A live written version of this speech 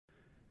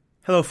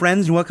Hello,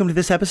 friends, and welcome to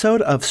this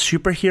episode of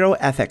Superhero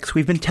Ethics.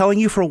 We've been telling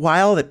you for a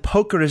while that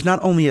poker is not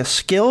only a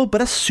skill,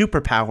 but a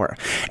superpower.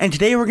 And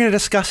today we're going to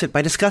discuss it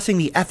by discussing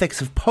the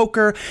ethics of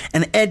poker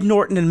and Ed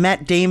Norton and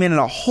Matt Damon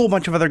and a whole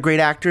bunch of other great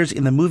actors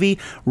in the movie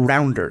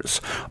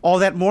Rounders. All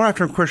that more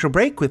after a commercial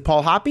break with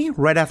Paul Hoppy,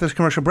 right after this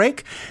commercial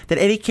break, that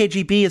Eddie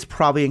KGB is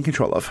probably in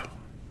control of.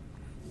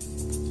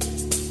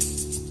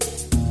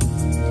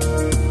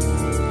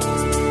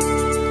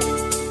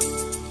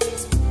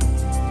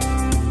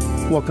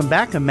 Welcome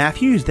back. I'm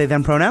Matthews, they,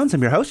 them pronouns.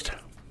 I'm your host.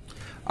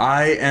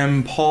 I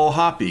am Paul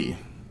Hoppy.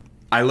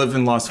 I live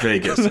in Las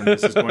Vegas, and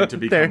this is going to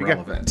become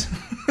relevant.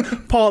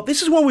 Paul,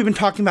 this is one we've been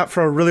talking about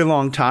for a really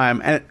long time,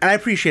 and I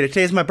appreciate it.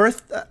 Today is my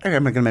birthday.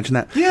 I'm not going to mention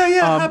that.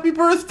 Yeah, happy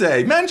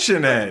birthday.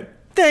 Mention it.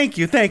 Thank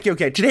you.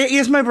 Okay, today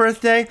is my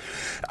birthday,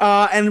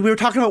 and we were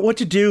talking about what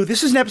to do.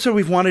 This is an episode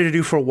we've wanted to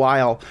do for a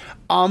while.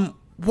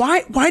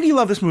 Why do you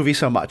love this movie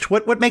so much?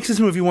 What makes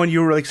this movie one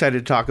you were really excited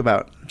to talk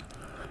about?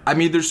 I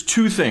mean, there's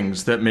two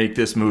things that make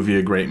this movie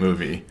a great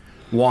movie.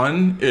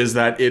 One is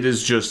that it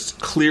is just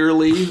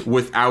clearly,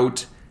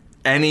 without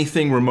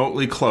anything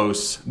remotely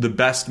close, the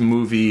best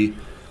movie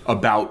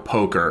about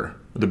poker.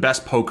 The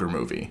best poker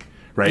movie,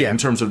 right? Yeah. In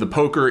terms of the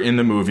poker in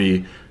the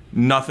movie,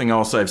 nothing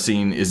else I've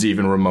seen is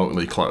even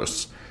remotely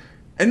close.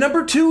 And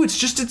number two,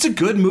 it's a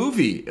good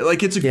movie.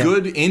 Like, it's a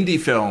good indie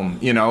film,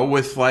 you know,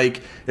 with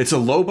it's a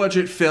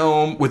low-budget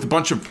film with a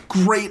bunch of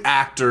great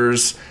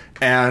actors.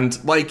 And,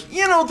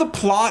 the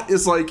plot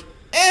is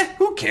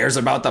who cares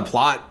about the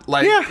plot?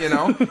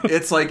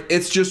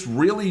 It's just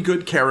really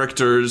good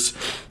characters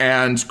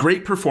and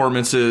great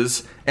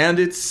performances, and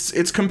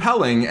it's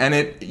compelling, and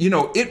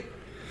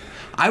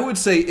I would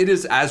say it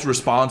is as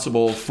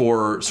responsible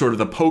for sort of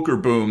the poker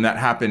boom that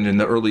happened in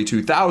the early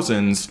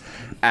 2000s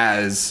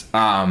as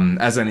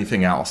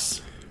anything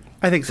else.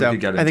 I think so.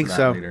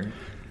 Later.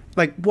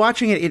 Like,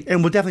 watching it,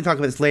 and we'll definitely talk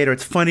about this later,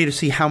 it's funny to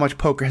see how much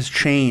poker has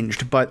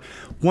changed. But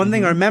one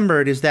thing I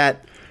remembered is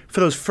that for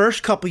those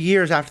first couple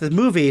years after the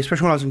movie,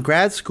 especially when I was in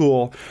grad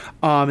school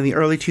in the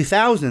early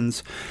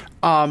 2000s,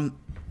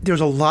 there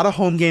was a lot of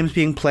home games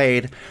being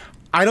played.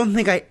 I don't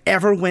think I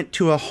ever went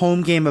to a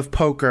home game of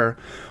poker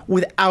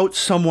without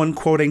someone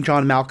quoting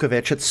John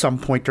Malkovich at some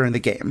point during the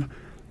game.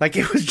 Like,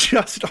 it was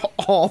just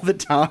all the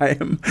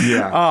time.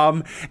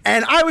 Yeah.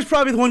 And I was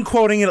probably the one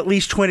quoting it at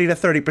least 20 to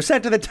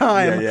 30% of the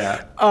time.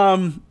 Yeah.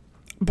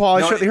 Paul,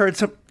 I certainly heard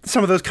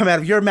some of those come out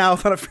of your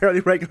mouth on a fairly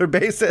regular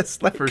basis.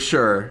 For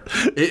sure.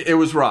 It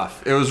was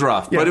rough. Yeah.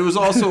 But it was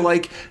also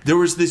there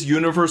was this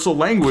universal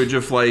language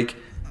of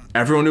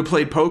everyone who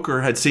played poker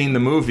had seen the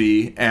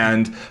movie,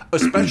 and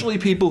especially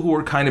people who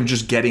were kind of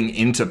just getting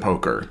into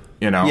poker.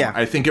 Yeah.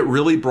 I think it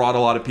really brought a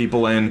lot of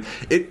people in.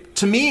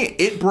 To me,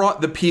 it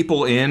brought the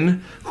people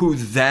in who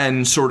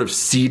then sort of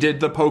seeded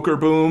the poker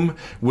boom,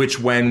 which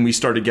when we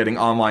started getting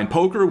online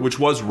poker, which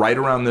was right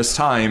around this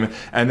time.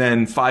 And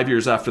then 5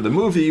 years after the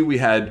movie, we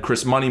had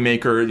Chris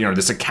Moneymaker,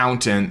 this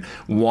accountant,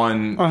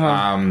 won...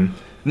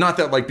 Not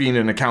that being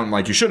an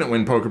accountant you shouldn't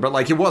win poker,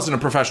 but he wasn't a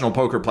professional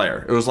poker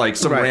player. It was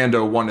some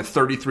rando won a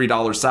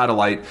 $33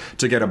 satellite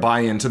to get a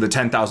buy-in to the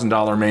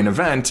 $10,000 main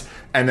event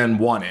and then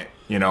won it,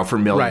 for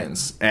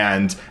millions.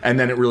 Right. And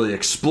then it really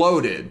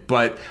exploded.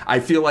 But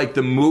I feel like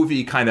the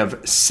movie kind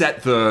of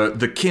set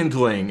the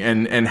kindling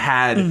and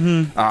had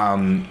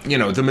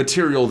the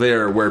material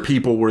there where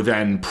people were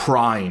then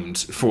primed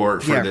for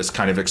this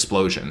kind of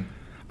explosion.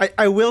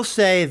 I will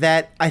say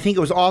that I think it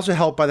was also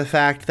helped by the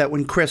fact that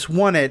when Chris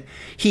won it,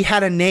 he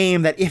had a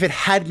name that if it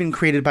had been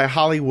created by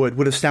Hollywood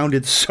would have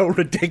sounded so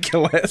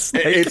ridiculous.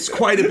 It's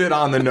quite a bit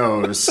on the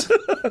nose.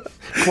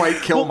 Quite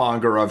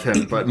Killmonger of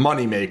him, but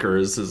Moneymaker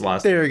is his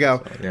last name. There you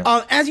go. So,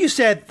 yeah. As you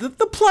said, the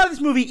plot of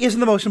this movie isn't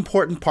the most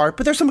important part,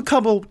 but there's a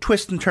couple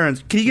twists and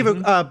turns. Can you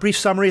give a brief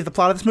summary of the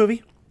plot of this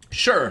movie?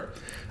 Sure.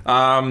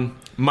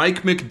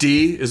 Mike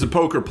McD is a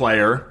poker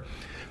player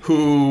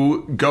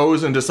who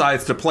goes and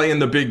decides to play in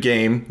the big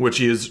game, which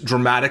he is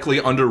dramatically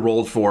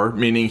underrolled for,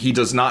 meaning he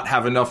does not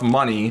have enough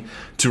money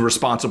to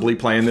responsibly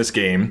play in this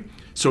game.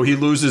 So he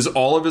loses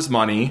all of his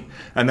money,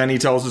 and then he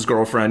tells his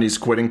girlfriend he's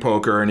quitting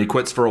poker, and he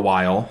quits for a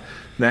while.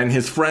 Then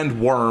his friend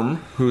Worm,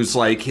 who's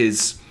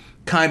his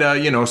kind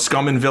of,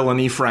 scum and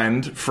villainy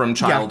friend from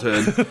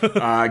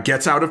childhood,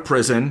 gets out of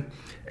prison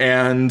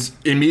and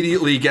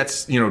immediately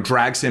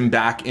drags him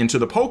back into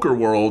the poker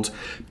world,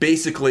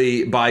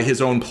 basically by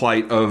his own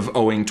plight of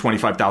owing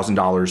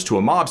 $25,000 to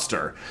a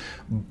mobster.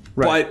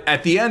 Right. But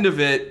at the end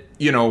of it,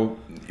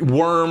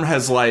 Worm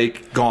has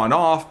gone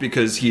off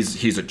because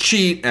he's a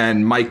cheat,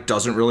 and Mike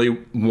doesn't really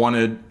want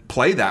to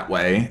play that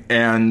way.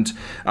 And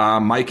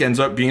Mike ends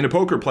up being a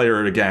poker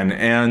player again.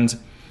 And,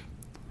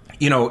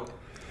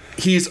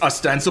 he's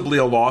ostensibly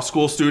a law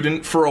school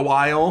student for a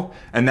while,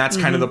 and that's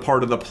kind of the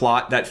part of the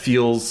plot that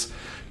feels,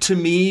 to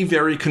me,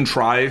 very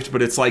contrived,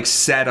 but it's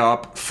set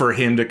up for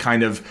him to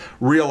kind of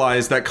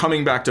realize that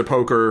coming back to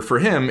poker for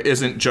him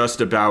isn't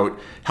just about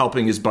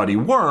helping his buddy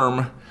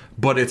Worm,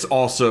 but it's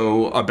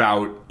also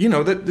about,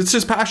 that it's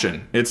his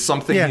passion. It's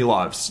something he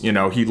loves.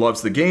 He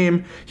loves the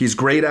game. He's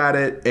great at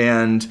it.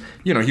 And,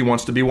 he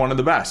wants to be one of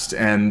the best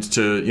and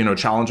to,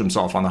 challenge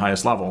himself on the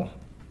highest level.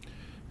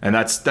 And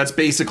that's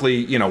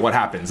basically, what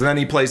happens. And then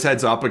he plays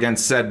heads up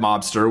against said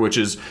mobster, which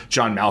is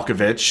John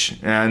Malkovich.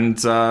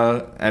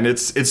 And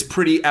it's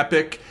pretty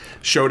epic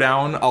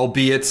showdown,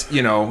 albeit,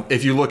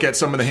 if you look at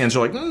some of the hands,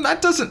 you're like,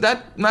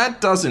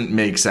 that doesn't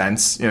make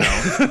sense,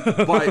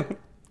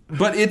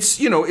 but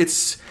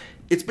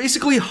it's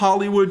basically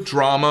Hollywood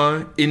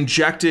drama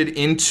injected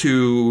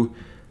into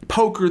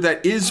poker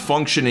that is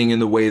functioning in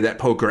the way that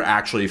poker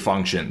actually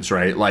functions,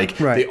 right? Like,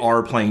 they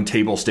are playing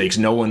table stakes.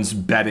 No one's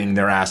betting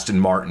their Aston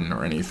Martin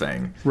or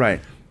anything. Right.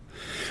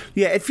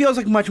 Yeah, it feels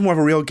like much more of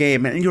a real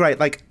game. And you're right,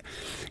 like,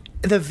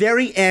 at the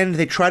very end,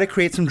 they try to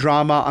create some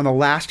drama on the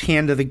last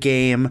hand of the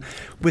game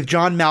with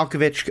John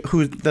Malkovich,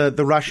 who's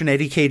the Russian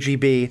Eddie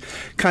KGB,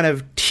 kind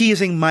of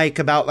teasing Mike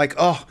about, like,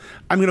 oh,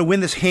 I'm going to win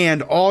this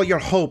hand. All your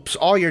hopes,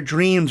 all your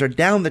dreams are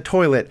down the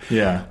toilet.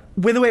 Yeah.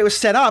 When the way it was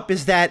set up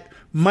is that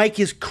Mike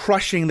is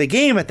crushing the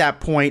game at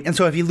that point, and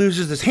so if he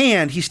loses his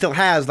hand, he still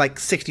has like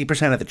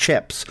 60% of the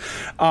chips.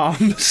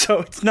 So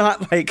it's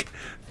not like,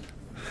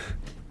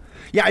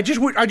 I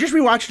just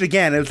rewatched it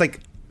again. It was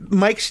like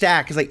Mike's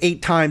stack is like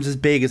 8 times as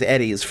big as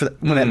Eddie's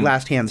when that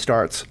last hand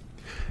starts.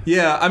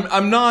 Yeah,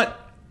 I'm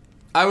not.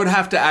 I would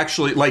have to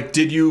actually, like,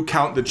 did you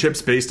count the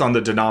chips based on the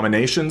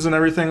denominations and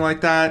everything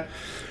like that?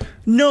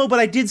 No, but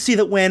I did see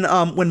that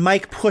when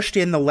Mike pushed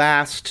in the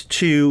last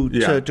to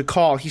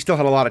call, he still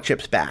had a lot of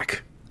chips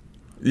back.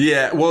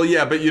 Yeah, well,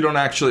 yeah, but you don't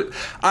actually.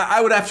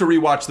 I would have to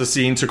rewatch the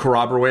scene to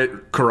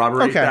corroborate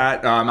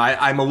that.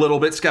 I'm a little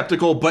bit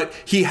skeptical, but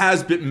he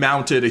has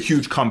mounted a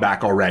huge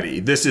comeback already.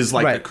 This is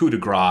like a coup de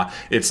grace.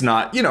 It's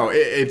not,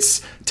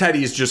 it's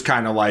Teddy's just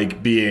kind of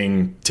like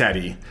being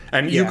Teddy,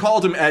 and you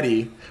called him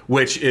Eddie,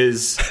 which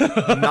is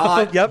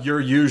not your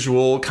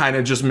usual kind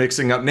of just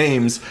mixing up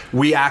names.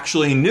 We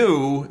actually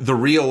knew the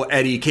real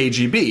Eddie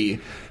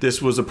KGB.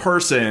 This was a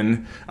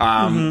person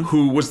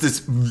who was this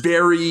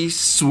very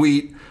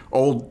sweet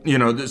old,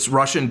 this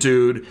Russian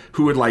dude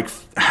who would, like,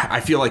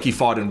 I feel like he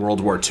fought in World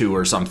War II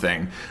or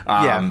something.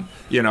 And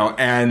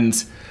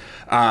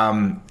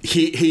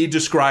he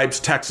describes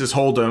Texas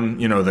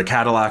Hold'em, the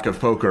Cadillac of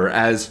poker,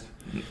 as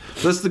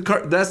that's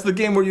the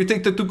game where you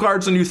take the 2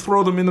 cards and you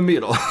throw them in the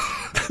middle.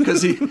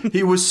 Because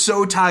he was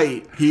so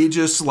tight. He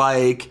just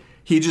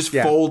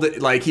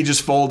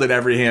folded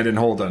every hand in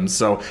Hold'em.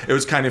 So it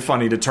was kind of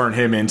funny to turn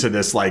him into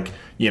this, like,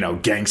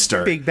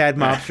 gangster. Big bad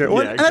mobster. Well,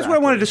 exactly. And that's where I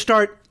wanted to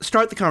start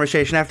the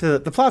conversation after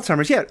the plot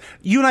summaries. Yeah,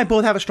 you and I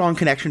both have a strong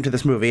connection to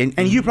this movie,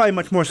 and you probably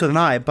much more so than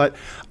I. But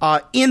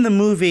in the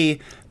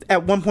movie,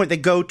 at one point they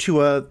go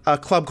to a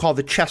club called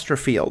the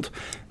Chesterfield.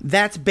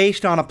 That's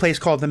based on a place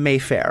called the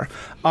Mayfair.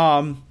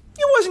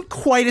 It wasn't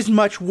quite as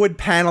much wood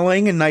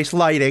paneling and nice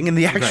lighting in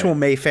the actual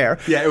Mayfair.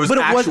 Yeah, it was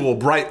actual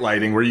bright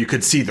lighting where you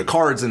could see the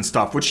cards and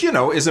stuff, which,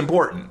 is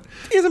important.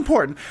 Is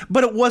important.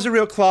 But it was a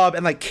real club,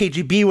 and, like,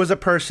 KGB was a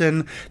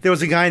person. There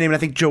was a guy named, I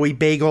think, Joey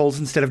Bagels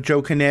instead of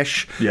Joe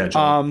Kanish. Yeah,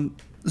 Joe.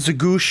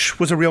 Zagoosh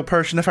was a real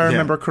person, if I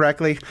remember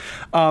correctly.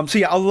 So,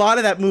 a lot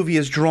of that movie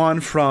is drawn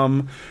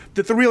from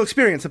the real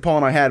experience that Paul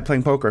and I had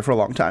playing poker for a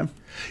long time.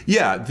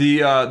 Yeah,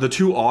 the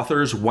 2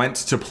 authors went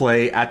to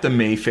play at the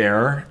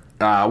Mayfair,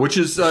 which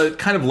is a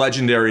kind of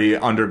legendary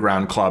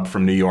underground club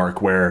from New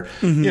York where,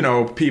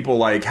 people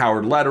like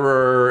Howard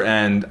Lederer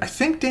and I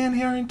think Dan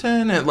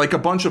Harrington and, like, a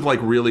bunch of, like,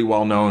 really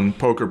well-known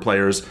poker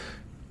players,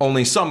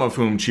 only some of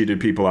whom cheated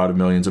people out of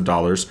millions of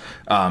dollars,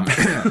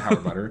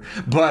 Howard Lederer.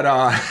 But,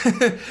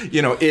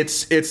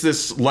 it's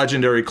this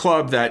legendary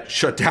club that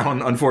shut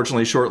down,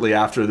 unfortunately, shortly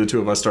after the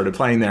 2 of us started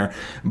playing there.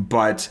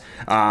 But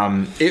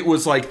it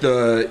was like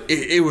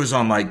it was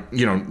on, like,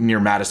 near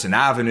Madison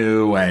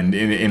Avenue and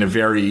in a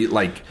very,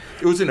 like,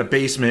 it was in a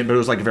basement, but it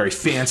was like a very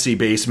fancy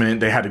basement.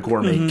 They had a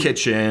gourmet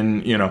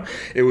kitchen,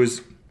 it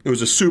was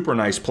a super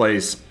nice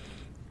place.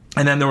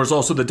 And then there was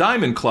also the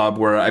Diamond Club,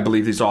 where I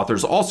believe these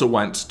authors also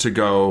went to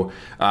go,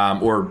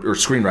 or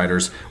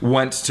screenwriters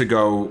went to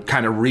go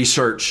kind of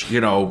research,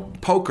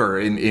 poker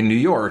in New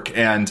York.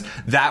 And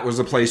that was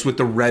a place with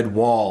the red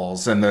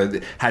walls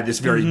and had this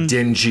very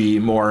dingy,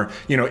 more,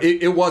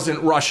 it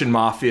wasn't Russian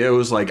mafia. It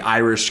was like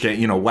Irish,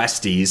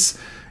 Westies.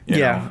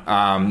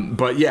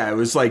 But it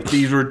was like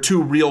these were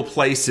 2 real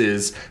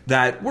places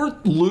that were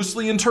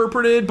loosely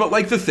interpreted, but,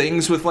 like, the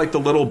things with, like, the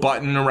little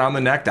button around the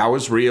neck, that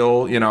was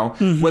real,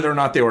 whether or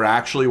not they were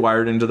actually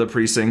wired into the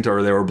precinct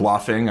or they were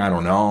bluffing, I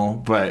don't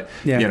know, but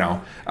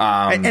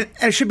and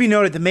it should be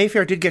noted the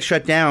Mayfair did get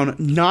shut down,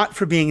 not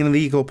for being an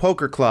illegal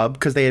poker club,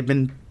 because they had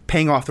been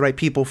paying off the right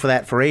people for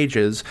that for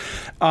ages.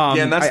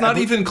 And that's not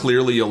even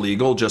clearly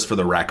illegal, just for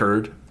the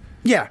record.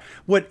 Yeah.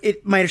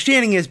 My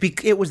understanding is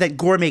it was that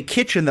gourmet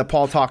kitchen that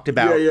Paul talked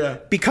about. Yeah.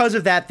 Because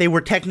of that, they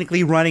were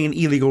technically running an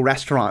illegal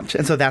restaurant,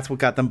 and so that's what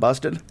got them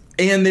busted.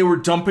 And they were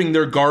dumping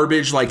their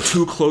garbage like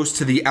too close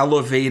to the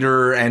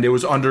elevator, and it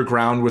was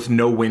underground with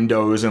no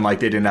windows, and like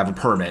they didn't have a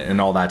permit and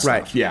all that stuff.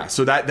 Right. Yeah,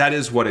 so that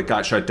is what it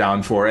got shut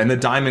down for. And the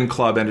Diamond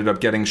Club ended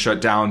up getting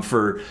shut down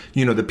for,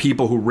 you know, the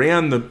people who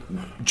ran the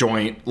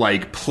joint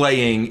like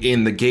playing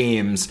in the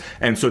games,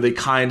 and so they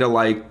kind of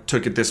like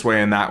took it this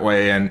way and that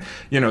way, and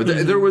you know,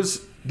 there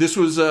was. This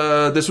was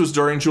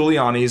during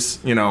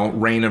Giuliani's, you know,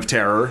 reign of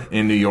terror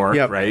in New York,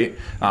 yep. right?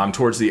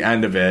 Towards the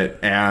end of it,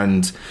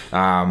 and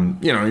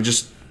you know,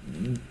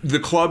 the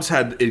clubs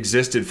had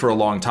existed for a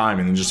long time,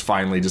 and then just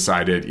finally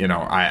decided, you know,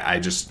 I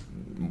just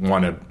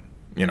want to,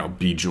 you know,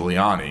 be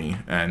Giuliani,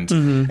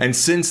 and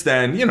since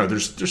then, you know,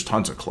 there's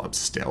tons of clubs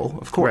still,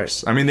 of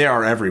course. Right. I mean, they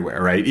are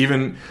everywhere, right?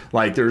 Even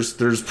like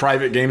there's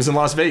private games in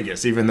Las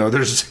Vegas, even though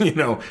there's, you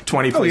know,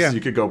 20 places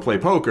you could go play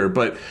poker,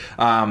 but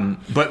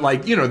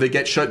like, you know, they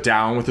get shut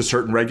down with a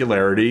certain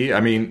regularity. I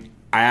mean,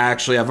 I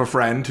actually have a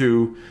friend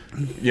who,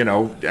 you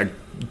know,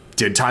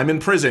 did time in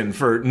prison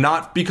for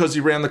not because he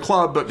ran the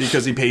club, but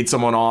because he paid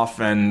someone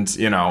off, and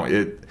you know,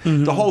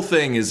 the whole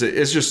thing is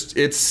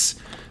it's.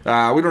 We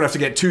don't have to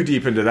get too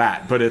deep into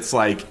that, but it's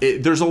like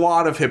there's a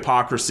lot of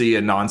hypocrisy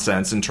and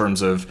nonsense in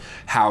terms of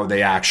how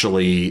they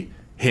actually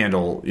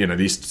handle, you know,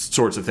 these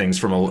sorts of things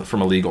from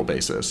a legal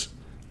basis.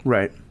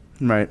 Right.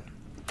 And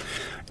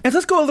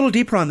let's go a little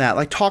deeper on that,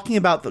 like talking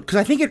about because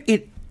I think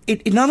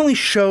it not only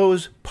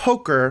shows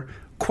poker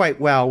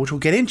quite well, which we'll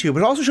get into, but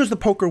it also shows the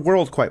poker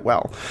world quite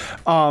well.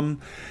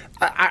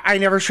 I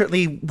never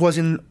certainly was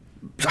in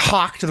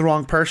hawk to the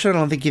wrong person. I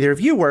don't think either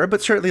of you were,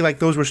 but certainly like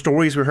those were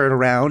stories we heard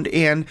around.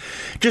 And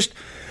just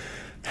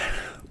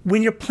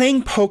when you're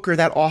playing poker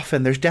that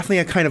often, there's definitely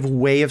a kind of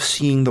way of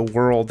seeing the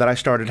world that I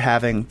started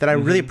having that I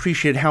really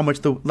appreciated how much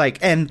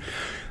and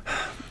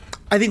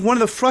I think one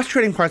of the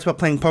frustrating parts about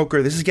playing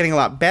poker, this is getting a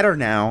lot better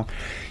now,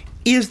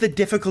 is the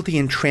difficulty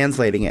in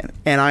translating it.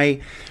 And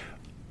I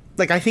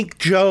think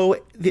Joe,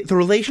 the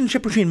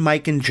relationship between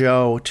Mike and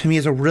Joe to me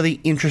is a really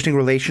interesting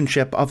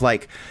relationship of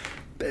like,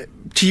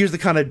 to use the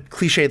kind of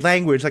cliched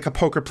language, like a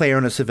poker player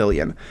and a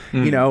civilian,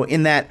 you know,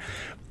 in that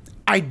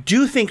I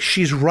do think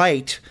she's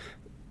right.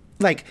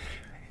 Like,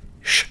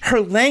 her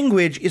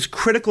language is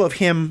critical of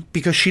him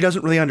because she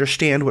doesn't really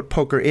understand what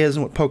poker is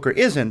and what poker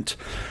isn't.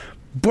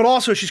 But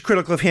also she's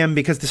critical of him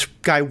because this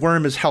guy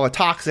Worm is hella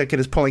toxic and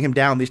is pulling him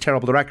down these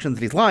terrible directions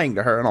and he's lying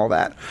to her and all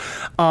that.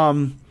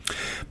 But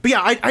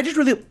yeah, I just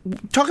really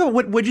talk about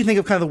what do you think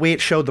of kind of the way it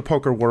showed the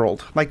poker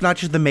world, like not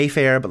just the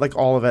Mayfair, but like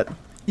all of it.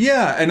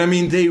 Yeah, and I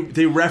mean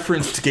they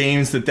referenced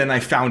games that then I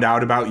found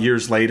out about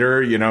years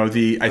later. You know, I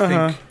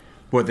think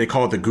what they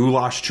call it, the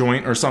goulash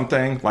joint or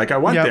something. Like I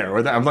went there,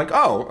 or I'm like,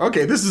 oh,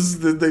 okay, this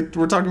is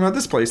we're talking about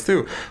this place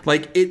too.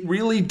 Like it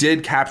really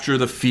did capture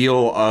the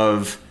feel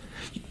of,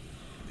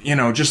 you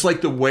know, just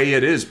like the way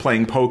it is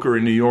playing poker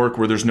in New York,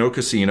 where there's no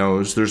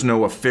casinos, there's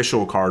no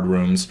official card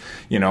rooms,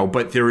 you know,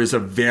 but there is a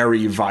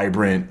very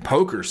vibrant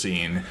poker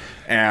scene,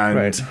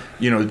 and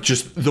you know,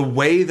 just the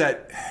way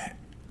that.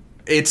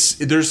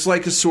 There's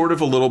like a sort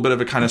of a little bit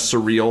of a kind of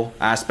surreal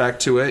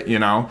aspect to it, you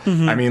know?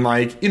 I mean,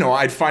 like, you know,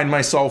 I'd find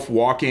myself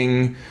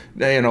walking,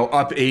 you know,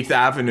 up 8th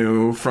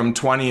Avenue from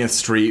 20th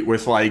Street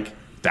with like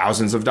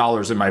thousands of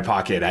dollars in my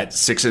pocket at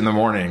 6 in the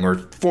morning or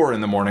 4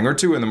 in the morning or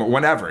 2 in the morning,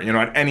 whenever, you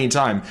know, at any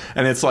time.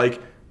 And it's like,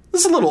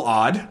 this is a little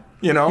odd,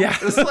 you know? Yeah.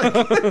 It's like,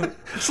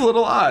 it's a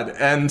little odd.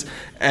 And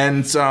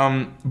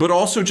but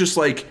also just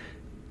like,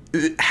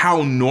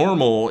 how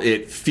normal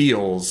it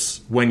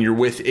feels when you're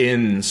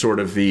within sort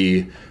of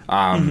the,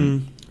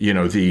 you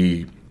know,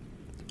 the,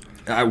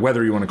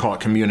 whether you want to call it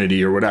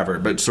community or whatever,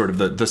 but sort of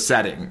the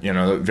setting, you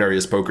know,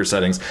 various poker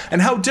settings,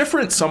 and how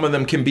different some of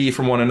them can be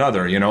from one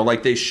another, you know,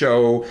 like they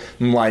show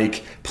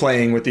like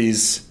playing with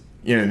these,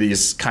 you know,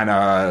 these kind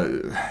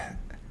of,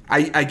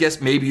 I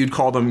guess maybe you'd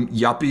call them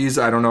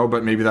yuppies. I don't know,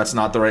 but maybe that's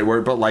not the right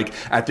word. But like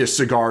at this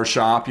cigar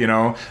shop, you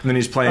know, and then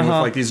he's playing with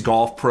like these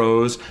golf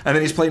pros, and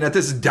then he's playing at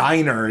this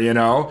diner, you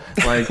know,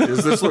 like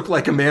does this look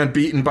like a man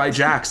beaten by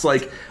jacks?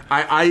 Like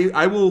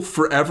I will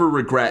forever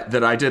regret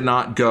that I did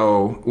not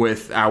go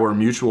with our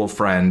mutual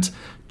friend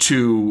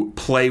to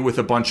play with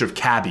a bunch of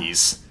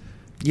cabbies.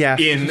 Yeah,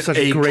 in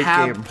a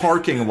cab game.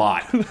 Parking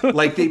lot.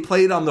 Like they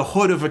played on the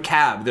hood of a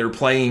cab. They're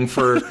playing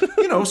for,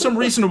 you know, some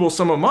reasonable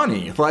sum of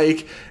money.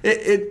 Like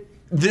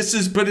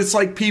but it's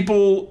like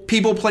people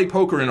play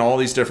poker in all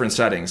these different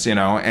settings, you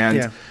know.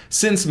 And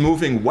since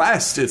moving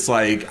west, it's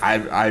like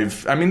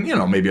I mean, you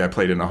know, maybe I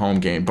played in a home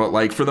game, but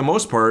like for the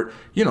most part,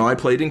 you know, I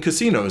played in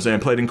casinos and I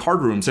played in card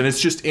rooms, and it's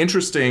just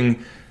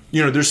interesting.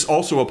 You know, there's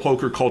also a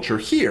poker culture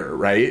here,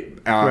 right?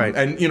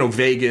 And, you know,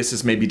 Vegas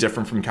is maybe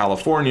different from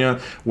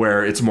California,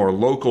 where it's more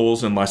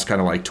locals and less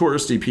kind of like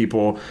touristy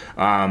people,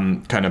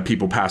 kind of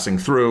people passing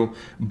through.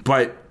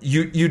 But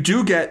you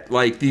do get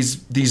like these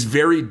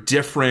very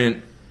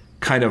different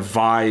kind of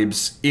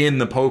vibes in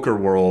the poker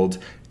world.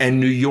 And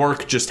New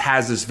York just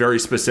has this very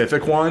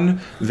specific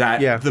one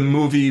that the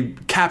movie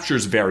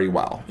captures very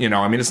well. You know,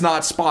 I mean, it's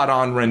not spot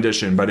on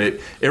rendition, but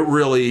it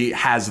really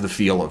has the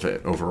feel of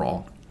it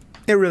overall.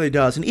 It really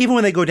does. And even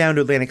when they go down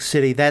to Atlantic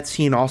City, that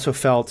scene also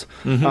felt...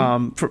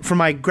 For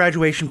my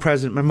graduation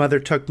present, my mother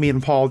took me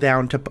and Paul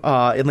down to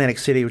Atlantic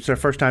City, which is our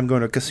first time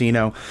going to a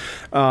casino.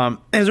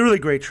 It was a really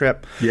great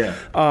trip. Yeah.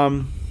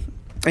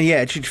 And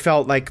yeah, it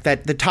felt like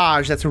that the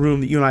Taj, that's a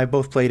room that you and I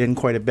both played in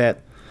quite a bit.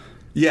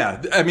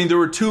 Yeah, I mean, there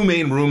were 2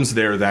 main rooms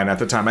there then at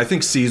the time. I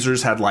think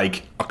Caesars had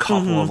like a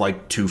couple of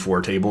like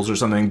 2-4 tables or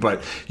something,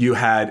 but you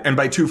had, and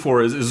by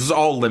 2-4 it was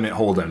all limit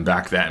hold'em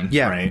back then,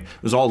 right?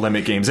 It was all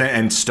limit games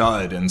and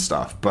stud and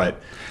stuff,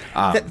 but...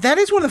 that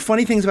is one of the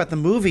funny things about the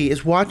movie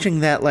is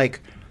watching that, like,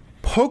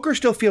 poker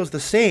still feels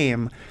the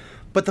same,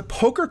 but the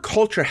poker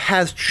culture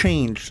has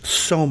changed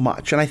so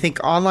much. And I think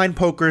online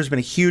poker has been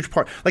a huge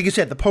part. Like you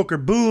said, the poker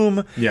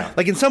boom. Yeah.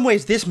 Like, in some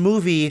ways, this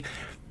movie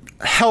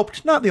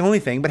helped, not the only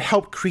thing, but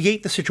helped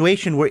create the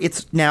situation where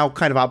it's now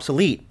kind of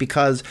obsolete.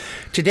 Because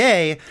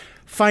today,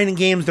 finding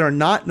games that are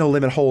not No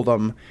Limit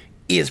Hold'em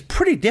is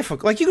pretty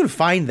difficult. Like, you can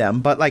find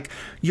them, but, like,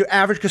 your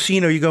average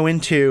casino you go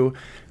into,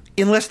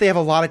 unless they have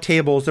a lot of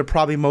tables, they're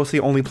probably mostly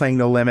only playing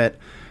No Limit.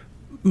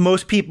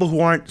 Most people who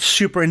aren't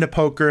super into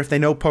poker, if they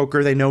know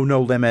poker, they know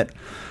No Limit.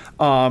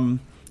 You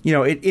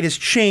know, it has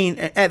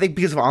changed, I think,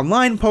 because of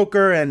online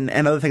poker and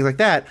other things like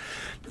that.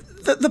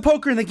 The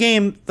poker in the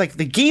game, like,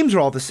 the games are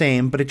all the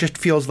same, but it just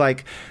feels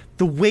like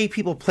the way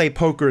people play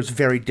poker is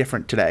very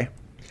different today.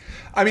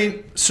 I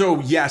mean, so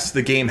yes,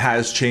 the game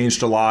has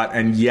changed a lot,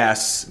 and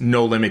yes,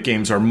 no-limit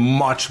games are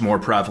much more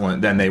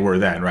prevalent than they were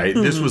then, right?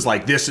 This was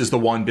like, this is the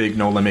one big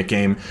no-limit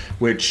game,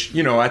 which,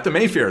 you know, at the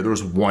Mayfair, there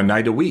was one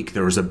night a week,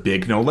 there was a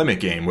big no-limit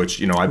game, which,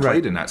 you know, I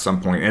played in at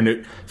some point, and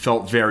it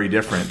felt very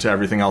different to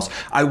everything else.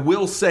 I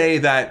will say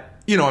that,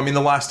 you know, I mean, the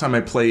last time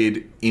I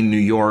played in New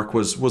York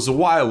was a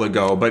while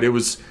ago, but it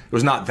was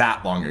not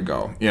that long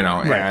ago, you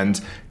know,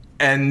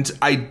 and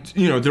I,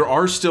 you know, there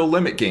are still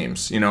limit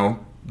games, you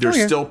know.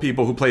 There's still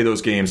people who play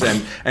those games,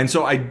 and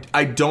so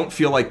I don't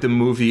feel like the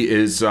movie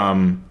is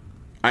I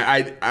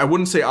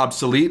wouldn't say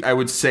obsolete. I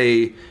would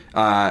say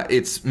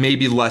it's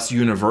maybe less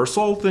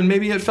universal than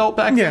maybe it felt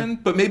back then,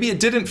 but maybe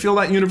it didn't feel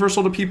that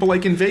universal to people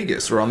like in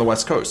Vegas or on the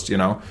West Coast, you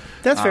know.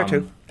 That's fair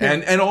too. Yeah.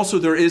 And also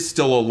there is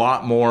still a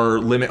lot more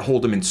limit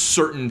hold'em in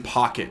certain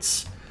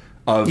pockets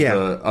of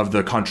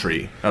the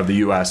country, of the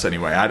U.S.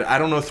 anyway. I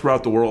don't know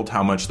throughout the world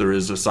how much there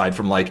is aside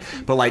from like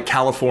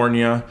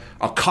California,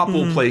 a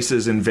couple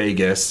places in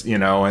Vegas, you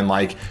know, and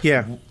like,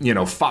 you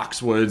know,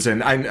 Foxwoods,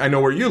 and I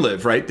know where you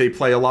live, right? They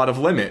play a lot of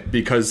limit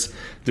because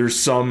there's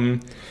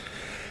some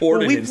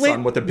ordinance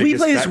on what the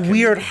biggest we play this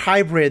weird be.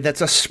 Hybrid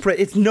that's a spread.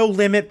 It's no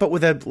limit, but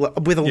with a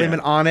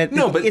limit on it.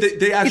 No, but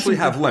they actually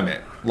have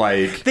limit.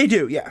 Like they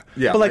do, yeah.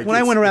 But like when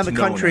I went around the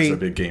country, it's a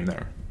big game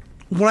there.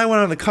 When I went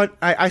around the country,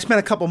 I spent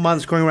a couple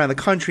months going around the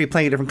country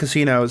playing at different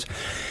casinos.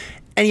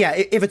 And yeah,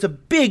 if it's a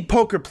big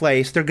poker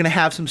place, they're going to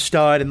have some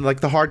stud, and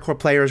like the hardcore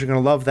players are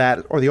going to love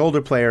that, or the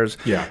older players.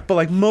 Yeah. But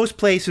like most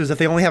places, if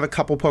they only have a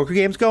couple poker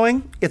games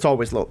going, it's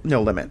always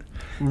no limit.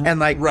 And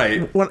like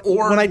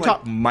when I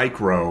talk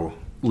micro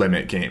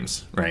limit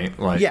games, right?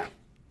 Like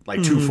like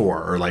 2-4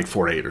 or like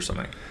 4-8 or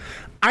something.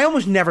 I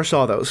almost never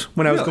saw those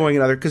when I was going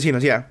in other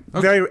casinos. Yeah,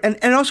 very,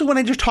 and also when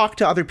I just talk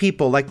to other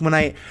people, like when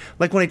I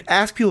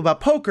ask people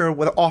about poker,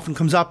 what often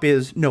comes up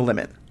is no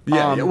limit.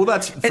 Yeah, well,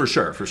 that's for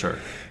sure.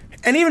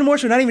 And even more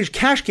so, not even just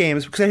cash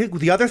games, because I think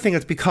the other thing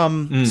that's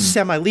become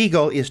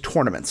semi-legal is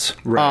tournaments.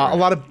 Right. A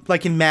lot of,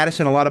 like in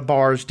Madison, a lot of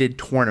bars did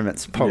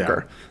tournaments,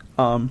 poker.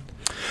 Yeah.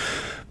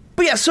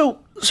 But yeah, so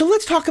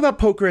let's talk about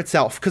poker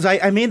itself, because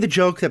I made the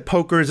joke that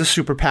poker is a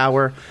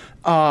superpower.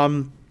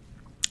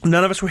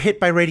 None of us were hit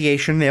by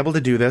radiation, able to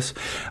do this.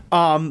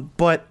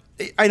 But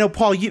I know,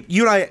 Paul, you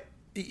and I,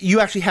 you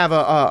actually have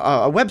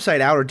a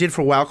website out, or did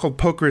for a while, called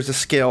Poker is a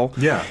Skill.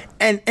 Yeah.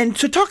 And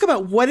so talk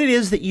about what it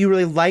is that you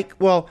really like.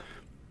 Well,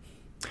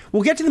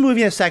 we'll get to the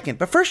movie in a second,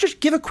 but first just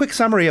give a quick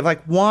summary of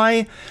like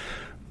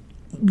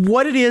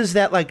what it is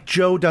that like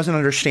Joe doesn't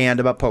understand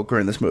about poker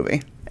in this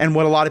movie, and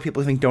what a lot of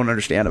people think don't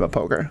understand about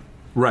poker.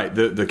 Right.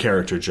 The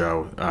character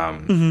Joe,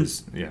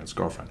 his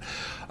girlfriend.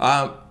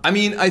 I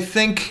mean, I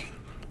think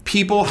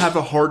people have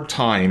a hard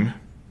time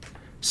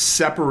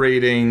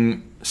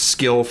separating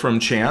skill from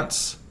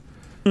chance.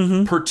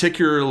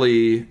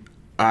 Particularly,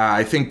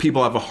 I think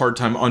people have a hard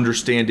time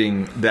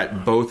understanding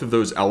that both of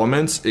those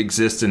elements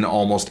exist in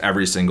almost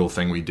every single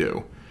thing we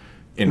do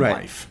in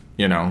life,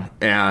 you know?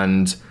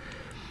 And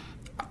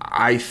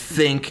I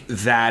think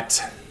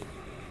that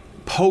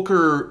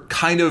poker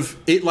kind of,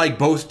 it like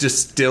both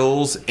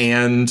distills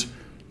and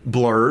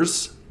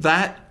blurs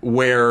that,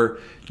 where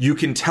you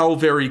can tell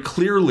very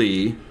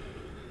clearly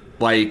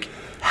like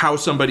how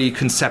somebody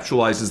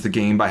conceptualizes the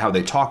game by how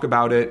they talk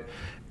about it.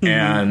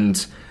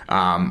 And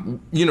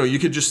you know, you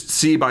could just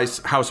see by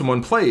how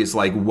someone plays,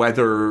 like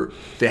whether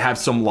they have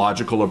some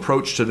logical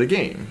approach to the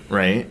game,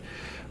 right?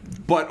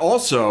 But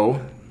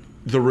also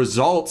the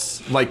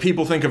results, like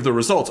people think of the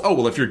results, oh,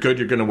 well, if you're good,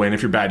 you're going to win.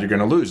 If you're bad, you're going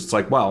to lose. It's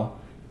like, well,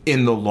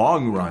 in the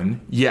long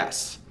run,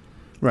 yes.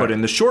 Right. But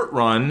in the short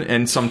run,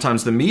 and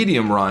sometimes the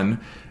medium run,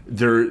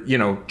 there, you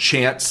know,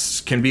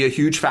 chance can be a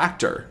huge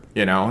factor,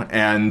 you know?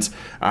 And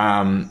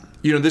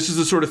this is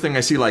the sort of thing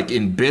I see like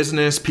in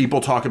business.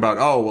 People talk about,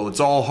 oh, well, it's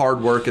all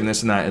hard work and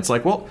this and that. It's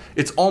like, well,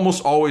 it's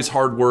almost always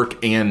hard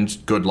work and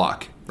good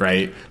luck,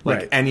 right?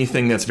 Like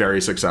anything that's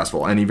very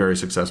successful, any very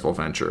successful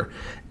venture.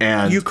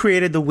 And you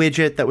created the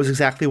widget that was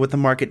exactly what the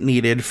market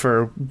needed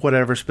for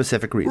whatever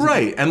specific reason.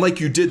 Right. And like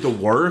you did the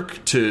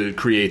work to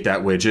create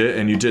that widget,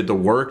 and you did the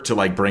work to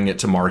like bring it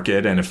to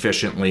market and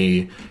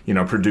efficiently,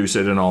 produce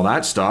it and all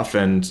that stuff.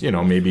 And,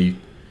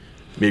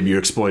 maybe you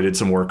exploited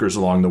some workers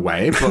along the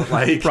way, but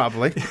like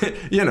probably,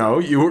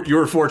 you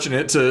were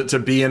fortunate to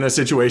be in a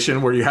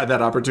situation where you had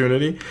that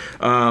opportunity.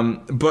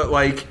 But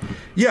like,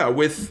 yeah,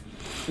 with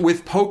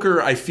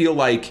poker, I feel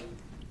like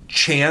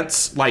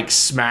chance like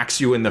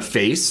smacks you in the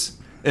face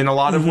in a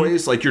lot of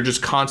ways. Like you're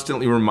just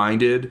constantly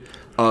reminded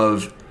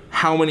of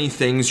how many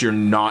things you're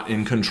not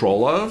in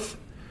control of.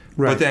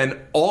 Right. But then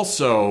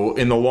also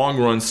in the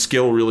long run,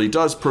 skill really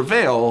does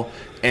prevail,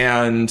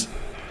 and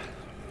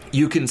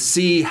you can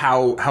see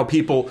how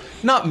people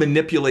not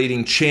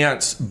manipulating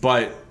chance,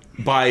 but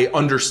by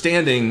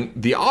understanding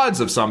the odds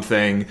of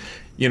something,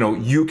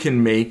 you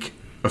can make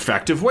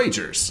effective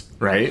wagers,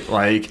 right?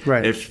 Like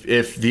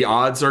if the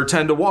odds are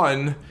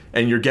 10-1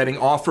 and you're getting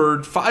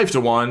offered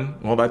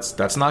 5-1, well,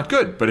 that's not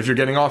good. But if you're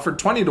getting offered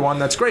 20-1,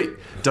 that's great.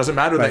 Doesn't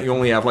matter that you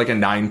only have like a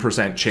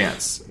 9%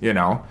 chance,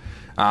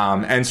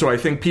 And so I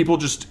think people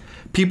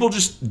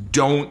just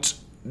don't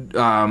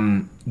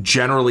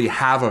generally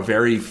have a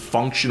very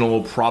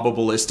functional,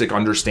 probabilistic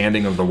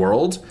understanding of the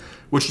world,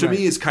 which to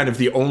me is kind of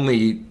the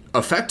only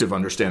effective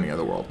understanding of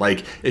the world.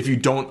 Like, if you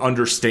don't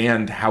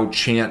understand how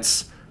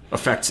chance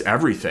affects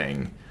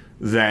everything,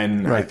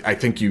 then I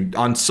think you,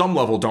 on some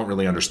level, don't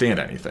really understand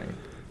anything.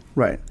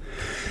 Right.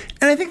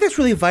 And I think that's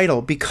really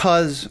vital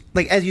because,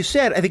 like, as you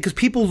said, I think because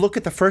people look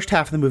at the first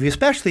half of the movie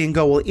especially and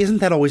go, well, isn't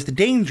that always the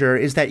danger,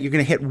 is that you're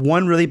going to hit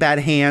one really bad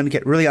hand,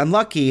 get really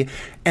unlucky,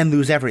 and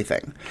lose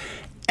everything.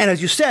 And as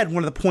you said,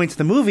 one of the points of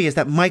the movie is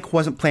that Mike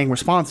wasn't playing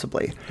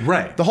responsibly.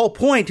 Right. The whole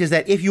point is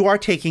that if you are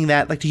taking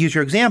that, like to use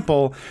your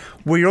example,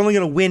 where you're only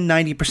going to win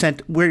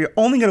 90%, where you're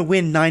only going to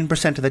win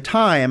 9% of the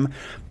time,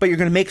 but you're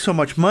going to make so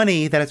much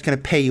money that it's going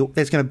to pay you,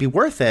 that's going to be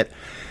worth it.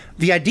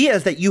 The idea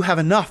is that you have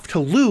enough to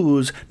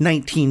lose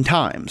 19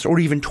 times or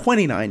even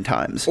 29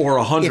 times. Or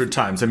 100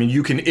 times. I mean,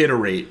 you can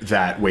iterate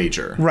that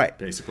wager. Right.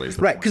 Basically, is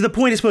the right. point. Because the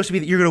point is supposed to be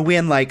that you're going to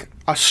win like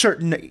a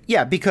certain,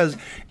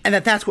 and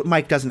that's what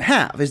Mike doesn't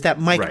have, is that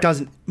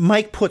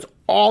Mike puts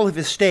all of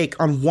his stake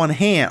on one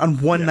hand,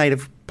 on one night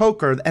of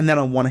poker, and then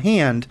on one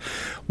hand,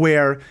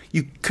 where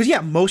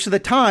most of the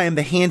time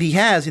the hand he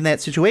has in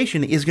that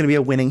situation is going to be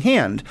a winning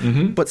hand.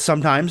 But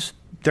sometimes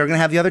they're going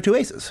to have the other two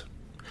aces.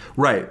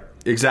 Right.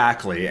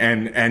 Exactly,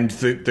 and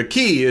the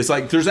key is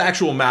like there's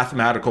actual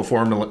mathematical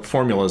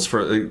formulas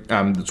for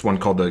it's one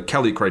called the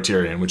Kelly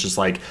criterion, which is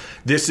like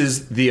this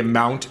is the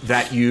amount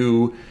that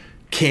you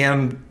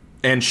can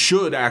and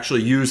should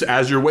actually use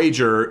as your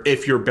wager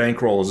if your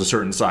bankroll is a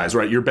certain size,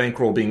 right? Your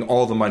bankroll being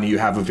all the money you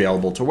have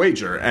available to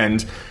wager,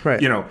 and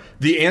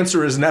the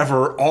answer is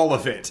never all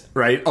of it,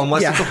 right?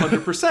 Unless it's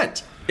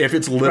 100%. If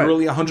it's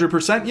literally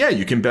 100%,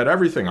 you can bet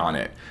everything on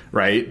it,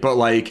 right? But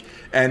like,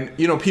 and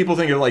people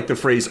think of like the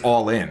phrase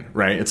all in,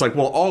 right? It's like,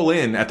 well, all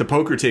in at the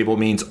poker table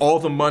means all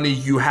the money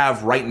you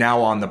have right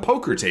now on the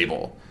poker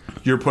table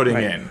you're putting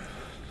in.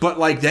 But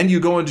like, then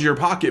you go into your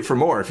pocket for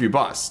more if you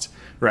bust,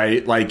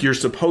 right? Like you're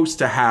supposed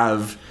to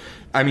have,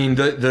 I mean,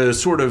 the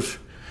sort of,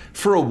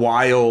 for a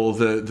while,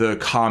 the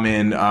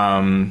common,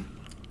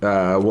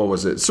 what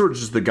was it? Sort of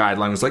just the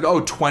guideline was like,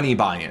 20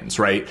 buy-ins,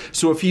 right?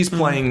 So if he's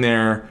playing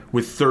there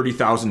with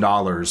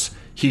 $30,000,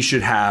 he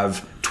should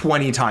have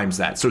 20 times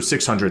that, so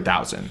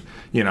 600,000,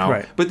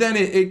 Right. But then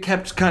it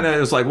kept kind of, it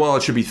was like, well,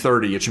 it should be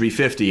 30, it should be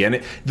 50,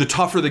 and the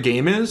tougher the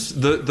game is,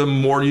 the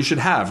more you should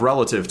have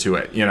relative to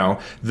it,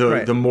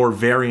 The more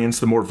variance,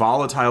 the more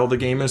volatile the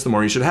game is, the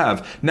more you should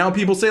have. Now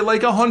people say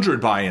like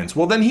 100 buy-ins.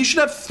 Well, then he should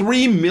have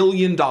 $3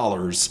 million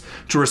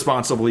to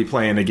responsibly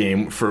play in a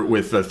game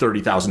with a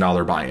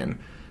 $30,000 buy-in.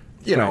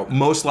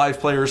 Most live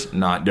players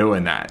not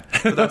doing that.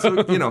 But that's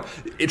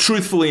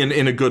truthfully,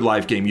 in a good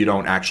live game, you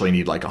don't actually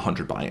need like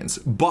 100 buy-ins,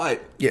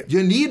 but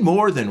you need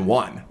more than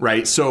one,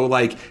 right? So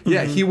like,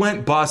 he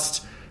went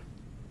bust.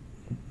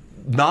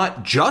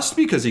 Not just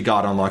because he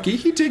got unlucky,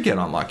 he did get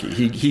unlucky.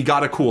 He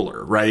got a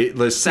cooler, right?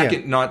 The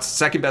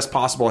second best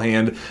possible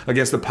hand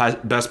against the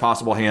best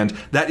possible hand.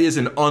 That is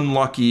an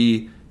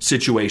unlucky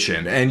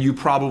situation, and you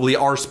probably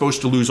are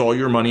supposed to lose all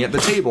your money at the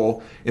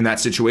table in that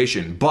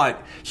situation.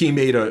 But he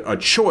made a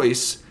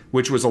choice,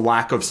 which was a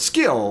lack of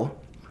skill.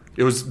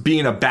 It was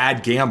being a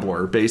bad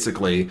gambler,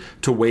 basically,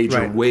 to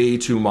wager way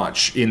too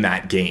much in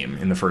that game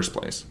in the first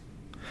place.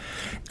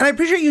 And I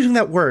appreciate using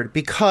that word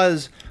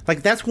because,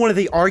 like, that's one of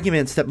the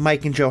arguments that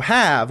Mike and Joe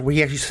have, where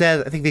he actually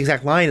says, I think the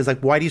exact line is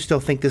like, why do you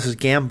still think this is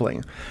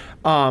gambling?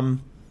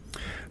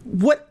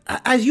 What,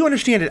 as you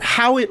understand it,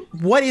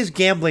 what is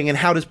gambling and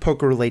how does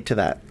poker relate to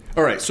that?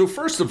 All right. So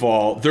first of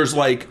all, there's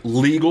like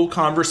legal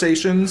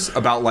conversations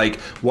about like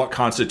what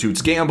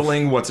constitutes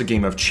gambling, what's a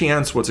game of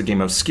chance, what's a game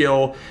of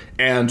skill,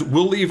 and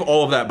we'll leave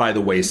all of that by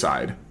the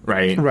wayside,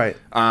 right? Right.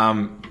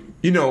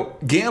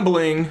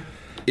 Gambling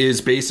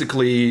is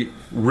basically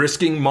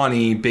risking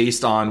money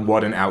based on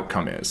what an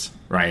outcome is,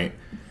 right?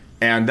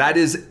 And that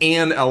is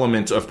an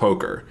element of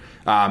poker.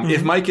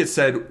 If Mike had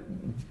said,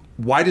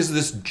 why does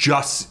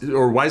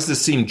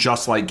this seem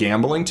just like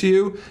gambling to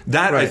you?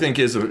 That I think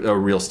is a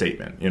real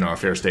statement, a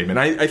fair statement.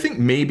 I think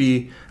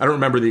maybe, I don't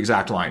remember the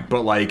exact line,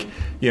 but like,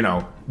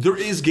 there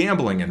is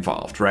gambling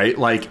involved, right?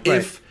 Like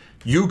if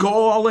you go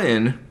all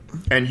in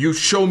and you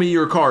show me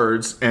your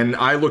cards and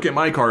I look at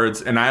my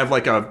cards and I have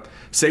like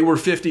say we're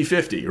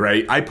 50-50,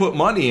 right? I put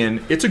money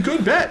in, it's a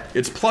good bet.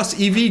 It's plus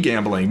EV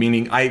gambling,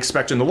 meaning I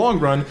expect in the long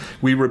run,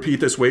 we repeat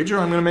this wager,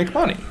 I'm going to make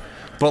money.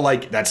 But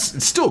like,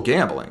 it's still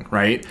gambling,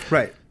 right?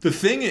 Right. The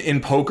thing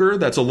in poker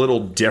that's a little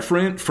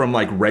different from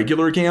like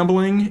regular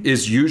gambling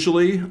is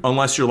usually,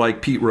 unless you're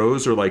like Pete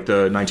Rose or like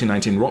the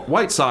 1919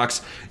 White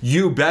Sox,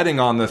 you betting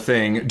on the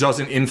thing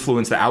doesn't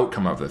influence the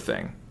outcome of the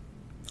thing,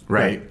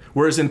 right?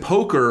 Whereas in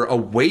poker, a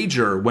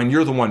wager, when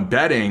you're the one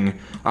betting,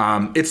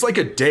 it's like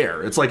a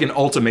dare. It's like an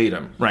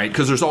ultimatum, right?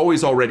 Because there's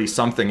always already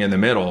something in the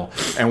middle.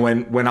 And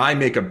when I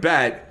make a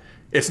bet,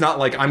 it's not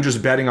like I'm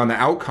just betting on the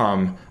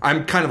outcome.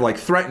 I'm kind of like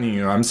threatening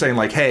you. I'm saying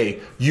like, hey,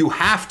 you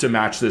have to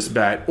match this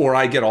bet or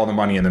I get all the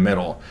money in the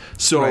middle.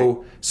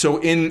 So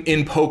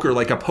in poker,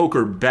 like a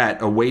poker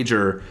bet, a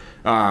wager,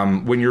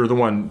 when you're the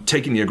one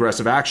taking the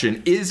aggressive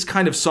action is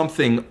kind of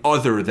something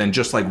other than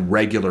just like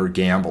regular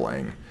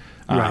gambling.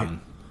 Right.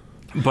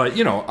 But,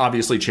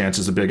 obviously chance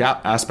is a big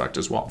aspect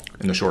as well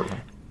in the short run.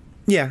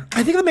 Yeah,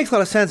 I think that makes a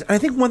lot of sense. And I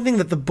think one thing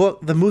that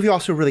the movie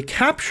also really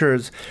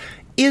captures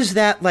is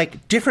that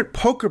like different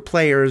poker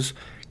players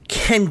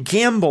can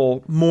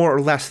gamble more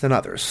or less than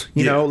others.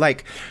 You know,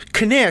 like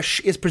Kanish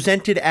is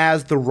presented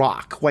as the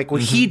rock. Like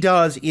what he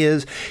does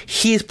is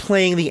he's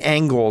playing the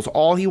angles.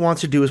 All he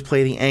wants to do is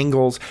play the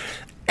angles.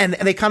 And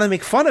they kind of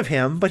make fun of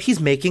him, but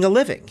he's making a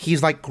living.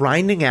 He's like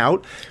grinding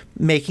out,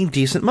 making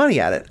decent money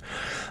at it.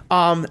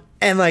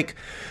 And like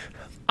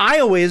I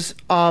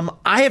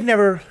have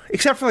never,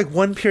 except for like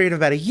one period of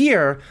about a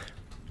year,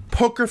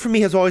 poker for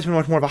me has always been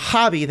much more of a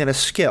hobby than a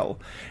skill.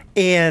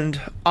 And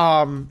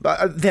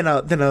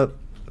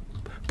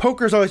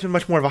poker's always been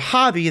much more of a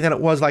hobby than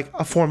it was like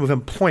a form of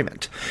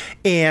employment.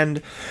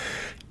 And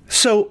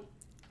so,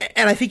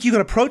 and I think you can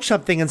approach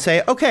something and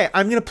say, okay,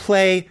 I'm going to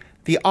play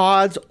the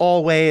odds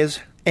always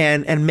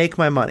and make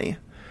my money.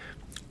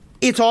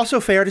 It's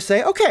also fair to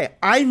say, okay,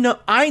 I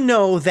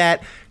know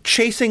that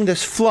chasing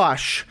this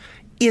flush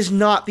is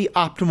not the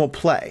optimal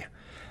play.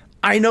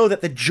 I know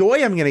that the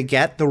joy I'm going to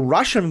get, the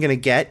rush I'm going to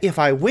get if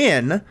I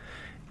win,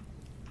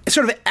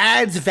 sort of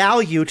adds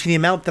value to the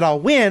amount that I'll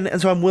win,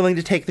 and so I'm willing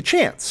to take the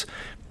chance,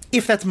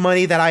 if that's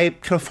money that I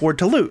can afford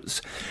to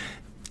lose.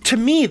 To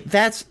me,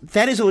 that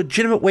is a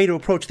legitimate way to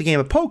approach the game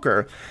of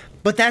poker,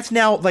 but that's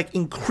now like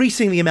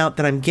increasing the amount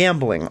that I'm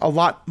gambling a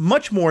lot,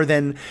 much more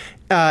than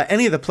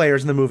any of the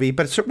players in the movie,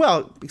 but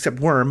except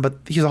Worm, but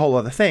he's a whole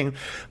other thing,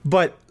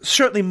 but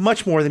certainly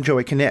much more than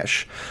Joey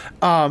Kanish.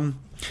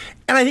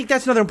 And I think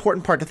that's another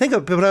important part to think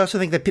of, but I also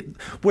think that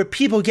where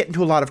people get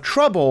into a lot of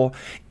trouble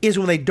is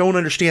when they don't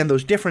understand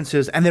those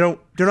differences and they're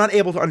not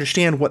able to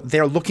understand what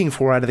they're looking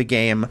for out of the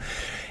game.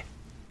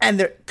 And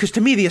because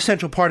to me, the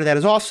essential part of that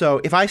is also,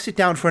 if I sit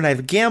down for a night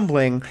of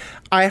gambling,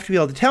 I have to be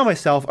able to tell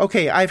myself,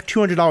 okay, I have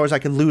 $200 I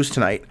can lose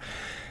tonight.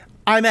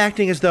 I'm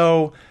acting as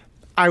though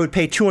I would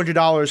pay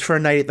 $200 for a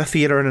night at the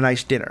theater and a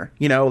nice dinner.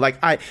 Like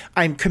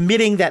I'm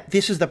committing that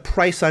this is the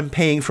price I'm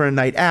paying for a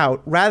night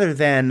out, rather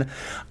than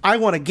I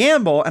want to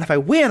gamble, and if I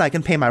win, I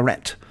can pay my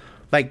rent.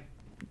 Like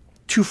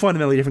two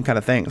fundamentally different kind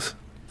of things.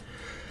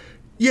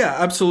 Yeah,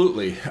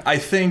 absolutely. I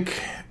think,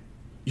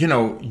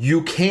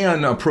 you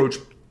can approach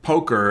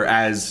poker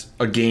as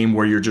a game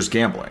where you're just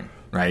gambling,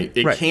 right?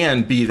 It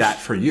can be that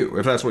for you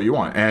if that's what you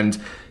want.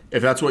 And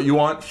if that's what you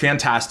want,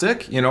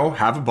 fantastic,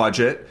 have a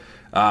budget.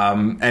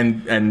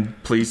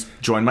 And please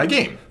join my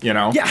game, Yeah.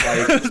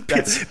 Like,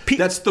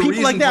 that's the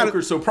reason like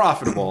poker's so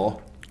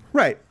profitable.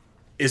 Right.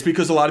 Is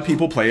because a lot of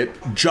people play it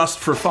just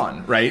for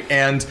fun, right?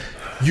 And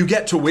you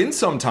get to win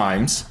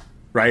sometimes,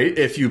 right?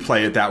 If you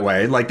play it that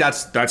way. Like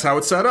that's how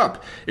it's set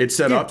up. It's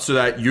set up so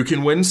that you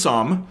can win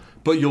some,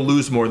 but you'll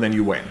lose more than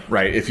you win,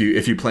 right? If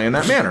you play in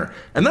that manner.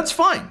 And that's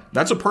fine.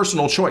 That's a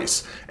personal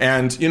choice.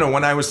 And,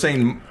 when I was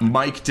saying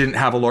Mike didn't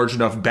have a large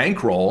enough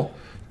bankroll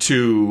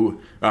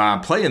to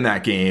play in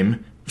that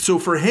game, so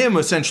for him,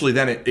 essentially,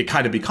 then it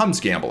kind of becomes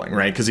gambling,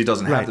 right? Because he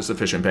doesn't have the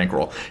sufficient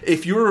bankroll.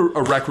 If you're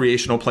a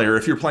recreational player,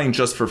 if you're playing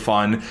just for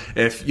fun,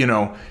 if you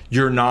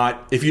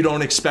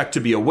don't expect to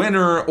be a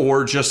winner,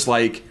 or just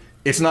like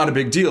it's not a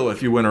big deal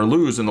if you win or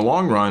lose in the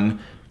long run,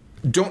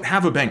 don't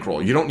have a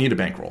bankroll. You don't need a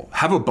bankroll.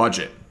 Have a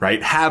budget,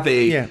 right?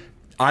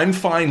 I'm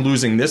fine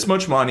losing this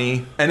much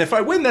money, and if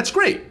I win, that's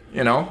great,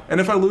 And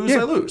if I lose,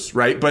 I lose,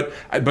 right? But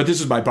this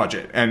is my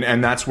budget,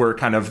 and that's where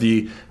kind of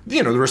the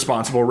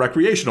responsible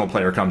recreational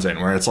player comes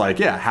in, where it's like,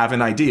 have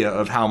an idea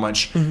of how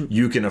much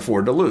you can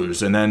afford to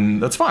lose, and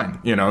then that's fine.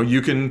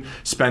 You can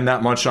spend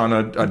that much on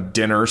a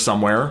dinner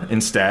somewhere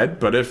instead,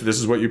 but if this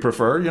is what you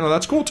prefer,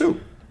 that's cool too.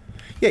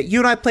 Yeah, you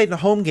and I played in a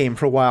home game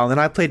for a while, and then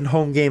I played in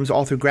home games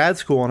all through grad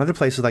school and other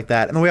places like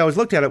that. And the way I always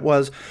looked at it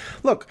was,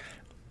 look,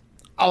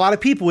 a lot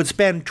of people would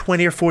spend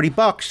 20 or 40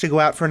 bucks to go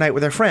out for a night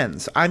with their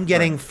friends. I'm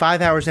getting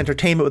 5 hours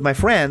entertainment with my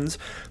friends.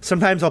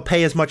 Sometimes I'll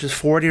pay as much as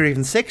 40 or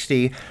even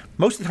 60.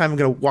 Most of the time I'm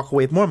going to walk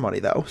away with more money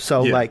though.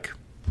 So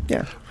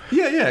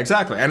Yeah,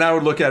 exactly. And I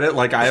would look at it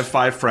like I have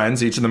 5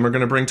 friends. Each of them are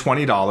going to bring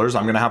 $20.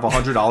 I'm going to have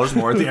 $100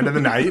 more at the end of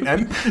the night.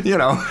 And,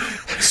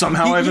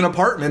 somehow I have an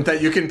apartment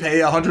that you can pay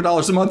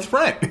 $100 a month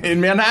rent in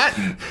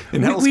Manhattan.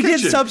 In Hell's we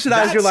Kitchen. did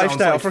subsidize your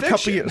lifestyle like for a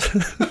couple years.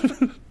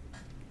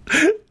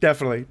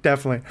 Definitely.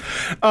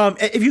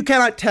 If you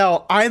cannot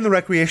tell, I am the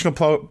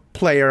recreational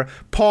player.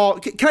 Paul,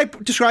 can I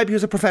describe you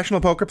as a professional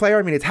poker player?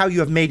 I mean, it's how you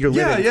have made your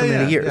living for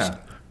many years.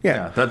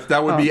 Yeah,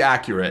 that would be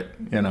accurate,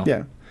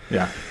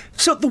 Yeah.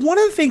 So the one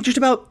other thing just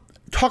about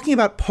talking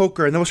about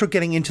poker, and then we'll start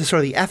getting into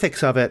sort of the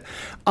ethics of it,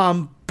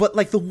 but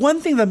like the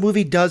one thing the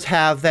movie does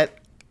have that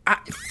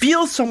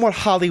feels somewhat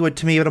Hollywood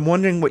to me, but I'm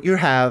wondering what you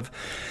have,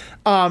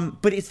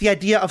 but it's the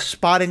idea of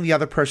spotting the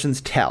other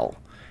person's tell.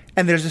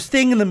 And there's this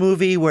thing in the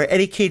movie where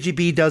Eddie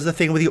KGB does the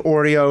thing with the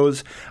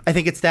Oreos. I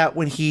think it's that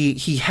when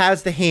he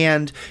has the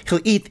hand,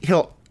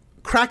 he'll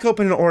crack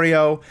open an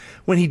Oreo.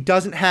 When he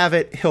doesn't have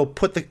it, he'll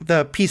put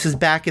the pieces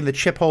back in the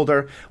chip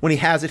holder. When he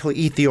has it, he'll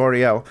eat the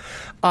Oreo.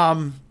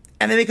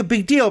 And they make a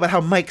big deal about how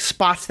Mike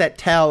spots that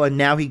tell, and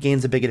now he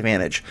gains a big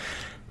advantage.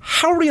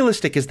 How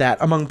realistic is that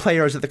among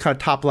players at the kind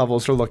of top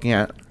levels they're looking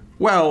at?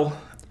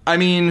 Well, I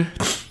mean,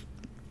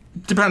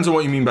 depends on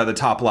what you mean by the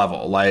top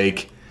level.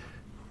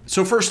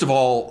 So first of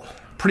all,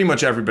 pretty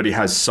much everybody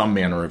has some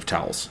manner of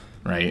tells,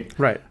 right?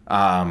 Right.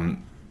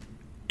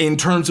 In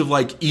terms of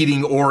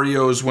eating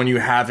Oreos when you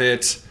have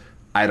it,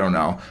 I don't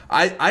know.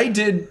 I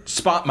did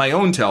spot my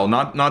own tell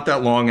not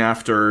that long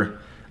after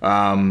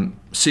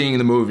seeing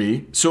the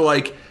movie. So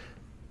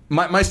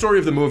my story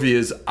of the movie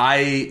is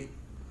my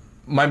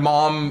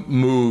mom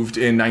moved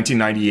in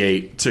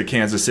 1998 to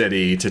Kansas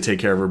City to take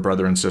care of her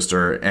brother and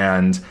sister,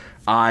 and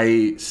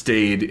I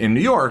stayed in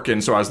New York,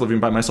 and so I was living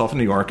by myself in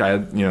New York. I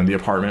had, the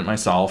apartment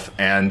myself,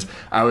 and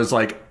I was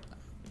like,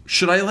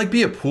 should I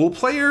be a pool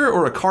player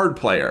or a card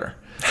player?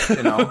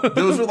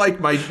 Those were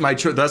my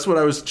that's what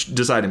I was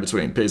deciding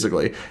between,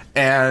 basically.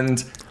 And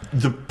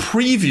the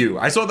preview,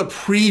 I saw the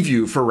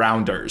preview for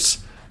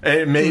Rounders.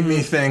 It made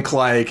me think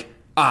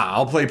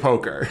I'll play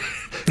poker.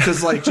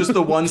 Because just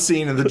the one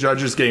scene in the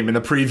judges game in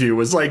the preview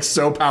was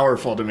so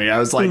powerful to me. I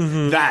was like,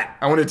 that,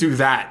 I want to do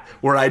that,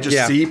 where I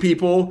just see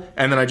people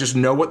and then I just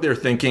know what they're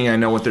thinking. I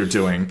know what they're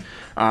doing.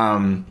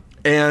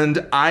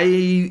 And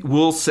I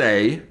will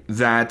say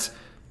that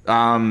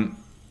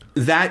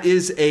that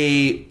is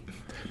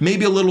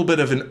maybe a little bit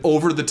of an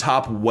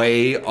over-the-top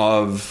way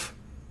of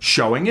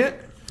showing it.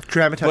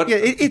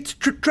 It's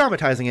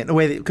dramatizing it in a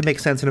way that could make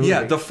sense in a movie.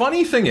 Yeah, the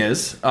funny thing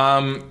is,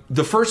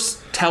 the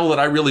first tell that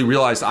I really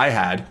realized I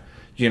had,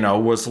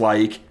 was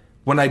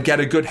when I'd get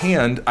a good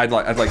hand, I'd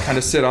kind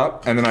of sit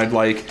up, and then I'd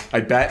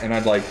bet, and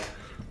I'd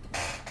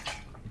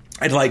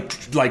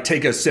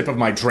take a sip of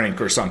my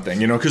drink or something,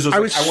 because I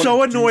was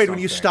so annoyed when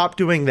you stopped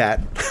doing that.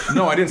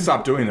 No, I didn't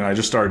stop doing it. I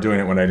just started doing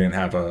it when I didn't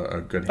have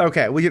a good hand.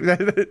 Okay, well,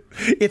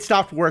 it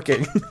stopped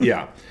working.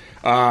 Yeah,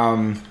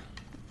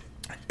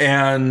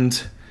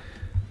 and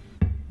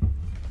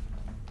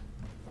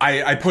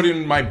I put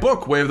in my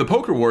book, Way of the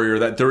Poker Warrior,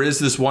 that there is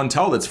this one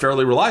tell that's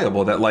fairly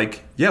reliable. That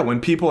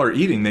when people are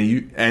eating,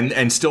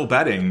 and still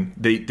betting,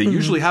 they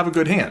usually have a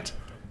good hand.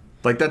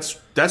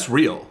 That's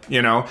real,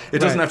 It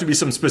doesn't have to be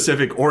some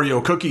specific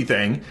Oreo cookie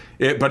thing,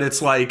 but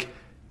it's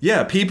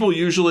people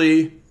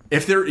usually,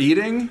 if they're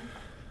eating,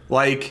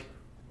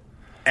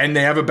 and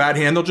they have a bad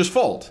hand, they'll just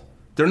fold.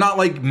 They're not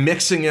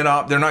mixing it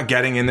up. They're not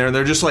getting in there.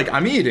 They're just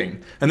I'm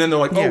eating. And then they're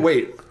oh,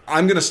 wait,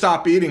 I'm going to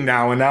stop eating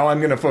now, and now I'm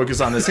going to focus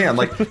on this hand.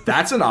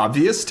 That's an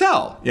obvious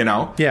tell,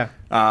 Yeah.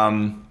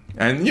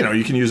 And,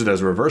 you can use it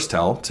as a reverse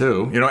tell,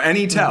 too.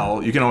 Any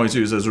tell you can always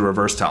use as a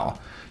reverse tell.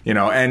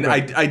 And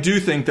right. I do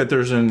think that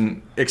there's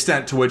an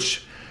extent to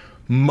which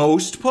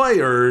most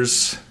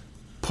players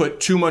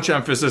put too much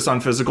emphasis on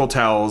physical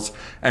tells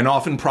and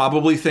often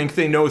probably think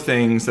they know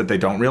things that they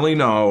don't really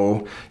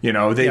know.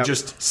 They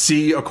just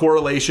see a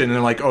correlation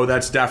and they're oh,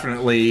 that's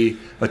definitely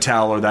a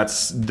tell, or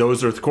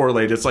those are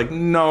correlated. It's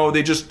no,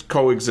 they just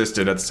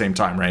coexisted at the same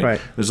time,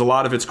 right? There's a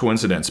lot of it's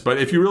coincidence. But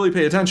if you really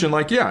pay attention,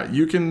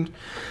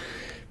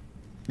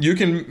 you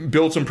can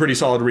build some pretty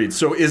solid reads.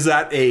 So is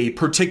that a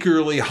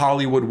particularly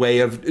Hollywood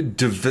way of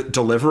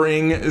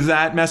delivering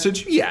that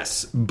message?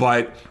 Yes.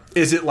 But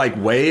is it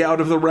way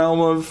out of the realm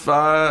of,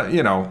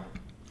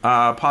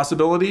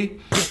 possibility?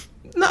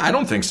 No, I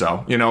don't think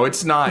so.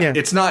 It's not,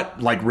 it's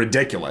not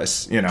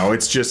ridiculous.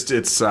 It's just,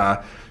 it's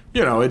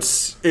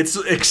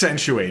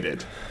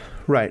accentuated.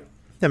 Right.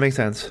 That makes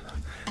sense.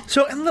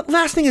 So, and the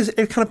last thing is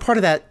kind of part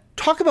of that.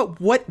 Talk about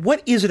what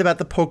is it about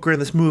the poker in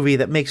this movie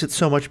that makes it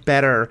so much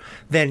better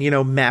than,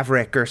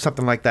 Maverick or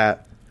something like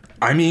that?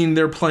 I mean,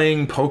 they're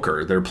playing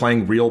poker. They're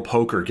playing real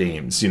poker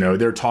games.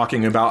 They're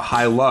talking about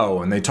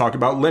high-low, and they talk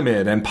about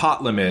limit and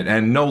pot limit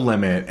and no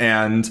limit.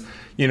 And,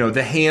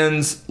 the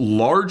hands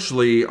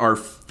largely are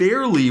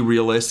fairly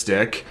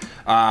realistic.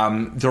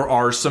 There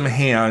are some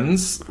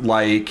hands,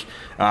 like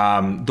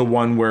the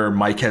one where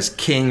Mike has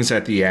kings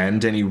at the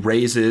end, and he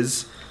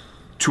raises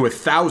to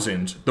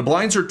 1,000. The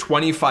blinds are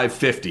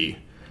 25-50,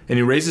 and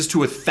he raises to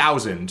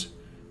 1,000.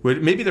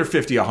 Maybe they're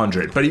 50,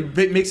 100, but he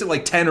makes it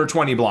like 10 or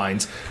 20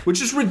 blinds,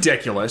 which is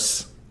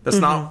ridiculous. That's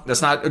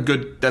not a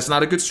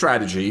good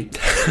strategy.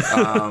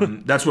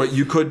 That's what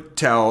you could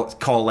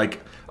call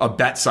like a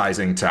bet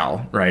sizing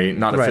tell, right?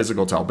 Not a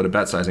physical tell, but a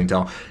bet sizing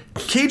tell.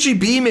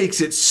 KGB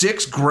makes it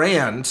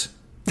 $6,000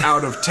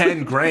 out of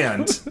 10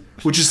 grand,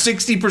 which is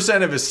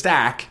 60% of his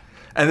stack,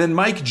 and then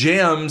Mike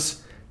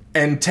jams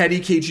and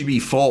Teddy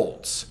KGB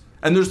folds.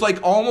 And there's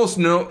like almost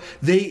no.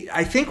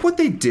 I think what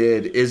they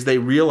did is they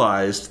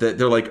realized that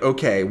they're like,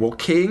 okay, well,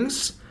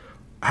 kings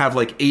have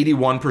like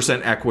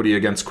 81% equity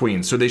against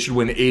queens, so they should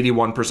win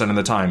 81% of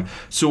the time.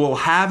 So we'll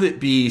have it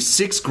be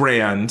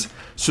 $6,000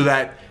 so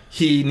that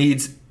he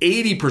needs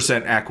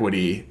 80%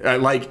 equity.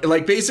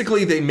 Like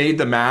basically they made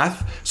the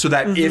math so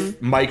that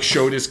if Mike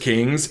showed his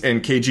kings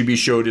and KGB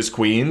showed his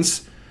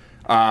queens,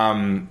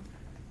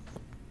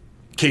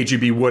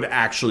 KGB would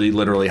actually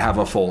literally have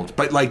a fold.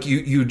 But like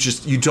you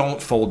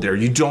don't fold there.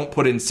 You don't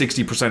put in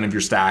 60% of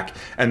your stack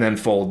and then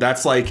fold.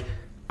 That's like,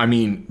 I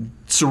mean,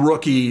 it's a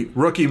rookie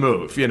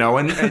move, you know,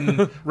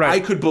 and I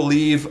could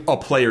believe a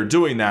player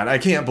doing that. I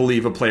can't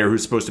believe a player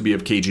who's supposed to be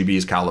of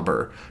KGB's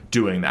caliber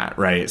doing that,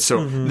 right?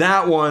 So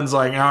that one's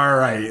like, all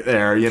right,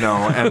 there, you know,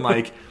 and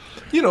like,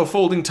 you know,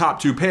 folding top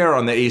two pair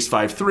on the ace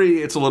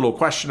 5-3, it's a little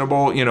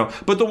questionable, you know.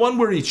 But the one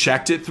where he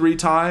checked it 3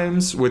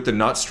 times with the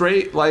nut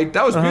straight, like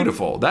that was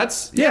beautiful.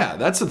 That's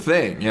a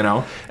thing, you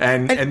know.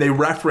 And they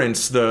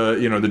reference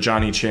the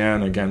Johnny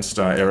Chan against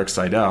Eric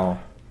Seidel.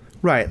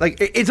 Right, like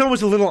it's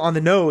almost a little on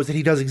the nose that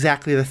he does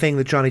exactly the thing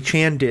that Johnny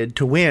Chan did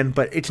to win,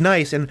 but it's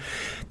nice. And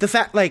the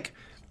fact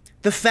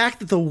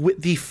that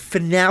the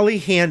finale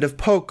hand of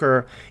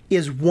poker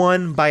is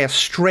won by a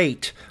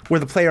straight where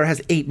the player has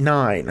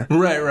 8-9.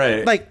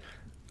 Right. Like,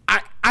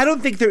 I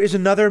don't think there is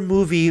another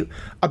movie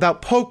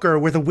about poker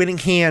where the winning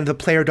hand, the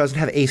player doesn't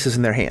have aces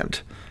in their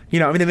hand. You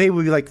know, I mean, maybe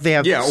like they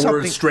have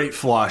or a straight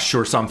flush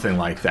or something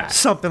like that.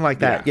 Something like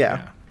that,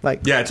 yeah.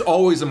 Like, it's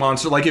always a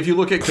monster. Like if you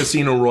look at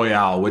Casino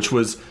Royale, which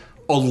was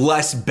a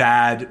less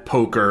bad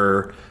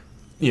poker,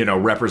 you know,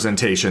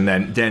 representation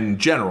than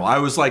General.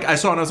 I saw it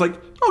and I was like,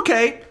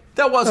 okay,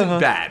 that wasn't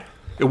bad.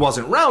 It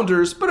wasn't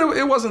rounders, but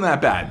it wasn't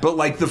that bad. But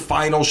like the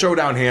final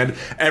showdown hand,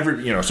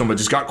 someone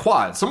just got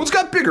quads. Someone's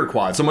got bigger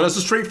quads. Someone has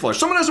a straight flush.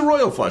 Someone has a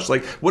royal flush.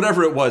 Like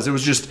whatever it was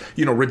just,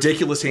 you know,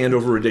 ridiculous hand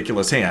over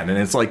ridiculous hand. And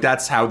it's like,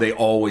 that's how they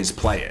always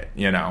play it,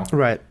 you know?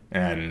 Right.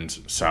 And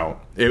so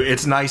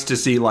it's nice to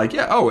see like,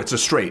 it's a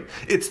straight.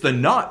 It's the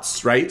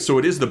nuts, right? So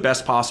it is the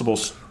best possible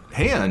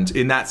hand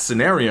in that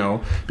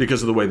scenario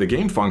because of the way the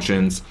game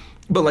functions.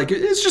 But like,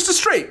 it's just a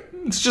straight.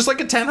 It's just like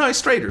a 10 high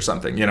straight or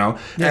something, you know?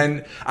 Yeah.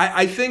 And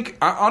I think,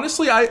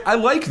 honestly, I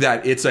like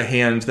that it's a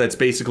hand that's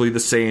basically the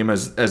same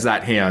as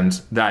that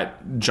hand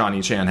that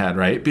Johnny Chan had,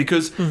 right?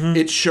 Because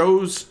it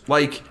shows,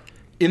 like,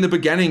 in the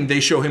beginning, they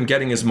show him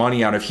getting his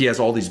money out of, he has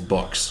all these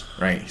books,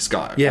 right? He's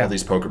got all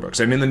these poker books.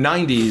 And in the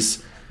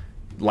 90s,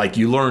 like,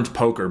 you learned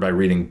poker by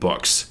reading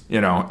books, you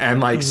know?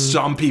 And, like,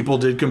 some people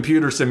did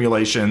computer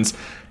simulations,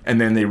 and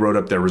then they wrote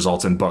up their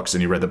results in books,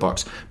 and you read the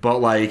books.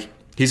 But, like,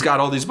 he's got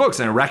all these books,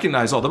 and I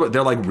recognize all the books.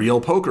 They're like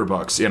real poker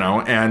books, you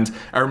know? And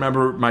I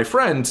remember my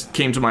friend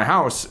came to my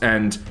house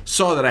and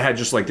saw that I had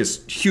just like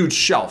this huge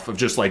shelf of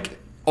just like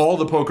all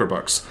the poker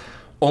books,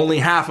 only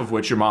half of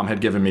which your mom had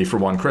given me for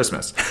one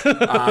Christmas.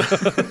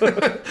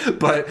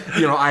 But,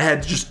 you know, I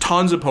had just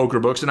tons of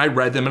poker books, and I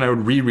read them, and I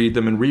would reread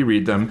them and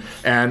reread them.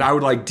 And I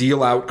would, like,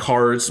 deal out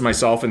cards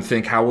myself and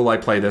think, how will I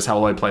play this? How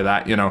will I play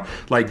that? You know,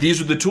 like, these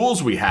were the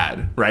tools we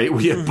had, right?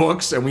 We had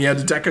books, and we had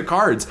a deck of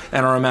cards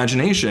and our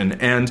imagination.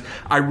 And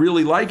I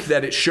really like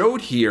that it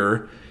showed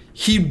here.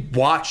 He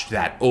watched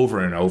that over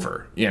and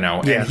over, you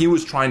know, and he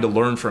was trying to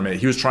learn from it.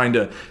 He was trying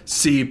to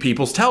see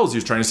people's tells. He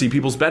was trying to see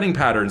people's betting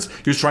patterns.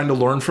 He was trying to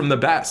learn from the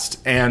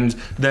best. And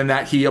then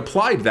that he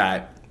applied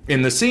that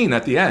in the scene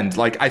at the end.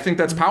 Like, I think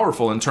that's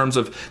powerful in terms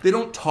of they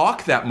don't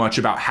talk that much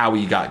about how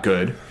he got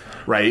good,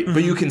 right?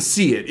 But you can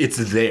see it. It's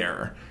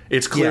there.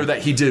 It's clear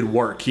that he did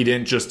work. He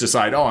didn't just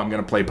decide, I'm going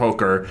to play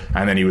poker,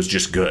 and then he was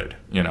just good,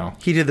 you know?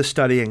 He did the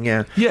studying,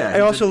 Yeah,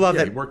 I also love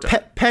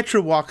that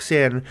Petra walks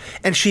in,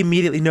 and she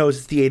immediately knows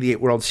it's the 88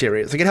 World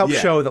Series. Like, it helps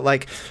show that,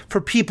 like, for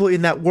people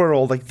in that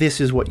world, like, this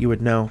is what you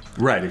would know.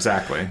 Right,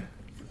 exactly.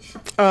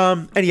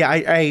 And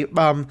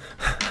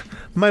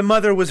my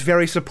mother was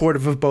very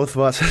supportive of both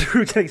of us as we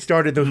were getting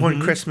started. There was one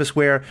Christmas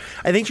where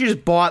I think she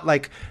just bought,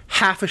 like,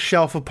 half a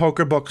shelf of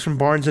poker books from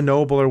Barnes &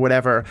 Noble or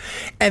whatever,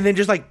 and then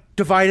just, like,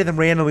 divided them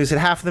randomly, said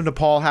half of them to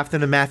Paul, half of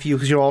them to Matthew,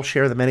 because you'll all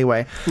share them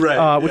anyway.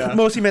 Right. Which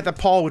mostly meant that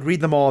Paul would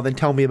read them all and then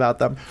tell me about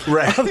them.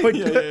 Right.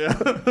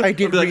 I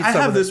did read I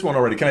have this one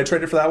already. Can I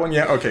trade it for that one?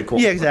 Yeah. Okay. Cool.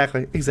 Yeah.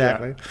 Exactly.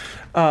 Yeah.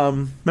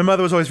 My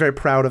mother was always very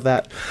proud of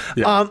that.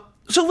 Yeah.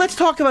 So let's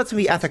talk about some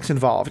of the ethics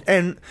involved,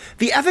 and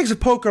the ethics of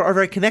poker are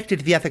very connected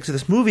to the ethics of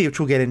this movie, which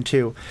we'll get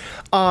into.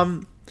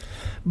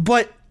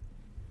 But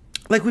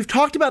like we've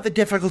talked about the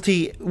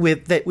difficulty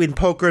with that in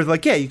poker,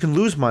 like, yeah, you can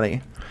lose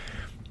money.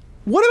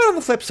 What about on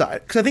the flip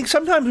side? Because I think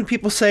sometimes when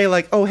people say,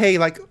 like, oh, hey,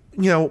 like,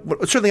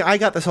 certainly I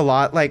got this a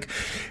lot, like,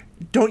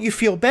 don't you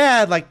feel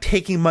bad, like,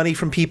 taking money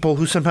from people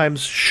who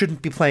sometimes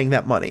shouldn't be playing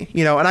that money?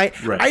 And I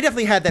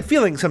definitely had that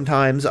feeling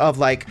sometimes of,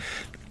 like,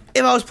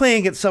 if I was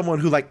playing against someone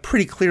who, like,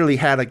 pretty clearly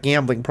had a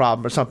gambling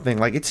problem or something,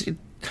 like,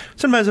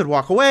 sometimes I'd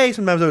walk away,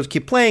 sometimes I would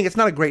keep playing. It's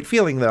not a great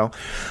feeling, though.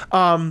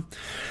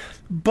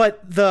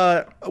 But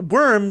the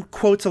Worm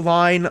quotes a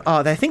line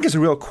that I think is a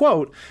real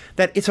quote,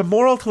 that it's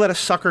immoral to let a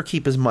sucker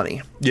keep his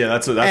money. Yeah,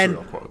 that's a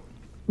real quote.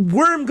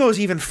 Worm goes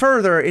even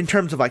further in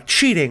terms of, like,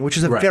 cheating, which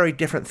is a very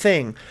different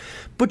thing.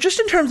 But just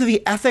in terms of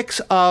the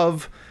ethics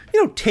of,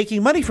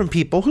 taking money from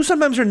people who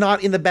sometimes are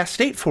not in the best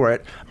state for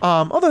it,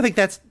 although I think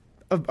that's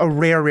a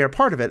rare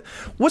part of it.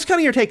 What's kind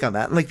of your take on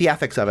that, like the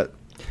ethics of it?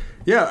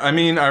 Yeah, I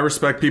mean, I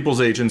respect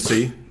people's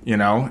agency.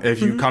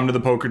 If you come to the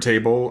poker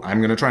table, I'm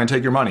going to try and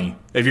take your money.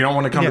 If you don't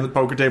want to come to the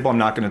poker table, I'm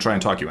not going to try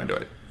and talk you into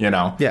it.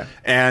 Yeah.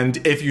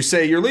 And if you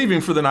say you're leaving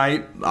for the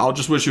night, I'll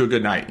just wish you a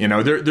good night.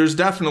 There's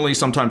definitely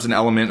sometimes an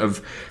element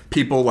of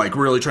people like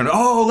really trying to,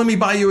 oh, let me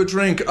buy you a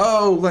drink.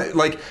 Oh,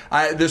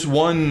 this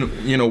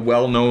one,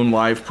 well-known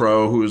live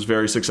pro who was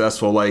very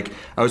successful. Like,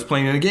 I was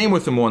playing in a game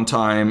with him one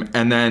time,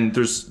 and then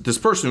there's this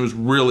person who's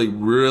really,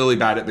 really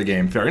bad at the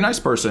game. Very nice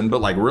person,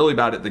 but like really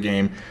bad at the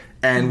game,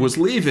 and was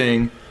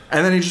leaving.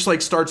 And then he just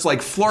like starts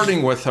like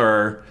flirting with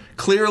her,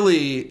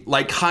 clearly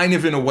like kind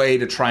of in a way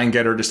to try and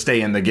get her to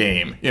stay in the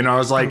game. I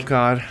was like, oh,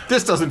 God,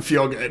 this doesn't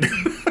feel good.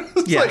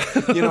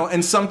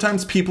 And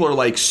sometimes people are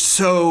like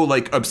so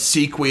like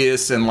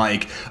obsequious and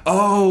like,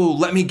 oh,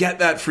 let me get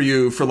that for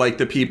you, for like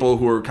the people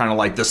who are kind of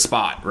like the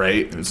spot,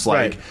 right? It's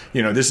like,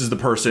 this is the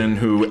person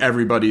who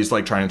everybody's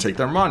like trying to take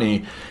their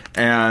money.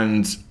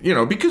 And,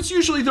 because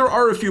usually there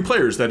are a few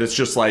players that it's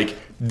just like,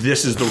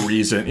 this is the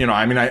reason,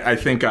 I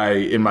think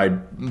in my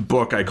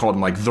book, I called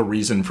him like the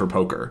reason for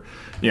poker,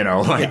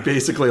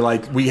 basically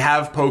like we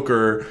have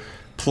poker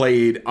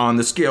played on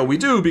the scale we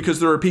do because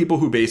there are people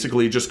who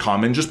basically just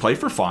come and just play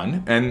for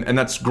fun, and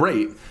that's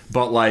great,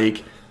 but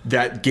like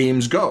that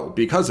games go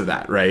because of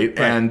that, right?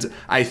 And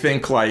I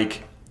think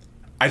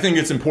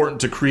it's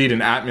important to create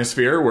an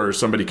atmosphere where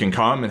somebody can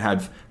come and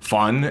have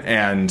fun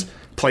and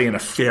play in a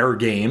fair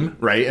game,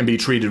 right, and be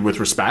treated with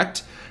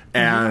respect.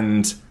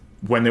 And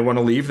when they want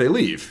to leave, they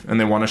leave, and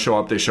they want to show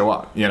up, they show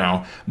up,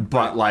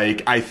 but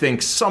like I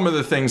think some of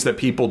the things that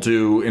people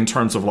do in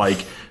terms of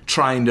like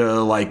trying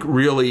to like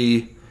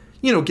really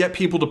get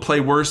people to play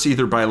worse,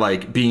 either by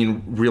like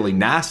being really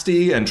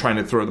nasty and trying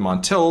to throw them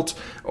on tilt,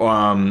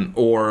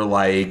 or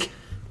like,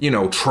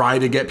 try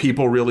to get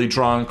people really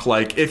drunk.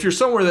 Like if you're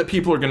somewhere that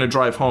people are going to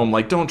drive home,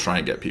 like don't try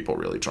and get people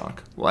really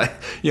drunk. Like,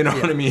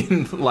 what I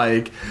mean?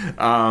 Like,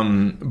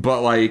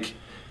 but like,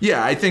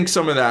 yeah, I think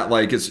some of that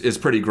like is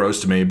pretty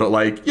gross to me. But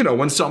like,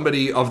 when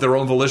somebody of their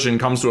own volition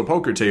comes to a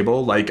poker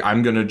table, like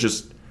I'm going to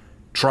just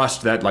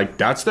trust that like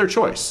that's their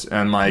choice.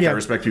 And like, I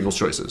respect people's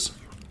choices.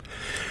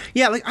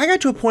 Yeah, like I got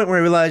to a point where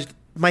I realized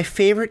my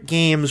favorite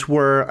games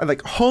were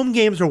like home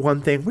games are one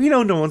thing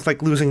where no one's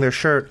like losing their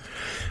shirt,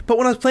 but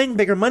when I was playing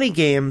bigger money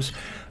games,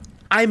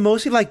 I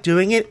mostly like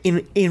doing it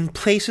in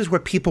places where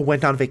people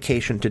went on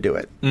vacation to do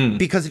it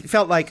because it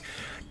felt like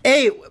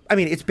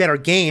it's better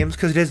games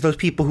because it is those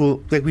people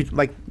who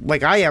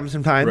like I am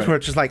sometimes where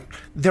it's just like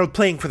they're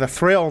playing for the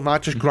thrill,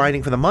 not just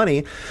grinding for the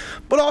money,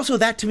 but also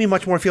that to me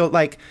much more feel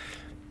like.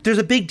 There's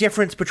a big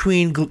difference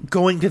between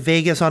going to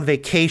Vegas on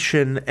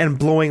vacation and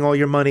blowing all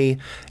your money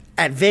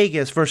at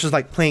Vegas versus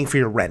like playing for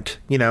your rent,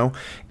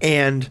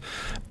 And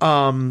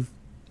I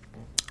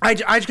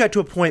just got to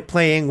a point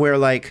playing where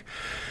like,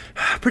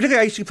 particularly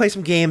I used to play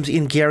some games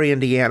in Gary,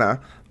 Indiana,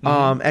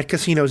 at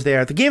casinos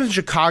there. The games in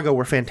Chicago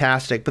were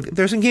fantastic, but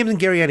there's some games in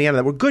Gary, Indiana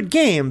that were good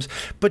games,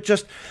 but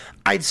just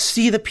I'd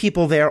see the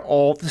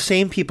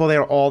same people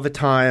there all the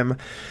time.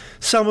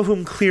 Some of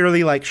whom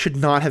clearly like should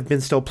not have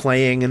been still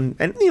playing, and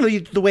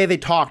the way they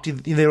talked,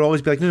 they would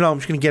always be like, no, I'm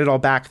just going to get it all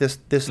back this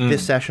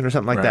session or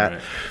something like that.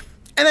 Right.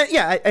 And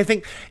then, I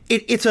think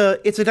it's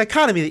a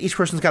dichotomy that each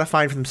person's got to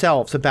find for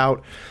themselves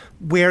about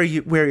where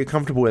you're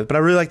comfortable with. But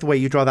I really like the way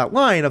you draw that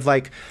line of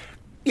like,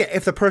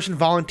 if the person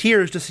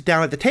volunteers to sit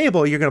down at the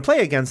table, you're going to play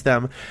against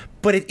them.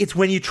 But it's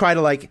when you try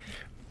to like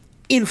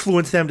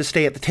influence them to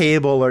stay at the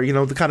table, or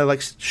the kind of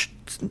like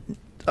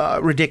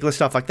ridiculous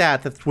stuff like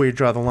that. That's where you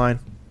draw the line.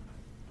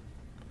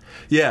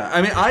 Yeah,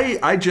 I mean,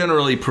 I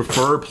generally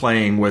prefer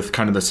playing with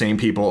kind of the same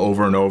people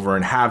over and over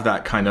and have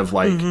that kind of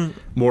like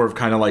more of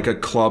kind of like a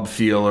club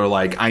feel, or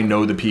like I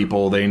know the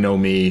people, they know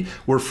me,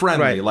 we're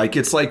friendly. Right. Like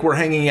it's like we're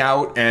hanging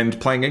out and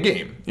playing a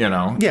game,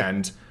 Yeah.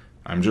 And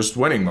I'm just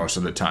winning most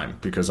of the time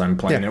because I'm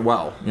playing it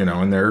well,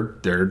 and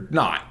they're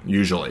not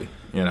usually,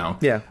 Yeah.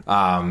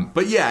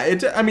 But yeah,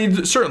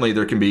 certainly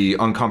there can be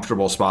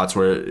uncomfortable spots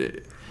where.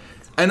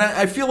 And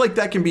I feel like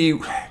that can be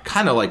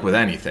kind of like with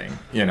anything,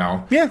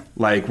 Yeah.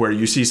 Like where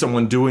you see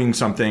someone doing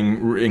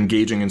something,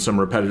 engaging in some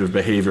repetitive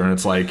behavior, and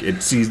it's like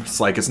it seems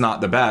like it's not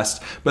the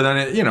best, but then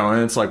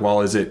and it's like,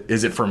 well, is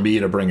it for me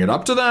to bring it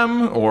up to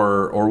them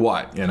or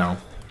what,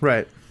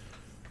 Right.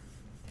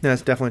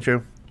 That's definitely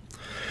true.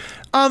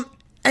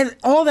 And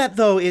all that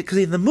though, because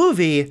in the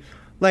movie,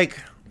 like,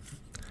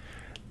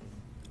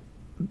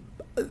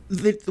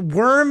 the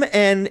Worm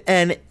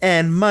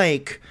and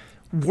Mike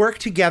work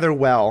together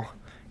well,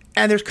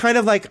 and there's kind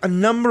of like a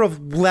number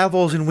of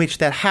levels in which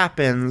that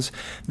happens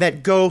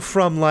that go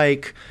from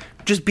like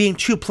just being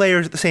two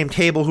players at the same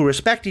table who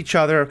respect each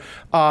other, which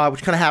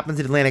kind of happens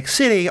in Atlantic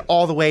City,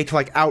 all the way to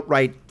like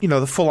outright,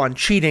 the full-on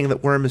cheating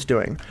that Worm is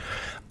doing.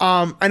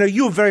 I know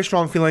you have very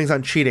strong feelings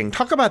on cheating.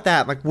 Talk about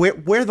that, like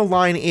where the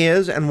line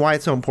is and why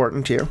it's so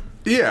important to you.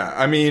 Yeah,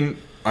 I mean,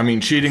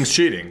 cheating's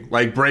cheating.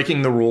 Like,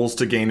 breaking the rules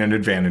to gain an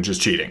advantage is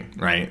cheating,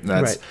 right?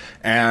 Right.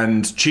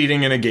 And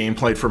cheating in a game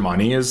played for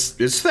money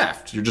is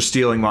theft. You're just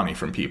stealing money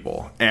from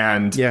people.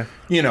 And,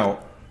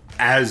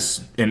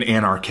 as an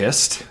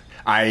anarchist,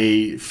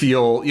 I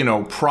feel,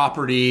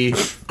 property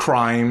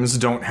crimes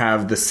don't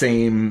have the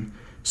same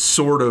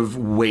sort of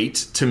weight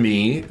to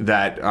me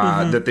that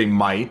that they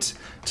might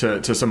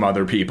to some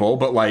other people.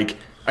 But, like,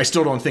 I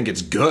still don't think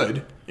it's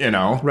good,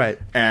 Right.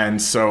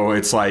 And so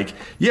it's like,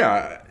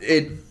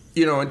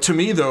 to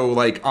me, though,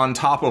 like, on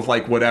top of,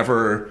 like,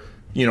 whatever,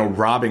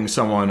 robbing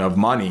someone of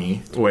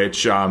money,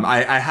 which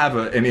I have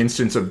an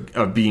instance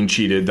of being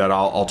cheated that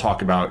I'll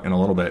talk about in a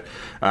little bit.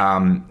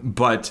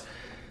 But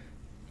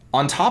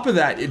on top of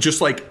that, it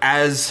just, like,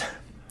 as,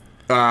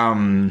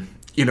 an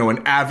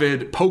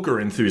avid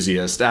poker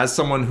enthusiast, as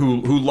someone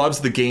who loves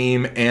the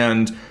game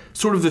and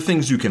sort of the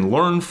things you can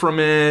learn from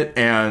it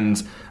and,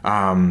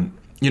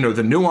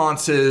 the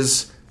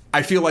nuances,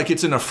 I feel like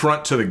it's an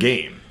affront to the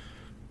game.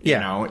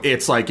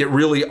 It's like it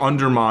really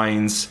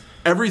undermines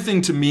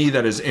everything to me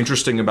that is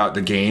interesting about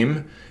the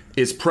game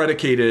is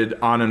predicated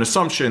on an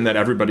assumption that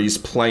everybody's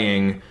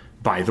playing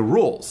by the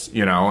rules,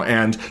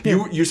 and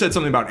you said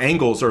something about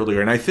angles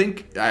earlier, and I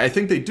think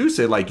they do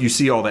say, like, you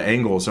see all the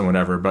angles and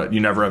whatever, but you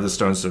never have the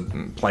stones to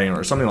play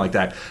or something like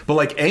that. But,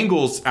 like,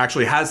 angles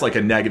actually has, like,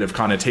 a negative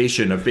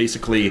connotation of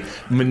basically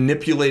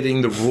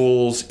manipulating the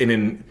rules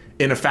in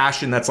a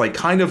fashion that's, like,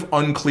 kind of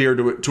unclear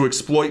to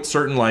exploit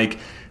certain, like,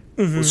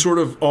 sort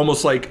of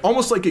almost like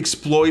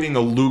exploiting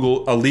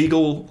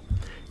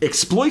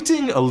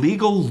exploiting a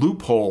legal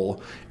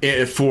loophole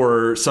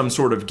for some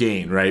sort of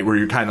gain, right? Where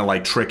you're kind of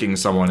like tricking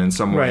someone in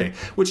some way, right.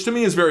 Which to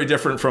me is very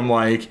different from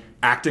like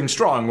acting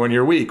strong when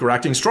you're weak or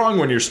acting strong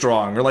when you're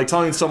strong, or like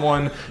telling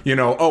someone,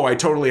 oh, I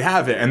totally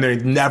have it, and they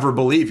never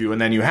believe you,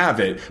 and then you have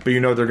it, but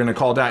they're going to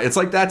call down. It's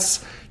like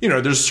that's,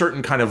 there's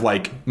certain kind of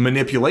like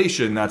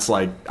manipulation that's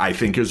like, I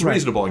think is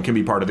reasonable and can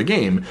be part of the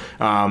game.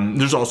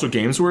 There's also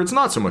games where it's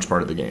not so much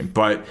part of the game,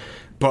 but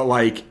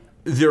like,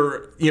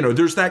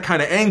 there's that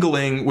kind of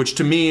angling, which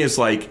to me is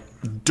like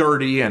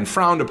dirty and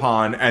frowned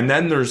upon. And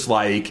then there's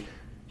like,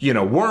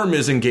 Worm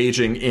is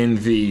engaging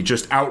in the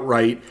just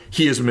outright,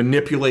 he is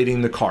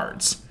manipulating the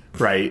cards,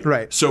 right?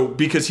 Right. So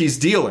because he's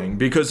dealing,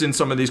 because in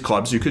some of these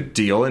clubs you could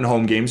deal, in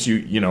home games,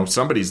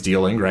 somebody's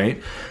dealing,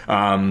 right?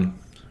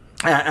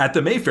 At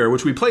the Mayfair,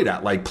 which we played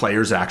at, like,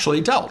 players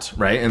actually dealt,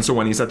 right? And so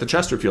when he's at the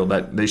Chesterfield,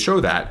 that they show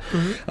that.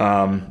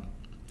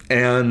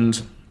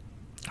 And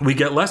we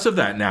get less of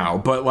that now,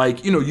 but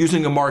like,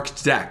 using a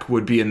marked deck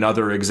would be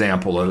another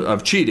example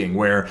of cheating,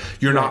 where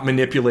you're not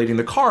manipulating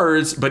the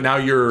cards, but now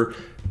you're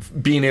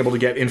being able to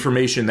get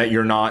information that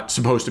you're not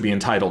supposed to be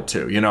entitled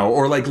to,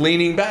 or like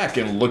leaning back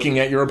and looking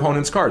at your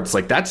opponent's cards.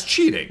 Like, that's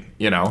cheating,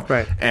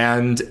 Right.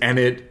 And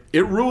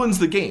it ruins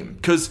the game,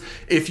 because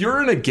if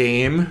you're in a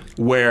game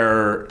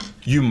where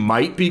you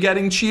might be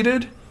getting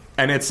cheated,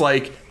 and it's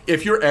like,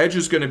 if your edge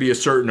is going to be a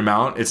certain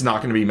amount, it's not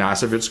going to be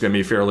massive. It's going to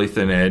be a fairly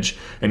thin edge,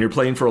 and you're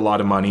playing for a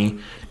lot of money,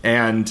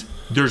 and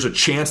there's a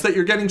chance that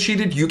you're getting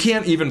cheated, you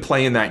can't even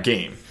play in that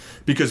game,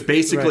 because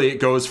basically it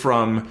goes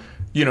from,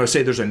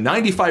 say there's a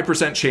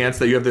 95% chance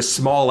that you have this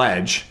small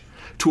edge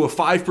to a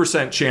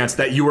 5% chance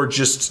that you are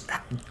just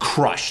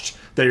crushed,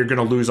 that you're going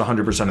to lose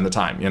 100% of the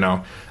time,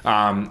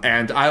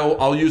 And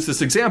I'll use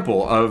this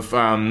example of,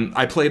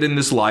 I played in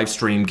this live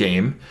stream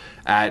game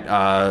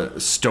at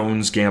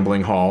Stone's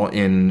Gambling Hall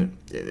in,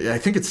 I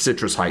think it's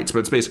Citrus Heights, but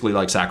it's basically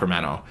like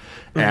Sacramento.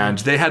 And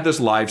they had this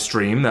live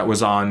stream that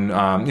was on,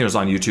 it was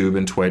on YouTube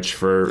and Twitch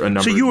for a number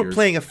of years. So you were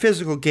playing a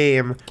physical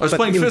game. I was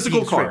playing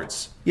physical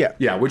cards.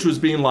 Yeah, which was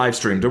being live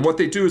streamed. And what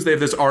they do is they have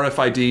this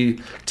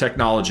RFID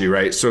technology,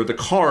 right? So the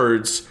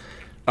cards,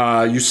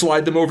 you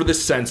slide them over the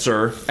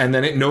sensor, and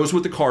then it knows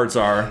what the cards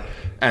are.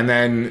 And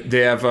then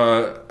they have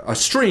a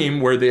stream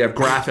where they have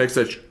graphics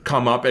that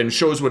come up and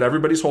shows what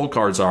everybody's hold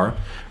cards are,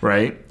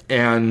 right?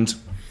 And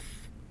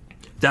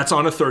that's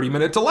on a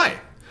 30-minute delay.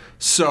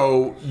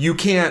 So you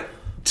can't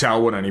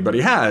tell what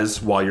anybody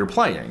has while you're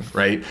playing,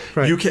 right?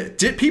 You can.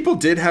 People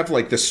did have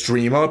like the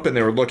stream up, and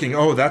they were looking,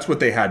 oh, that's what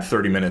they had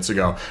 30 minutes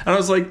ago. And I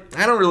was like,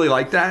 I don't really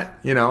like that.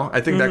 I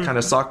think that kind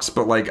of sucks.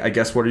 But like, I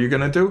guess what are you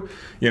gonna do?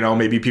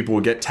 Maybe people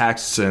will get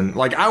texts, and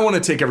like, I want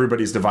to take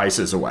everybody's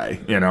devices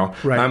away.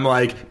 I'm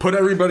like, put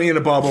everybody in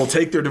a bubble,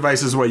 take their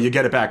devices away. You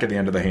get it back at the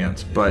end of the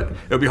hand. But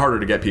it'll be harder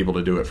to get people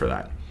to do it for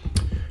that.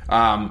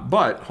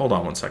 But hold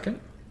on one second.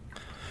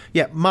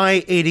 Yeah,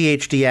 my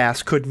ADHD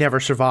ass could never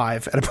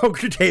survive at a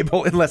poker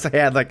table unless I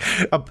had like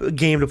a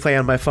game to play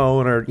on my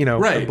phone or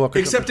a book. Or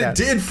Except it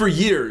did for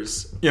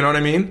years. You know what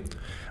I mean?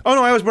 Oh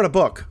no, I always brought a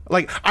book.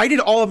 Like I did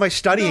all of my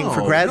studying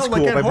for grad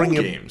school like by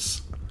bringing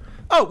games.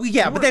 Oh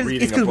yeah, but then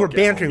it's because we're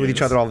bantering with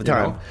each other all the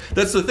time.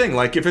 That's the thing.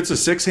 Like if it's a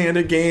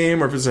 6-handed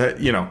game or if it's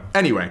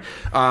anyway.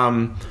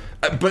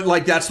 But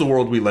like that's the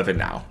world we live in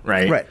now,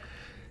 right? Right.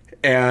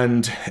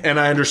 And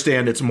I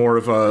understand it's more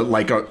of a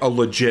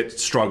legit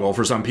struggle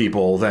for some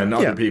people than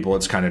other people.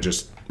 It's kind of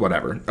just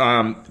whatever.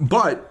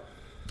 But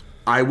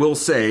I will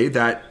say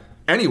that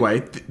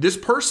anyway, this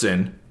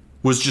person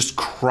was just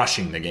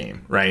crushing the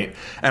game, right?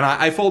 And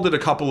I folded a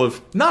couple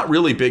of not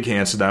really big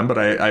hands to them, but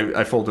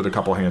I folded a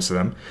couple hands to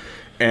them,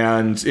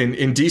 and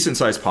in decent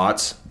sized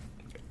pots.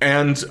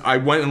 And I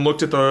went and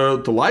looked at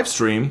the live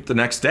stream the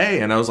next day,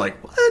 and I was like,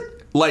 what?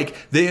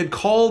 Like they had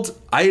called,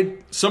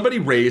 somebody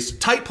raised,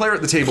 tight player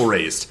at the table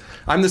raised.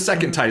 I'm the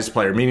second tightest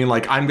player, meaning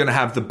like I'm going to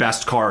have the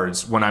best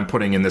cards when I'm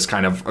putting in this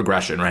kind of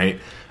aggression, right?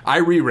 I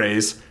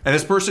re-raise, and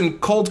this person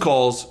cold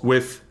calls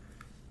with,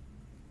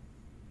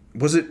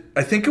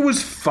 I think it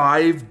was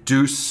 5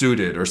 deuce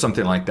suited or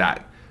something like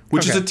that,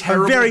 which is a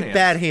terrible very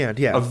bad hand,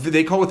 yeah.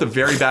 They call it a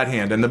very bad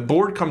hand, and the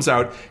board comes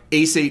out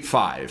ace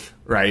 8-5,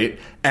 right?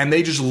 And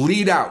they just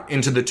lead out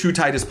into the 2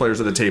 tightest players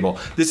at the table.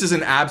 This is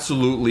an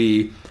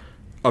absolutely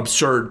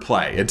absurd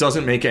play. It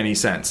doesn't make any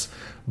sense.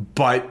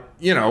 But,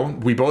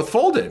 we both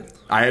folded.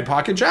 I had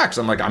pocket jacks.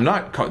 I'm like,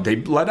 they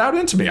let out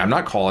into me. I'm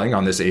not calling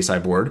on this ace-high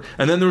board.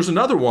 And then there was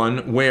another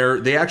one where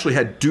they actually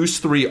had deuce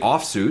 3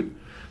 offsuit.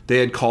 They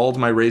had called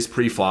my raise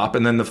pre-flop,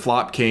 and then the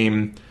flop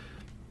came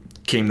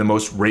the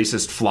most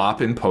racist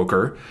flop in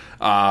poker.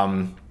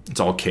 It's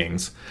all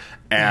kings.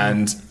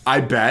 And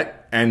I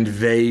bet, and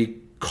they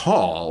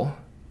call,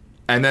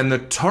 and then the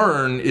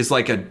turn is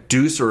like a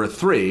deuce or a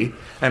 3,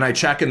 and I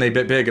check and they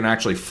bet big and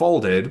actually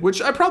folded,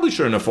 which I probably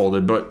shouldn't have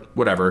folded, but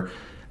whatever.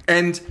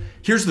 And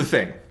here's the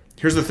thing.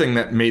 Here's the thing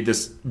that made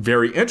this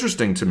very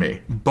interesting to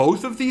me.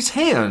 Both of these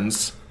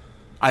hands,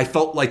 I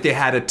felt like they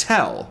had a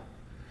tell,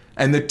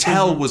 and the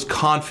tell was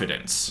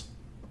confidence.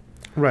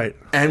 Right.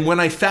 And when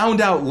I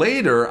found out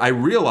later, I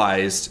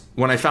realized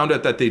when I found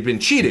out that they'd been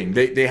cheating,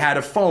 they had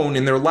a phone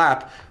in their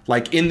lap,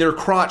 like in their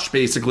crotch,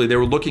 basically. They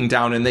were looking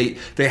down and they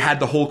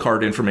had the whole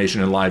card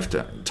information in live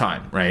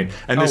time, right?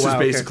 And this has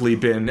basically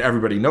been,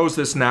 everybody knows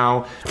this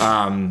now.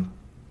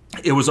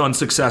 It was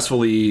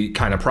unsuccessfully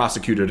kind of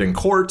prosecuted in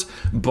court,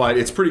 but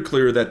it's pretty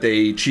clear that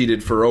they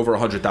cheated for over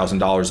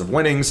 $100,000 of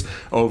winnings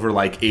over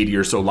like 80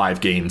 or so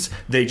live games.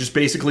 They just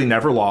basically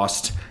never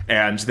lost,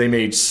 and they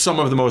made some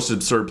of the most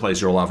absurd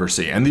plays you'll ever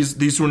see. And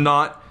these were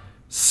not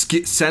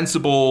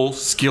sensible,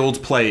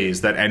 skilled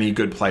plays that any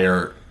good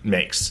player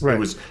makes. Right. It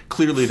was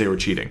clearly they were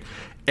cheating.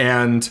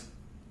 And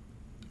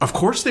of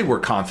course they were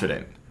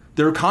confident.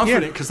 They were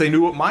confident because they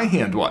knew what my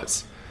hand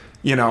was.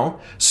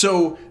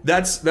 So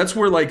that's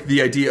where like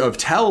the idea of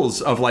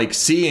tells of like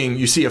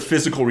you see a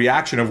physical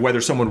reaction of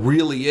whether someone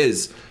really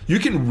is. You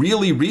can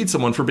really read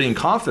someone for being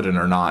confident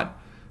or not.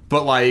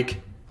 But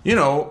like,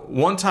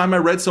 one time I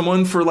read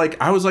someone for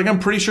like, I was like, I'm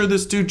pretty sure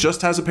this dude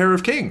just has a pair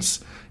of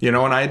kings, and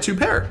I had 2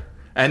 pair,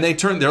 and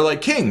they're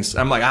like kings.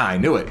 I'm like, I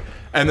knew it.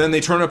 And then they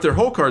turn up their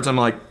whole cards. I'm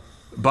like,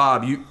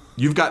 Bob,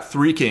 you've got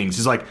 3 kings.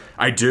 He's like,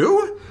 I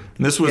do?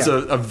 And this was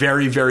a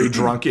very, very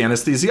drunk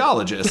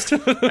anesthesiologist.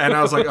 And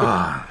I was like,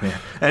 man.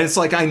 And it's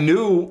like I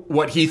knew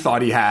what he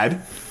thought he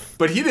had,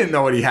 but he didn't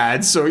know what he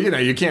had. So,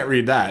 you can't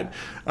read that.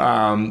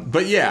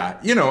 But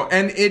yeah,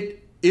 and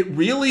it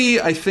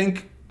really, I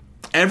think,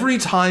 every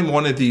time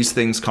one of these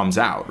things comes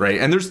out, right?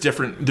 And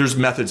there's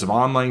methods of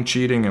online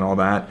cheating and all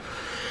that.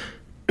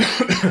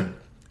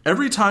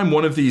 Every time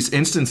one of these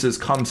instances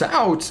comes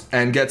out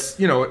and gets,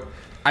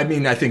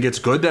 I think it's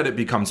good that it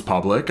becomes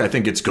public. I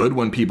think it's good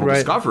when people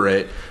discover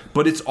it,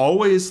 but it's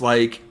always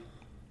like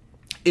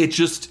it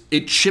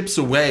chips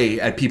away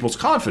at people's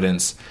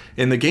confidence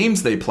in the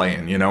games they play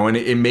in, and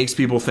it makes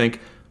people think,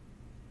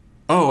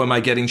 oh, am I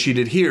getting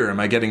cheated here? Am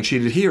I getting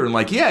cheated here? And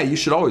like, yeah, you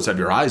should always have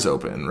your eyes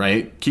open,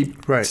 right?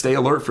 Stay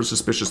alert for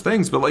suspicious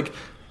things, but like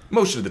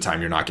most of the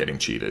time you're not getting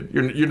cheated.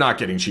 You're not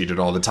getting cheated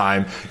all the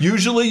time.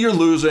 Usually you're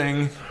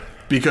losing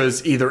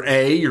because either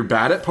A, you're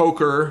bad at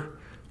poker,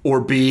 or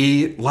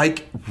B,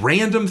 like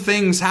random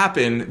things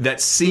happen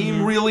that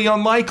seem really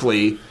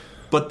unlikely,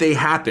 but they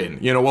happen.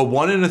 A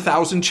 1 in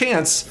 1,000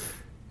 chance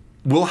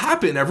will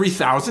happen every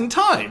 1,000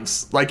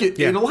 times. Like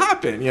it'll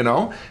happen,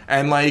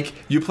 And like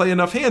you play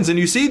enough hands and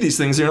you see these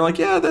things and you're like,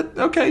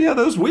 that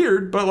was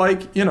weird, but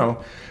like,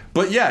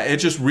 But yeah, it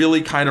just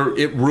really kind of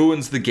it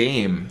ruins the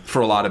game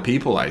for a lot of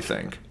people, I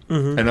think.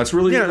 And that's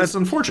really that's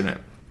unfortunate.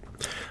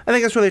 I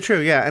think that's really true,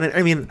 yeah. And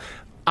I mean,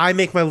 I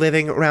make my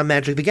living around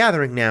Magic the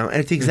Gathering now,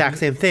 and it's the exact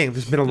same thing.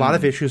 There's been a lot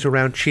of issues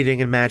around cheating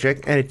in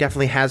Magic, and it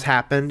definitely has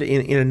happened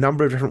in a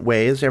number of different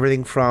ways,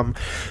 everything from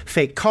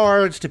fake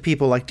cards to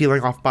people like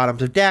dealing off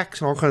bottoms of decks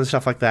and all kinds of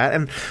stuff like that.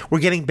 And we're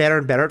getting better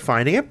and better at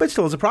finding it, but it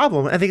still is a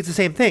problem. I think it's the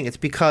same thing. It's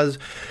because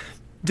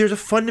there's a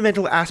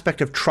fundamental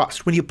aspect of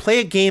trust. When you play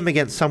a game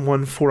against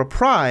someone for a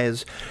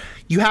prize,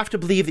 you have to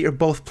believe that you're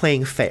both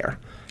playing fair.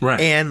 Right.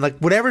 And like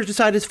whatever's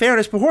decided is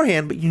fairness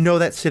beforehand, but you know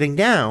that sitting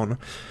down.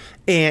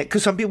 And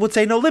because some people would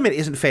say no limit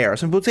isn't fair.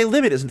 Some people would say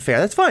limit isn't fair.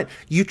 That's fine.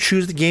 You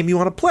choose the game you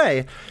want to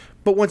play.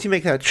 But once you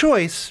make that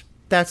choice,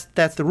 that's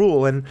the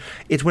rule. And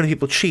it's when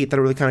people cheat that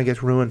it really kind of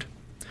gets ruined.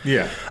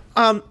 Yeah.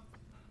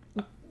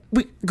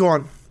 Go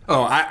on.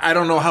 Oh, I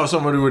don't know how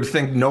somebody would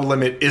think no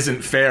limit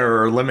isn't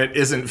fair or limit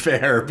isn't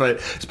fair, but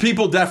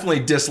people definitely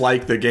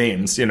dislike the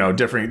games,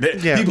 different.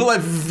 People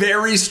have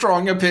very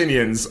strong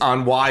opinions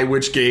on why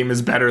which game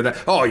is better than,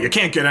 you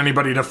can't get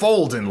anybody to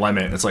fold in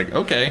limit. It's like,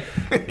 okay,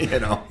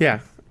 Yeah,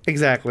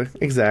 exactly.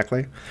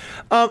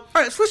 All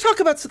right, so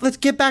let's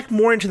get back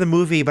more into the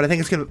movie, but I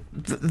think it's going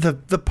to,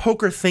 the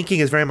poker thinking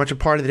is very much a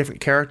part of the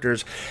different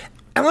characters.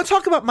 And let's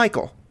talk about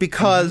Michael,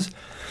 because...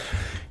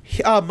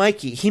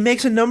 Mikey, he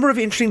makes a number of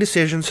interesting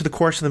decisions through the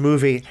course of the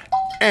movie,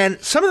 and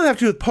some of them have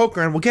to do with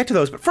poker, and we'll get to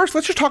those. But first,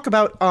 let's just talk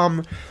about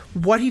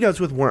what he does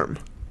with Worm,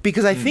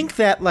 because I think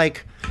that,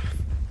 like,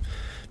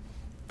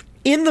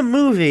 in the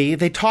movie,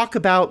 they talk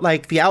about,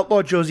 like, the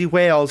outlaw Josie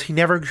Wales, he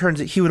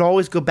would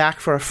always go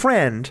back for a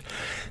friend,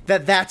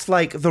 that's,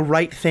 like, the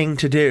right thing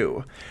to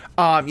do.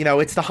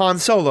 It's the Han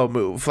Solo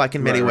move, like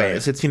in many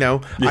ways. It's, I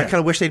kind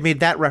of wish they'd made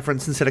that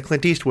reference instead of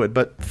Clint Eastwood,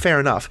 but fair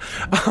enough.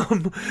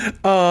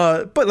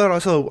 But they're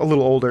also a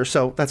little older,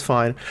 so that's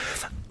fine.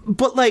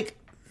 But I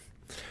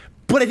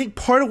think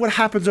part of what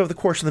happens over the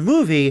course of the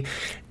movie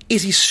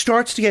is he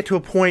starts to get to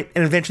a point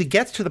and eventually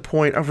gets to the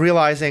point of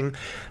realizing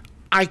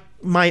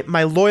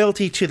my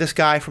loyalty to this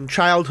guy from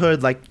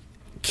childhood,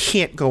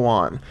 can't go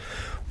on.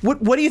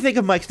 What do you think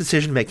of Mike's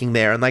decision making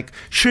there? And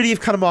should he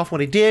have cut him off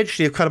when he did? Should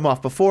he have cut him off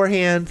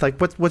beforehand?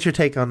 What's your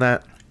take on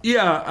that?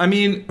 Yeah, I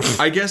mean,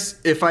 I guess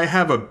if I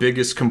have a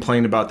biggest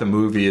complaint about the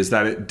movie is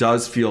that it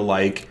does feel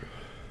like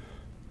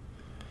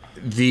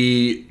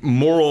the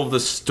moral of the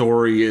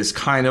story is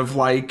kind of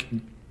like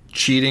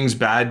cheating's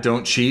bad,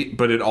 don't cheat,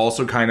 but it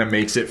also kind of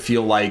makes it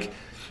feel like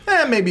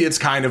maybe it's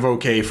kind of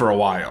okay for a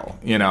while,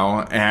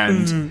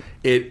 and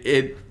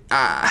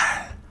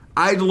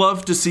I'd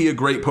love to see a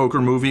great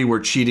poker movie where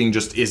cheating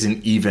just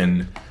isn't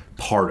even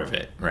part of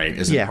it, right?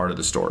 Isn't part of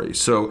the story.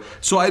 So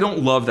I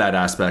don't love that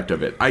aspect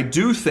of it. I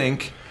do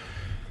think,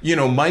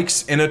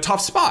 Mike's in a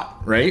tough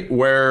spot, right?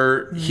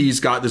 Where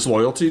he's got this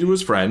loyalty to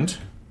his friend.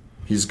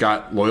 He's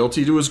got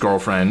loyalty to his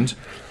girlfriend.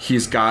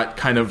 He's got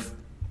kind of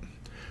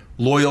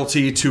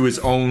loyalty to his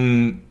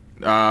own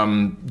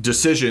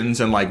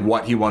decisions and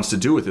what he wants to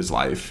do with his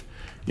life,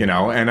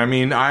 And I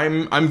mean,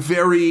 I'm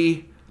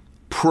very...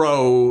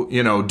 pro,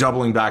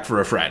 doubling back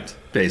for a friend,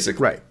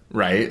 basically.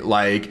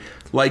 Right?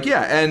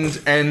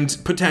 And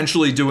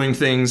potentially doing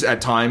things at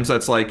times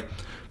that's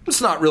it's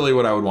not really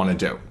what I would want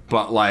to do.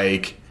 But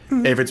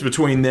if it's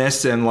between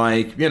this and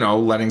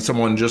letting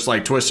someone just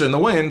twist in the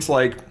wind, it's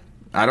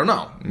I don't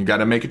know. You got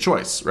to make a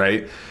choice,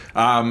 right?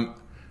 I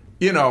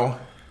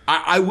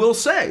will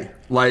say,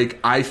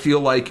 I feel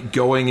like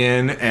going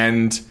in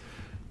and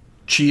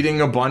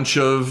cheating a bunch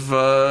of,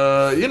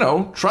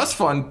 trust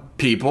fund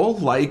people,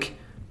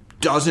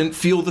 doesn't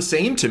feel the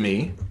same to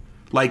me.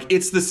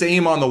 It's the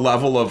same on the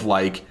level of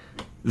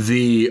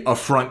the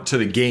affront to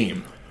the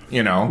game,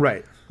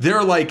 Right.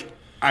 They're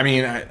I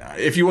mean,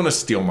 if you want to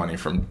steal money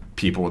from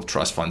people with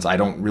trust funds, I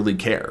don't really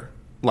care.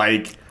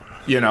 I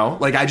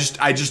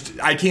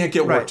can't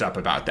get worked up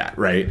about that,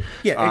 right?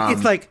 Yeah,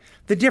 it's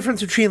the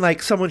difference between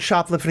someone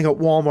shoplifting at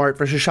Walmart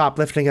versus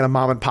shoplifting at a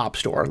mom and pop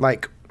store.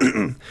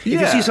 If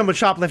you see someone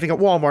shoplifting at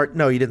Walmart,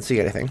 no, you didn't see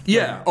anything.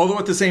 Yeah, although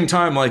at the same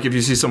time, if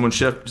you see someone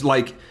shift,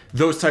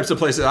 those types of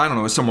places, I don't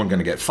know, is someone going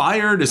to get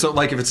fired? Is it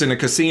if it's in a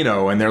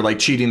casino and they're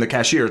cheating the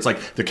cashier, it's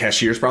the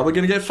cashier's probably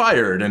going to get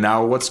fired, and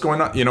now what's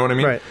going on? You know what I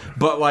mean? Right.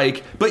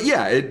 But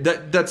yeah,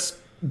 that's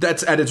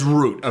at its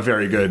root a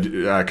very good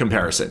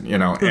comparison,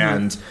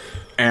 Mm-hmm.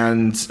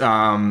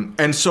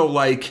 And so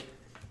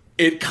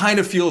it kind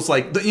of feels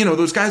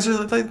those guys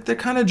are they're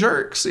kind of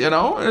jerks, and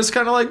it's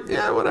kind of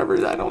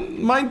whatever. I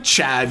don't mind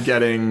Chad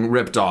getting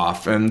ripped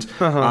off, and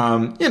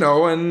and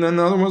then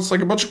the other one's a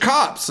bunch of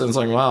cops, and it's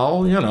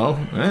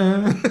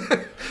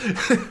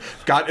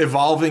got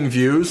evolving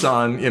views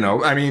on,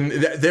 I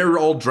mean, they're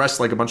all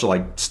dressed like a bunch of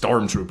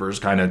stormtroopers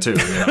kind of too,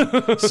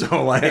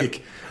 so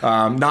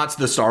not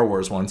the Star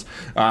Wars ones,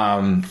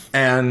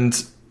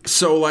 and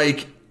so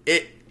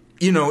it.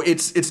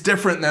 It's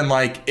different than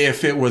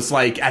if it was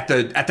at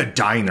the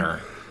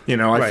diner.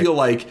 I feel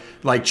like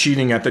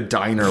cheating at the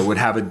diner would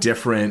have a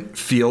different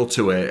feel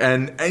to it.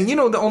 And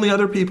the only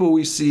other people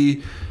we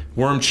see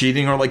Worm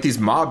cheating are these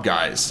mob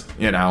guys,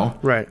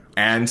 Right.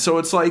 And so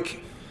it's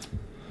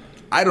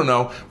I don't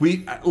know.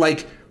 We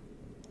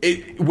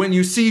when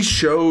you see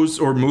shows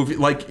or movies,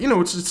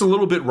 it's a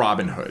little bit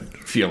Robin Hood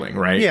feeling,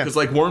 right? Yeah.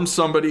 Because Worm's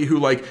somebody who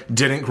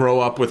didn't grow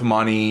up with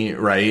money,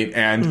 right?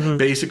 And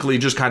basically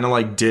just kind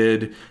of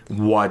did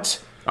what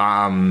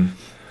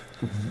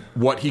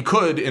he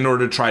could in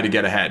order to try to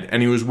get ahead,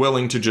 and he was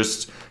willing to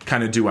just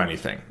kind of do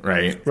anything,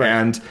 right?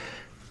 And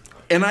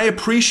I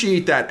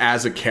appreciate that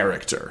as a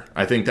character.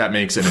 I think that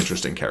makes an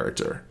interesting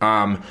character.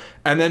 And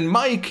then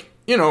Mike,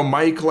 you know,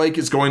 Mike, like,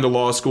 is going to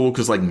law school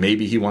because, like,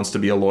 maybe he wants to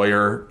be a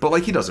lawyer, but,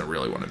 like, he doesn't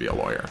really want to be a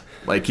lawyer.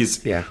 Like,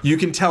 you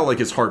can tell, like,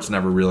 his heart's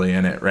never really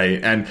in it,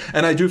 right? And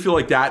I do feel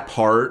like that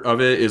part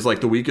of it is, like,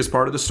 the weakest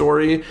part of the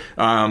story.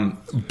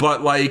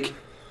 But, like,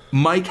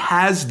 Mike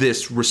has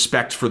this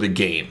respect for the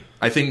game.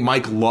 I think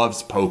Mike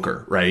loves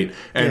poker, right?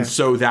 And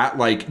so that,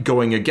 like,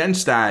 going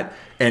against that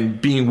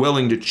and being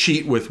willing to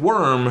cheat with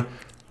Worm,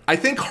 I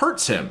think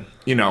hurts him,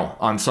 you know,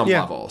 on some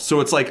level. So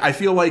it's like, I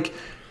feel like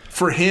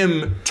for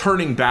him,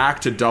 turning back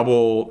to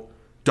double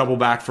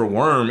back for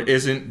Worm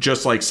isn't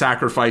just like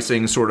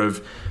sacrificing sort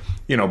of,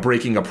 you know,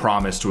 breaking a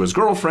promise to his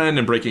girlfriend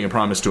and breaking a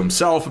promise to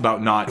himself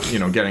about not, you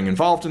know, getting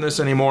involved in this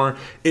anymore.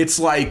 It's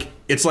like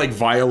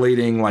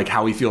violating like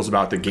how he feels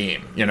about the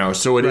game, you know?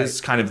 So it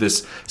is kind of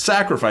this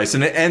sacrifice,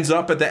 and it ends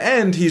up at the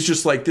end, he's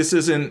just like, this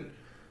isn't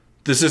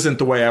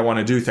the way I want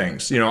to do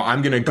things. You know,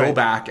 I'm going to go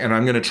back and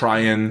I'm going to try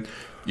and,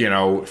 you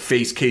know,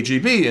 face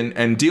KGB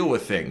and deal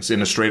with things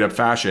in a straight up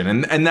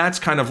fashion. And that's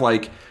kind of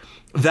like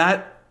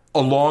that,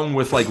 along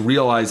with like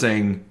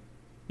realizing,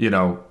 you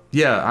know,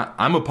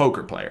 I'm a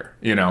poker player,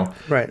 you know,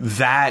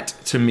 that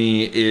to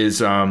me is,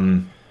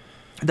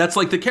 that's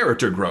like the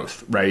character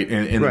growth, right.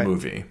 In the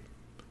movie.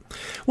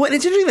 Well, and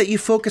it's interesting that you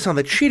focus on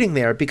the cheating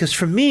there, because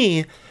for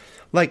me,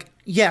 like,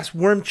 yes,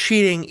 Worm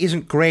cheating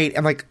isn't great.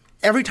 And like,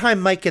 every time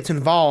Mike gets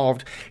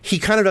involved, he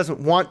kind of doesn't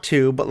want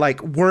to, but like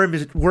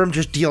Worm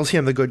just deals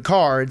him the good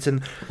cards,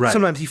 and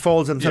sometimes he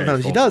folds them,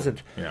 sometimes he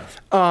doesn't. Yeah.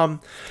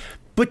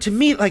 But to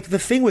me, like, the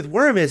thing with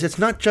Worm is it's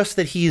not just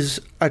that he's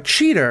a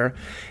cheater,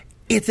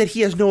 it's that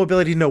he has no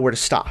ability to know where to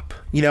stop.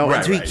 You know,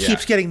 and so he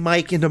keeps getting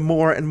Mike into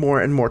more and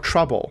more and more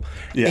trouble.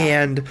 Yeah.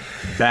 And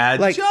bad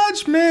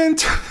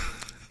judgment.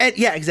 And,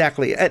 yeah,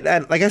 exactly.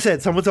 And like I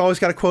said, someone's always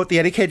got to quote the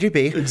Eddie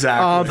KGB.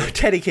 Exactly.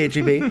 Teddy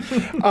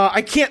KGB.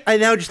 I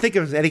now just think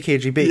of him as Eddie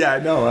KGB. Yeah,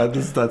 no,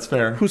 that's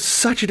fair. Who's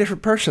such a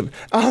different person.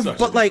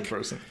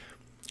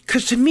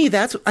 Because to me,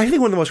 that's, I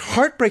think, one of the most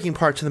heartbreaking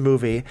parts of the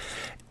movie.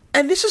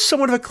 And this is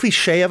somewhat of a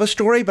cliche of a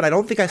story, but I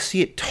don't think I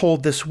see it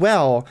told this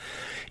well,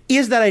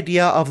 is that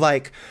idea of,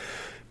 like,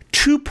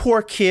 two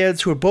poor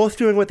kids who are both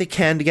doing what they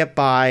can to get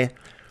by.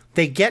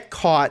 They get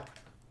caught.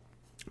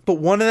 But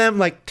one of them,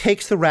 like,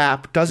 takes the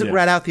rap, doesn't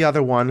rat out the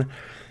other one. And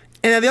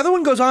then the other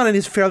one goes on and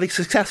is fairly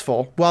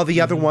successful, while the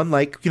other one,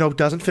 like, you know,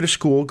 doesn't finish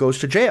school, goes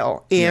to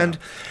jail. And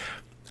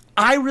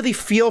I really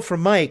feel for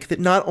Mike that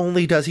not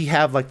only does he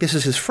have, like, this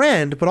is his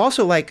friend, but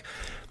also, like,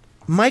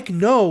 Mike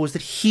knows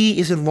that he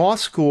is in law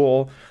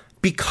school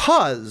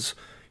because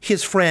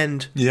his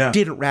friend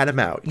didn't rat him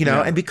out, you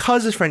know, and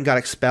because his friend got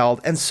expelled.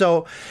 And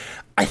so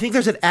I think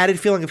there's an added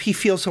feeling of he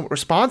feels somewhat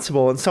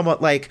responsible and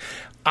somewhat like,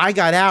 I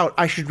got out,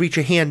 I should reach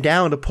a hand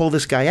down to pull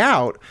this guy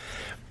out.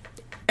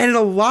 And in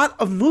a lot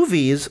of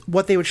movies,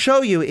 what they would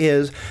show you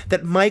is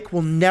that Mike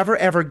will never,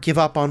 ever give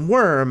up on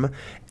Worm,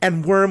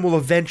 and Worm will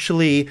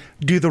eventually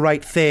do the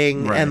right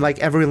thing and, like,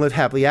 everyone live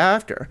happily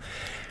after.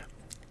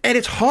 And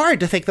it's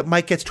hard to think that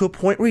Mike gets to a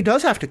point where he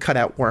does have to cut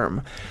out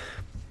Worm.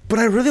 But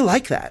I really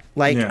like that.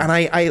 Like, and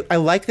I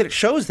like that it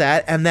shows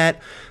that, and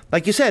that,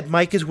 like you said,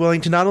 Mike is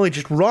willing to not only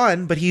just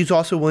run, but he's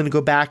also willing to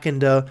go back and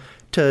to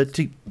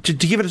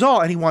give it his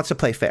all, and he wants to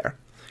play fair.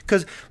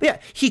 Because,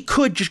 he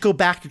could just go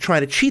back to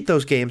trying to cheat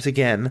those games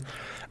again,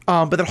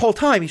 but the whole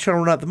time he's trying to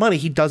run out the money.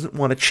 He doesn't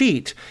want to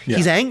cheat. Yeah.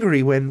 He's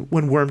angry when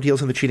Worm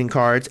deals him the cheating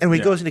cards, and when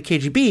he goes into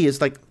KGB,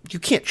 it's like, you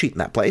can't cheat in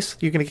that place.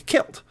 You're going to get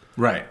killed.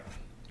 Right.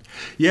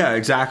 Yeah,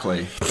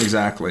 exactly.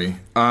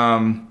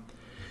 I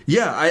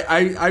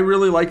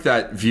really like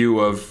that view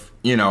of,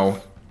 you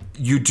know,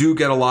 you do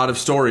get a lot of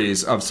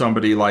stories of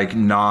somebody, like,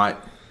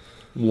 not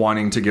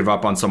wanting to give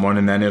up on someone,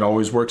 and then it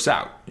always works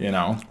out, you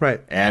know? Right.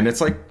 And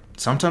it's like,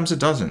 sometimes it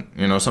doesn't,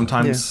 you know,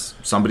 sometimes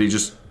somebody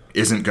just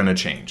isn't going to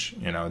change,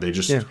 you know, they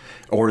just,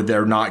 or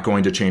they're not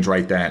going to change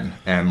right then.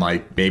 And,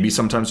 like, maybe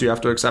sometimes you have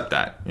to accept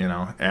that, you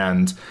know?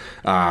 And,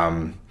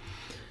 and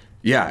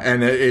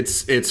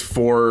it's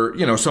for,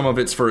 you know, some of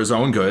it's for his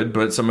own good,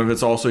 but some of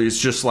it's also, he's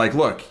just like,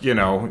 look, you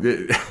know,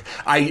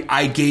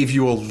 I gave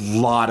you a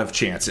lot of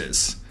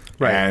chances.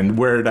 Right. And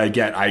where did I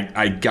get?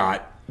 I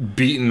got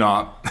beaten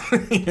up,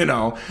 you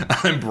know,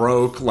 I'm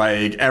broke,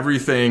 like,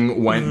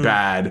 everything went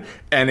bad,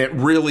 and it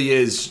really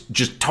is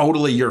just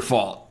totally your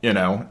fault, you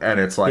know? And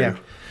it's like,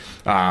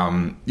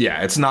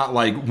 it's not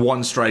like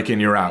one strike and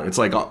you're out. It's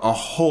like a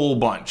whole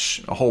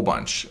bunch.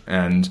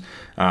 And, you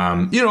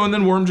know, and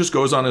then Worm just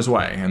goes on his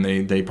way, and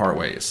they part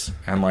ways.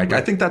 And, like, I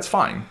think that's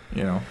fine,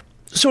 you know?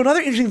 So another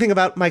interesting thing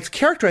about Mike's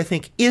character, I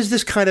think, is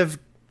this kind of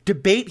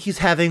debate he's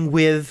having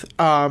with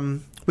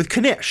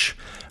Kanish.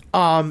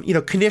 You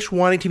know, Kanish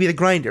wanting to be the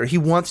grinder. He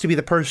wants to be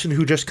the person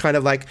who just kind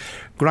of, like,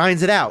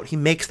 grinds it out. He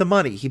makes the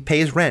money. He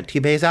pays rent. He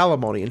pays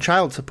alimony and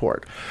child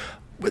support.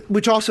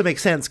 Which also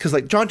makes sense because,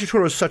 like, John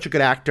Turturro is such a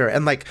good actor.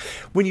 And, like,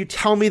 when you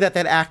tell me that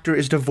actor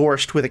is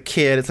divorced with a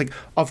kid, it's like,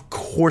 of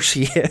course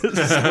he is.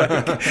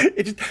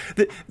 Like,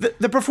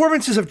 the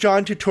performances of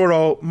John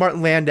Turturro,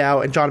 Martin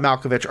Landau, and John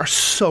Malkovich are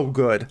so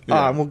good.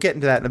 We'll get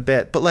into that in a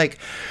bit. But, like,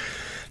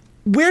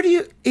 where do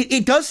you...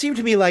 It does seem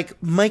to me like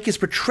Mike is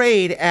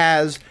portrayed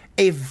as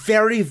a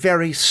very,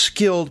 very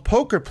skilled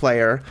poker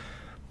player,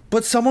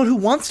 but someone who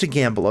wants to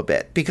gamble a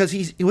bit because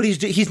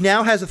he's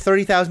now has a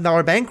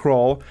 $30,000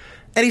 bankroll,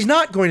 and he's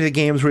not going to the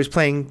games where he's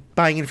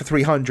buying in for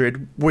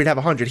 300, where he'd have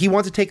 100. He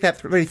wants to take that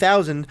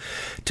 30,000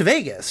 to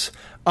Vegas,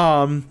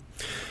 and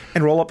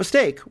roll up a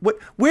stake.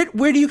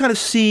 Where do you kind of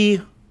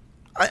see?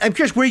 I'm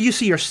curious where you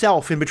see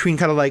yourself in between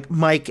kind of like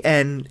Mike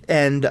and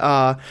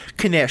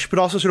Kanish, but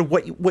also sort of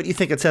what you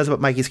think it says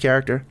about Mikey's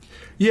character.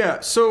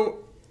 Yeah, so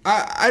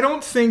I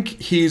don't think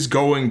he's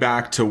going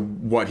back to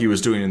what he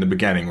was doing in the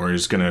beginning, where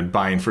he's going to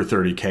buy in for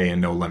 $30K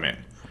and no limit.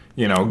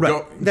 You know,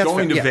 right.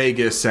 Going to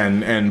Vegas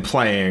and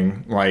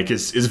playing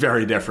is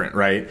very different,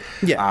 right?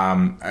 Yeah.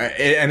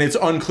 And it's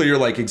unclear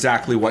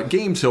exactly what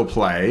games he'll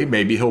play.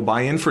 Maybe he'll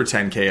buy in for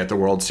 $10K at the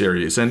World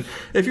Series. And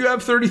if you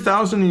have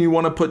 $30,000 and you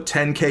want to put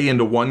 $10K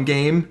into one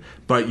game,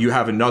 but you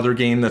have another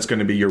game that's going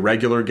to be your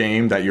regular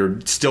game that you're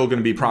still going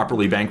to be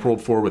properly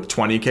bankrolled for with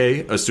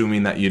 $20K,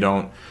 assuming that you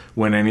don't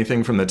win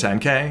anything from the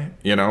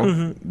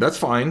 $10K, that's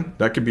fine.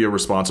 That could be a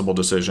responsible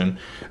decision.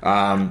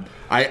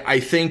 I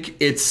think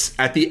it's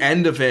at the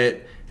end of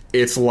it,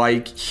 it's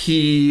like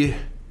he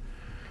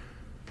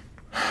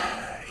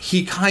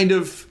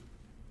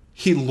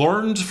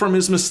learned from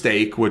his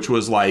mistake, which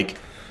was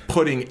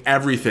putting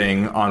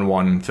everything on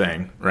one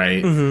thing,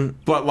 right? Mm-hmm.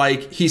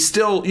 But he's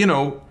still,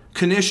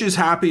 Kanish is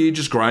happy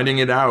just grinding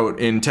it out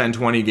in 10,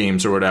 20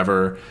 games or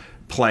whatever,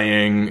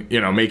 playing,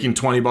 making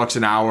 $20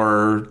 an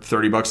hour,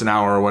 $30 an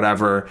hour or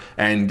whatever,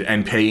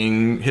 and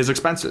paying his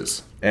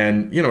expenses.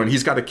 And, and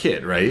he's got a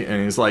kid, right?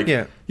 And he's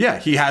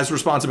he has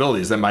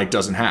responsibilities that Mike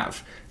doesn't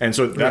have. And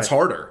so that's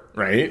harder,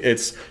 right?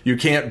 You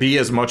can't be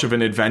as much of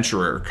an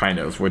adventurer, kind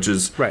of, which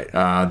is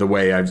the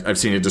way I've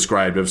seen it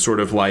described, of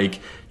sort of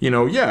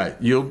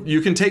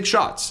you can take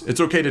shots. It's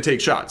okay to take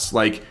shots.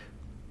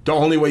 The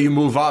only way you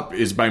move up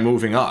is by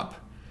moving up,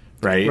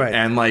 right?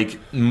 And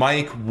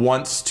Mike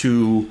wants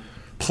to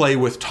play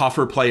with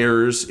tougher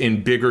players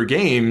in bigger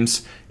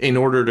games in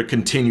order to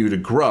continue to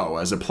grow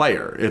as a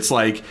player. It's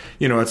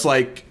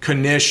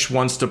Kanish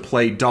wants to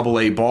play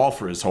double-A ball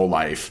for his whole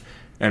life.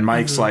 And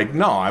Mike's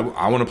no, I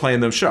want to play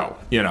in the show,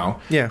 Yeah.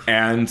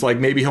 And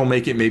maybe he'll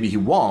make it, maybe he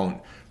won't.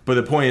 But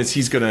the point is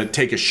he's going to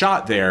take a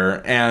shot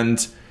there.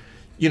 And,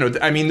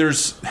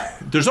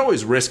 there's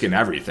always risk in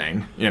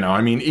everything,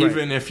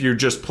 even if you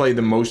just play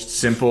the most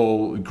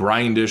simple,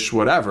 grindish,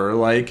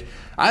 whatever,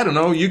 I don't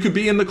know, you could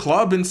be in the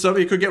club and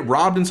somebody could get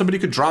robbed and somebody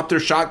could drop their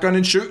shotgun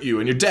and shoot you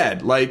and you're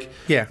dead. That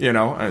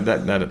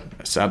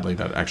sadly,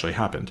 that actually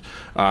happened.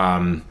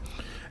 And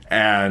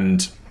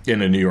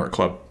in a New York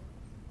club.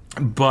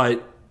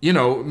 But,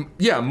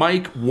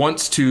 Mike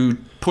wants to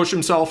push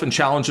himself and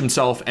challenge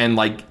himself and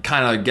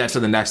kind of get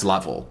to the next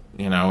level,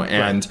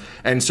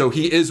 and so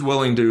he is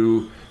willing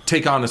to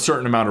take on a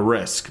certain amount of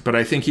risk. But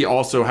I think he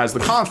also has the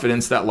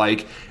confidence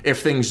that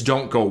if things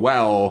don't go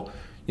well,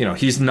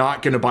 he's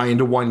not going to buy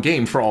into one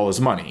game for all his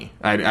money.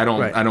 I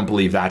don't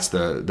believe that's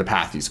the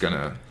path he's going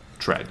to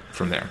tread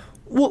from there.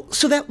 Well,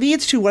 so that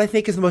leads to what I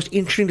think is the most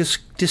interesting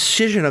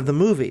decision of the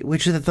movie,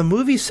 which is that the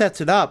movie sets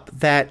it up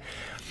that,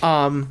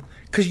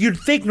 because you'd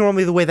think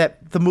normally the way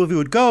that the movie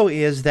would go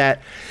is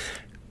that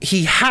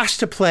he has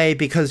to play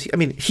because,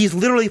 he's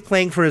literally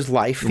playing for his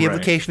life. The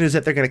implication is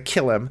that they're going to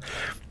kill him.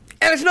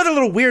 And it's another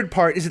little weird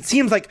part is it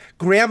seems like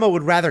Grandma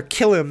would rather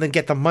kill him than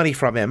get the money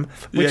from him.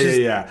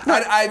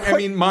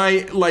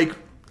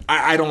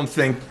 I don't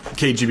think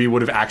KGB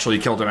would have actually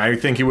killed him. I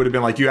think he would have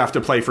been you have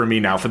to play for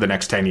me now for the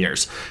next 10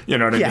 years. You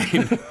know what I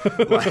mean?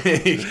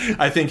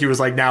 I think he was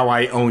now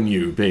I own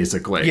you,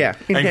 basically. Yeah.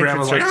 And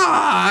Grandma's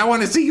I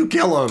want to see you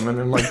kill him.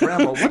 And I'm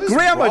Grandma, what is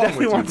Grandma wrong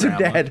definitely with you, wants him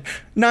Grandma? dead.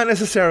 Not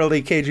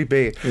necessarily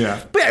KGB.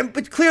 Yeah.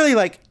 But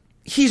clearly,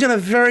 he's in a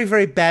very,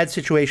 very bad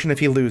situation if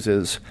he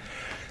loses.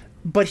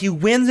 But he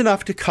wins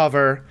enough to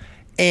cover,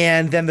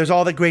 and then there's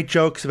all the great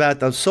jokes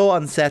about I'm so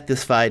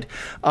unsatisfied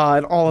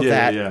and all of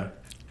that. Yeah.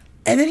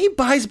 And then he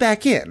buys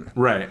back in.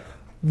 Right.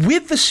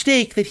 With the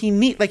stake that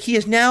he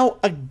is now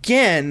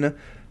again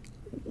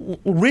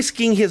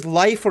risking his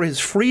life or his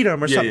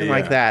freedom or something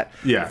like that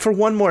for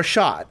one more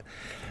shot.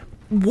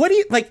 What do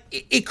you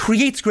it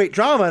creates great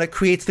drama and it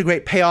creates the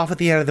great payoff at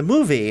the end of the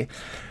movie.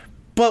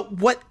 But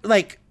what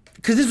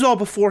because this is all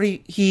before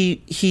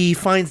he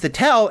finds the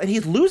tell and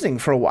he's losing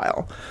for a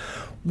while.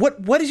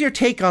 What is your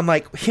take on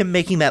him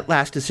making that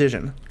last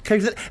decision?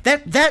 Because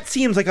that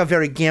seems like a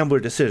very gambler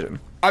decision.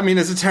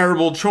 It's a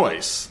terrible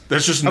choice.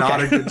 That's just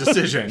not a good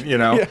decision,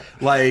 Yeah.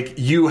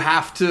 You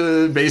have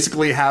to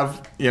basically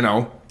have,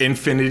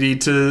 infinity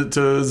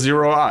to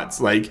zero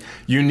odds.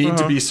 You need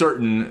to be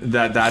certain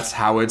that that's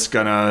how it's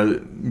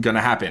gonna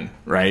happen,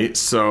 right?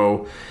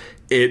 So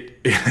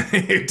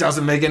it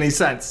doesn't make any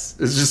sense.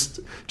 It's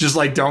just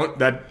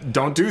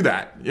don't do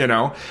that,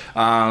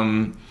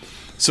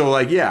 So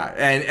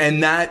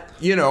and that,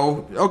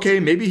 okay,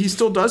 maybe he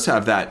still does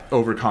have that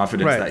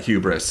overconfidence, that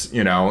hubris,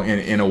 in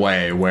a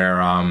way where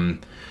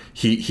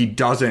he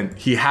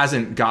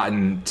hasn't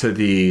gotten to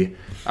the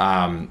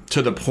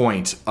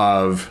point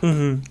of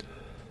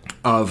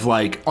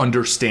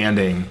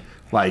understanding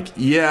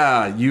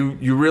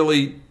you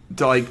really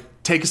take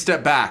take a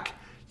step back.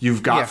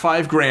 You've got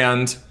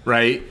 $5,000,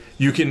 right?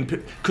 You can,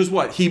 because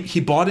what he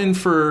bought in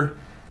for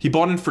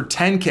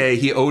 $10K.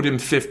 He owed him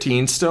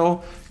 15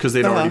 still because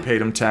they'd already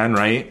paid him 10,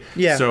 right?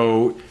 Yeah.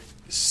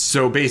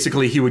 So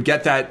basically, he would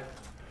get that.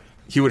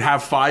 He would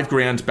have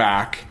 $5,000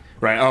 back,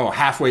 right? Oh,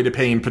 halfway to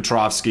paying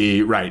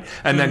Petrovsky, right?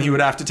 And then he would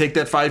have to take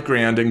that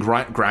 $5,000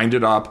 and grind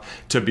it up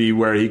to be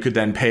where he could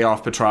then pay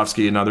off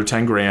Petrovsky another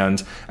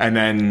 $10,000, and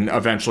then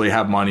eventually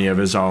have money of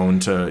his own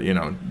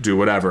to do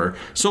whatever.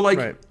 So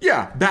bad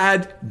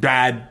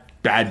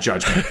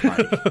judgment.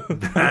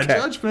 Bad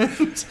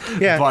judgment.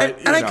 Yeah, but,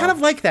 and I kind of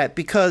like that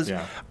because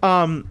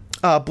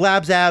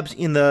Blabs Abs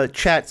in the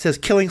chat says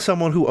killing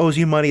someone who owes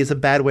you money is a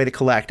bad way to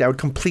collect. I would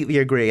completely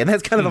agree. And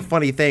that's kind of a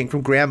funny thing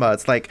from Grandma.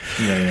 It's like,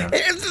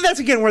 that's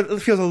again where it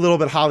feels a little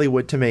bit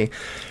Hollywood to me.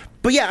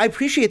 But yeah, I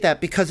appreciate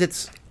that because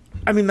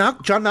John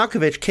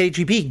Malkovich,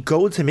 KGB,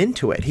 goads him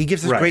into it. He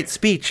gives this great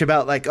speech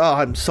about like, oh,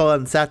 I'm so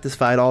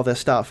unsatisfied, all this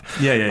stuff.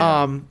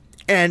 And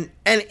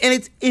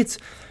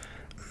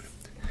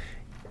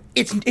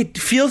it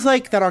feels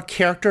like that our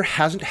character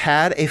hasn't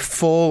had a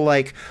full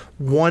like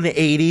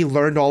 180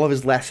 learned all of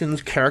his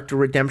lessons character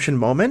redemption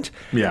moment.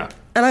 Yeah.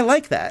 And I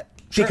like that.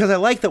 Sure. Because I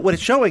like that what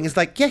it's showing is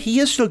like, yeah, he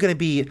is still going to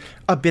be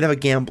a bit of a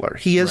gambler.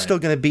 He is still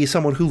going to be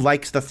someone who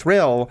likes the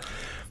thrill,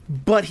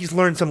 but he's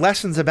learned some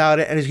lessons about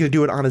it and he's going to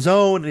do it on his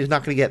own and he's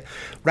not going to get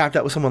wrapped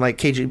up with someone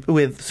like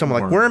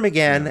Worm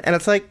again. Yeah. And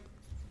it's like,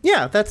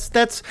 yeah,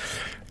 that's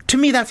to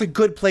me, that's a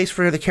good place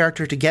for the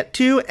character to get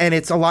to, and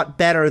it's a lot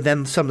better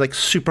than some like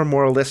super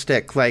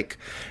moralistic, like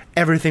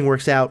everything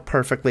works out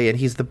perfectly and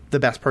he's the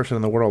best person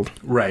in the world.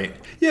 Right.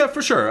 Yeah,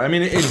 for sure. I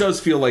mean, it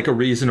does feel like a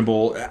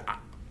reasonable...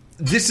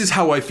 This is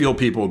how I feel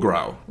people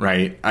grow,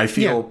 right? I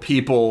feel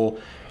people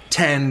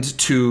tend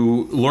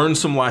to learn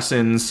some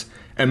lessons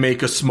and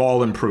make a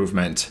small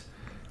improvement,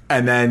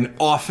 and then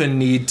often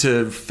need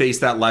to face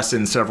that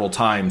lesson several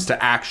times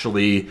to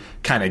actually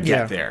kind of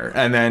get there.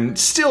 And then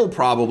still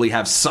probably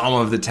have some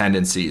of the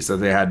tendencies that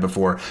they had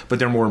before, but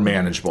they're more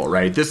manageable,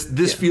 right?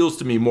 This feels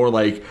to me more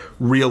like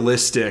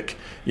realistic,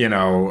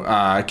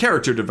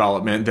 character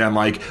development than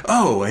like,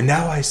 oh, and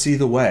now I see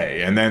the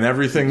way. And then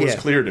everything was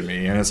clear to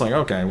me. And it's like,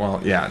 okay,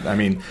 well, yeah. I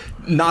mean,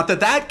 not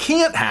that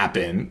can't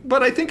happen,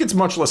 but I think it's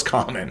much less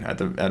common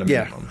at a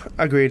minimum. Yeah,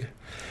 agreed.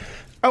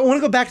 I want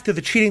to go back to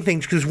the cheating thing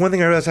because one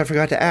thing I realized I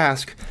forgot to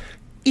ask.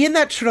 In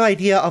that sort of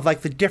idea of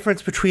like the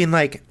difference between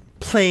like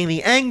playing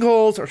the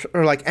angles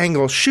or like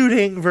angle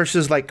shooting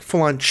versus like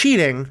full on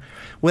cheating,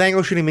 with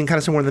angle shooting being kind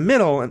of somewhere in the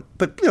middle,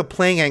 but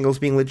playing angles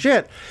being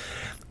legit.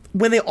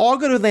 When they all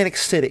go to Atlantic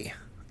City,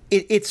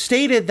 it's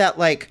stated that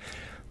like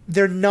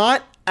they're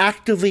not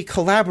actively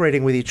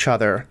collaborating with each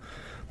other,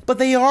 but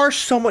they are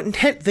somewhat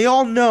intent. They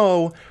all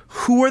know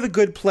who are the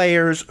good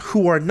players,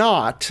 who are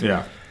not.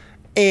 Yeah.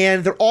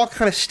 And they're all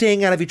kind of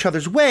staying out of each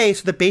other's way,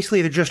 so that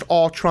basically they're just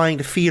all trying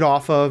to feed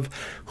off of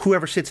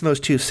whoever sits in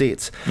those two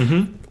seats.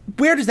 Mm-hmm.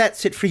 Where does that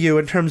sit for you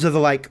in terms of the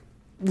like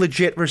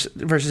legit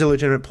versus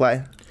illegitimate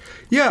play?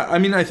 Yeah, I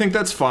mean, I think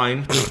that's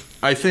fine.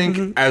 I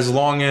think as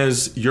long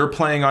as you're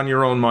playing on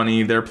your own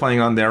money, they're playing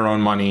on their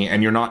own money,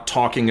 and you're not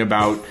talking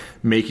about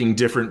making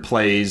different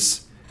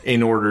plays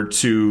in order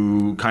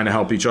to kind of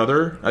help each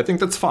other, I think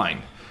that's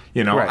fine.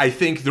 I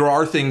think there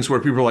are things where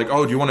people are like,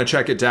 oh, do you want to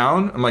check it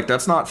down? I'm like,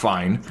 that's not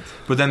fine.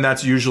 But then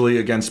that's usually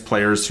against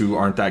players who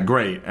aren't that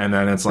great. And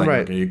then it's like,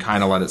 okay, you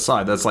kind of let it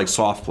slide. That's like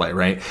soft play,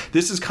 right?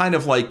 This is kind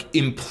of like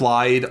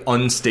implied,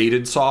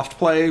 unstated soft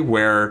play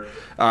where,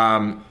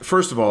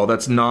 first of all,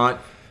 that's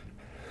not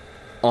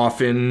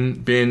often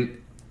been...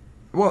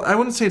 Well, I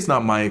wouldn't say it's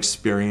not my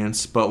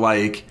experience, but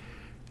like,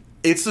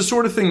 it's the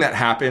sort of thing that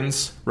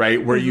happens,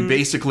 right? Where you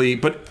basically...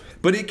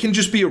 But it can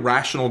just be a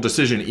rational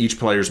decision each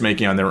player's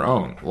making on their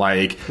own.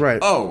 Like,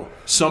 oh,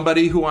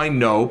 somebody who I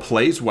know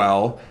plays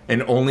well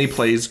and only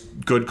plays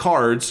good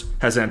cards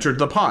has entered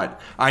the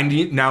pot. I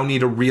now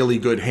need a really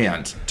good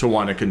hand to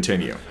want to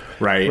continue.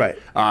 Right.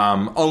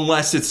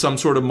 Unless it's some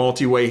sort of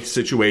multi-way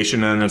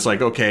situation and it's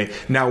like, okay,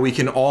 now we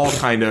can all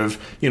kind of,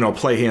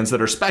 play hands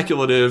that are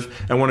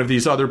speculative, and one of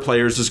these other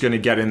players is going to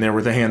get in there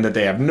with a hand that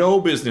they have no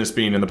business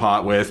being in the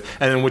pot with,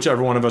 and then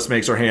whichever one of us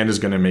makes our hand is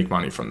going to make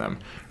money from them.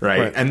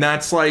 Right. And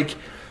that's like,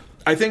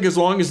 I think as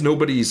long as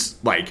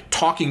nobody's like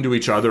talking to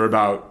each other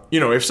about,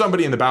 if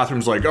somebody in the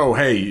bathroom's like, oh,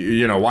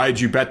 hey, why did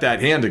you bet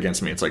that hand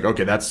against me? It's like,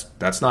 okay,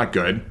 that's not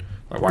good.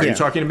 Why are you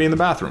talking to me in the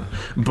bathroom?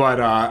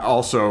 But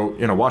also,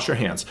 wash your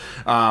hands.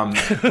 But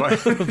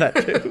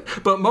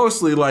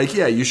mostly, like,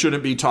 you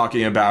shouldn't be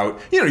talking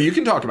about, you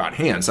can talk about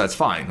hands. That's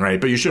fine,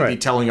 right? But you shouldn't be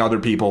telling other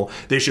people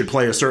they should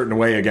play a certain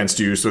way against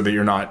you so that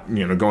you're not,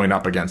 going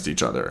up against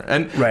each other.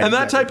 And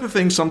that type of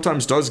thing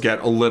sometimes does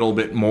get a little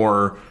bit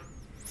more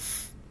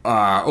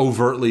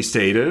overtly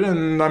stated,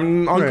 and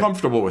I'm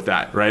uncomfortable with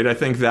that, right? I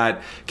think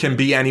that can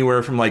be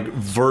anywhere from, like,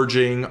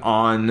 verging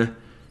on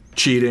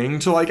cheating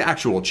to like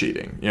actual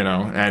cheating, you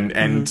know,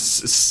 and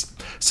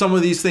some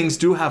of these things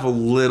do have a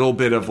little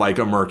bit of like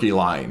a murky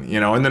line, you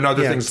know, and then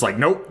other things like,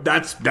 nope,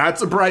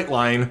 that's a bright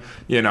line,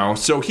 you know.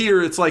 So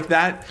here it's like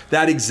that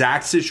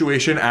exact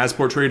situation as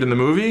portrayed in the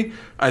movie,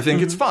 I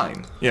think it's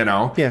fine, you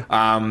know.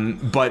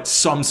 But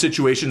some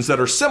situations that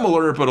are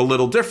similar but a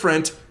little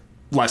different,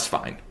 less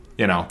fine,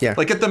 you know.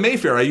 Like at the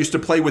Mayfair, I used to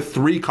play with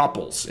 3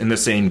 couples in the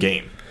same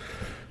game.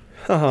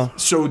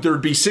 So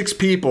there'd be 6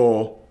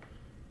 people,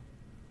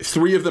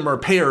 3 of them are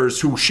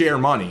pairs who share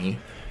money.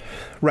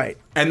 Right.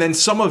 And then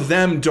some of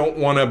them don't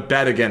want to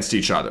bet against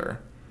each other.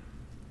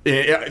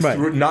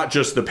 Not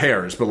just the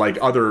pairs, but like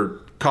other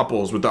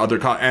couples with the other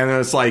and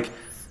it's like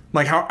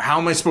how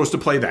am I supposed to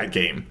play that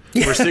game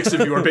where 6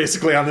 of you are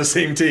basically on the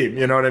same team,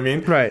 you know what I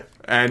mean? Right.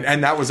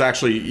 And that was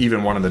actually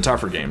even one of the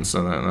tougher games,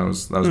 so that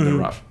was a bit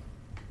rough.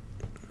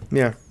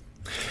 Yeah.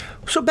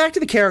 So back to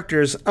the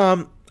characters.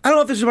 I don't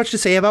know if there's much to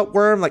say about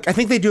Worm. Like, I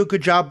think they do a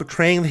good job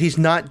portraying that he's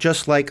not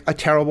just like a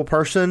terrible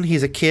person.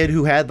 He's a kid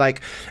who had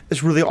like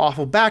this really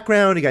awful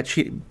background. He got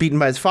beaten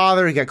by his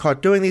father. He got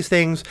caught doing these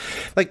things.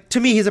 Like, to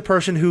me, he's a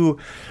person who,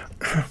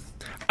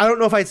 I don't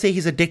know if I'd say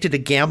he's addicted to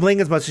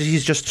gambling as much as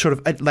he's just sort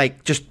of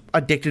like just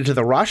addicted to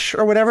the rush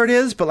or whatever it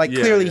is. But like,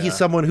 clearly he's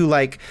someone who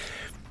like,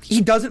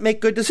 he doesn't make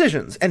good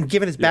decisions. And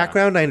given his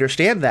background, I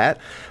understand that.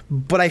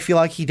 But I feel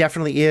like he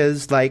definitely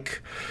is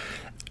like,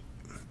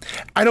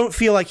 I don't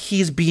feel like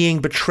he's being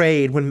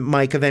betrayed when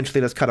Mike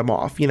eventually does cut him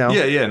off, you know?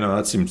 No,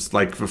 that seems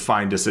like a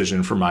fine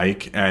decision for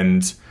Mike,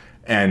 and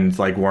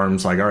like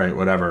Worm's like, all right,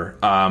 whatever.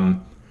 I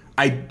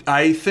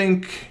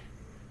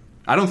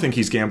don't think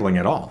he's gambling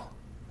at all.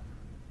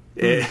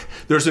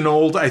 There's an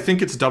old, I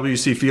think it's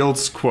W.C.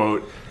 Fields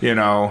quote, you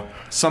know,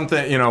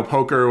 something, you know,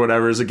 poker or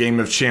whatever is a game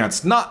of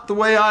chance. Not the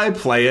way I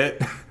play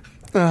it.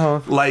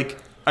 Like,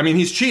 I mean,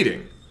 he's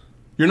cheating.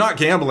 You're not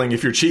gambling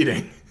if you're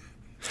cheating.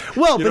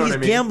 Well, but he's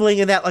gambling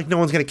in that like no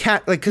one's going to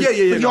catch. Like,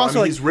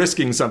 he's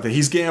risking something.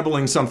 He's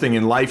gambling something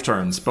in life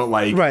terms, but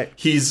like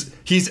he's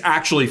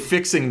actually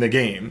fixing the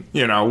game,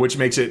 you know, which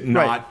makes it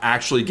not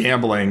actually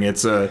gambling.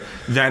 It's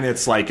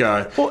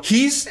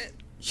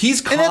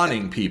he's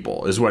conning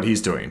people is what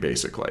he's doing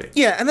basically.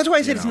 Yeah, and that's why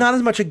I said it's not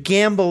as much a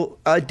gamble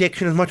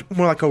addiction as much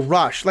more like a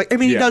rush. Like, I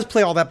mean, he does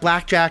play all that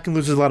blackjack and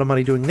loses a lot of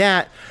money doing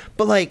that,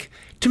 but like,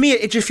 to me,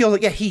 it just feels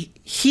like him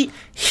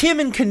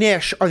and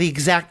Kanish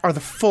are the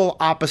full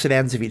opposite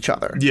ends of each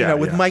other. Yeah, you know,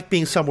 with Mike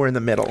being somewhere in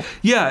the middle.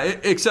 Yeah,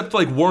 except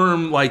like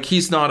Worm, like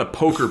he's not a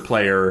poker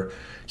player.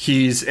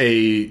 He's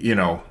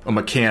a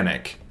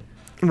mechanic.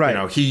 Right. You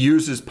know, he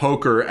uses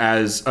poker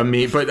as a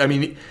mean, but I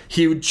mean,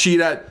 he would cheat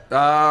at what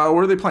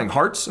are they playing?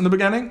 Hearts in the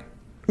beginning?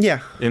 Yeah.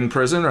 In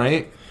prison,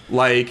 right?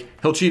 Like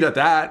he'll cheat at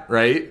that,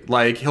 right?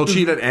 Like he'll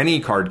cheat at any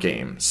card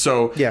game.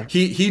 So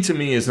he to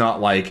me is not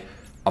like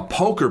a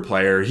poker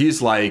player.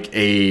 He's like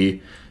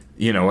a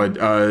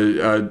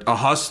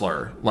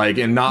hustler, like,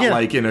 and not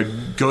like in a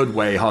good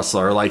way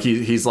hustler. Like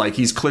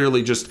he's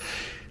clearly just,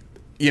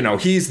 you know,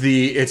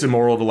 it's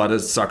immoral to let a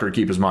sucker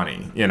keep his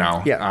money, you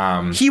know.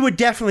 Yeah. He would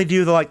definitely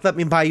do the like, let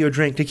me buy you a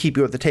drink to keep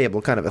you at the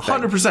table kind of a thing.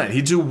 100%.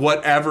 He'd do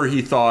whatever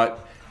he thought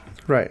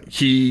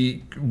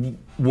he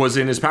was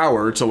in his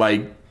power to,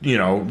 like, you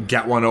know,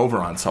 get one over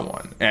on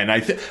someone. And I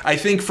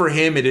think for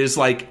him it is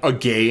like a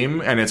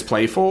game and it's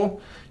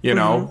playful. You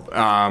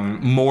know,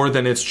 more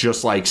than it's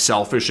just like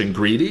selfish and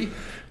greedy.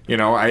 You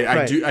know,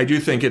 I do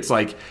think it's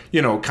like,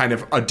 you know, kind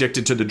of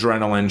addicted to the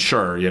adrenaline,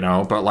 sure, you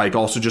know, but like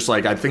also just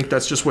like, I think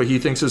that's just what he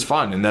thinks is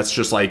fun, and that's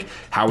just like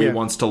how he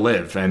wants to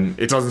live. And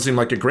it doesn't seem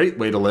like a great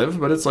way to live,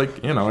 but it's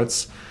like, you know,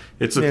 it's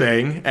a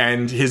thing,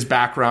 and his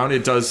background,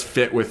 it does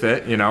fit with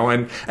it, you know,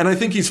 and I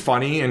think he's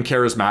funny and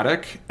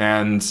charismatic,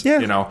 and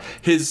you know,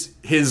 his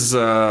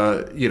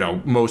you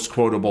know, most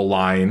quotable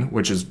line,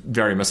 which is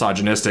very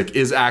misogynistic,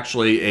 is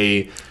actually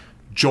a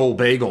Joel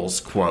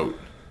Bagels quote.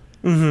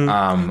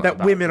 That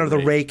women are the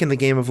rake in the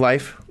game of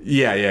life.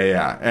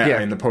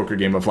 Yeah. In the poker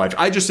game of life.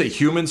 I just say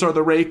humans are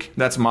the rake.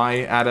 That's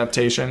my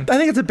adaptation. I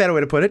think it's a better way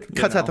to put it.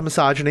 Cuts out the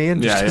misogyny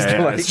and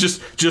like, it's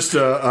just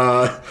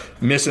a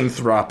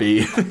misanthropy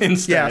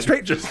instead. Yeah,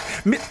 straight. Just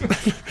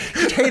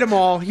hate them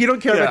all. You don't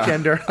care about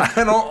gender.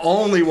 I don't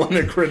only want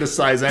to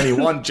criticize any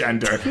one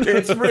gender.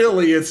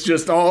 It's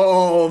just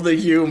all the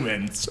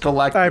humans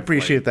collectively. I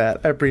appreciate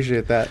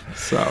that.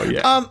 So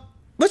yeah.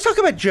 Let's talk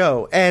about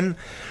Joe. And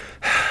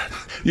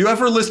you have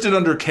her listed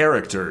under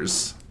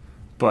characters,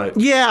 but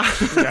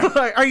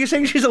are you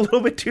saying she's a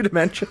little bit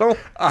two-dimensional?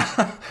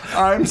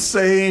 I'm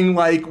saying,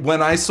 like,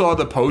 when I saw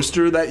the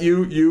poster that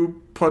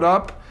you put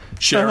up,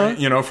 sharing,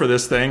 you know, for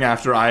this thing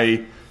after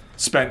I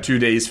spent 2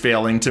 days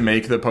failing to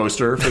make the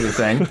poster for the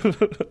thing,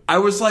 I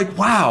was like,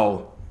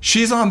 wow,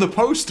 she's on the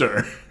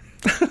poster.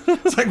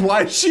 It's like,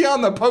 why is she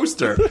on the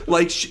poster?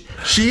 Like,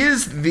 she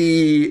is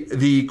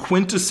the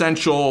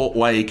quintessential,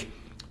 like,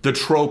 the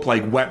trope,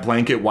 like, wet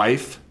blanket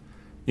wife.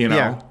 You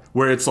know,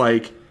 where it's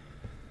like,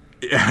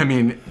 I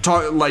mean,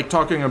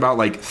 talking about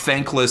like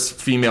thankless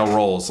female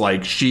roles.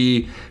 Like,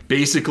 she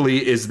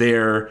basically is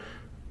there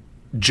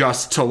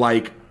just to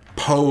like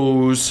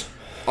pose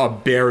a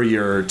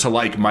barrier to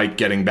like Mike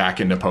getting back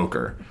into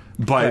poker.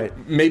 But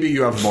maybe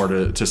you have more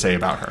to say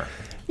about her.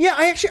 Yeah,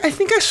 I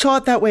think I saw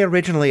it that way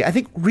originally. I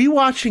think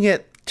rewatching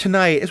it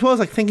tonight, as well as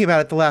like thinking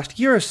about it the last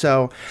year or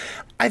so,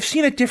 I've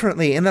seen it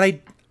differently. And then I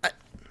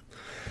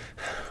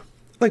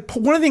like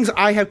one of the things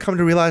I have come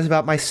to realize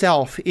about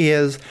myself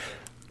is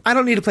I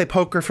don't need to play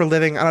poker for a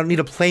living. I don't need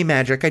to play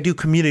Magic. I do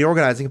community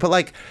organizing, but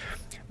like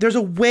there's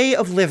a way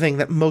of living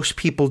that most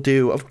people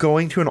do, of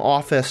going to an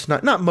office,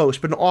 not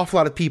most, but an awful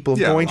lot of people,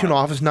 going to an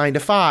office 9 to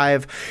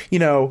 5,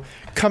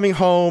 coming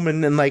home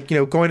and like,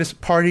 going to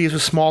parties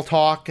with small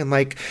talk and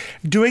like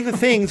doing the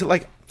things that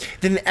like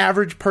than the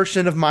average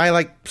person of my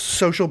like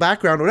social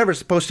background or whatever is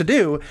supposed to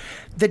do,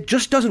 that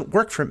just doesn't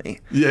work for me.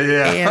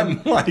 Yeah.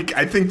 And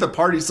I think the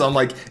parties sound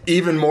like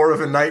even more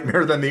of a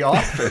nightmare than the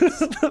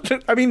office.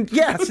 I mean,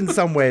 yes, in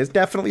some ways,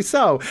 definitely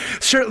so.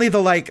 Certainly the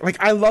like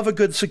I love a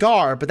good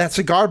cigar, but that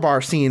cigar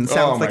bar scene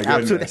sounds like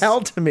absolute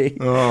hell to me.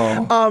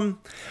 Oh.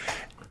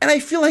 And I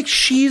feel like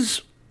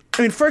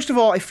first of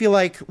all, I feel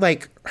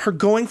like her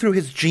going through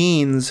his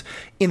genes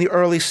in the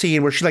early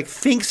scene where she like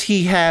thinks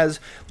he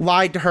has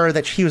lied to her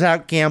that he was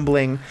out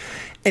gambling,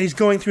 and he's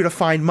going through to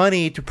find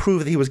money to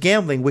prove that he was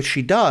gambling, which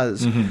she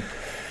does. Mm-hmm.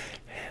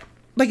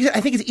 Like,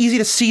 I think it's easy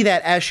to see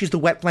that as she's the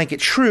wet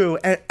blanket shrew,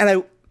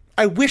 and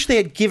I wish they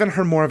had given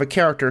her more of a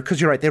character, because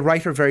you're right, they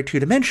write her very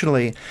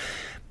two-dimensionally.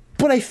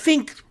 But I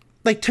think,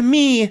 like, to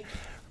me,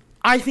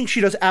 I think she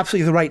does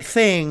absolutely the right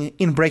thing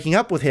in breaking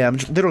up with him,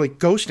 just literally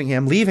ghosting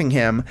him, leaving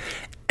him.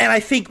 And I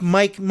think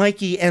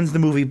Mikey ends the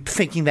movie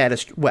thinking that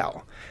as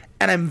well.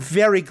 And I'm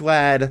very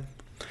glad.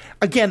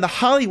 Again, the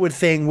Hollywood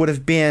thing would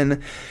have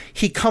been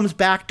he comes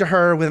back to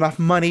her with enough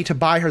money to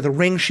buy her the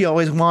ring she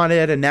always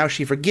wanted, and now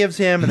she forgives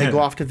him, and they go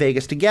off to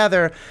Vegas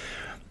together.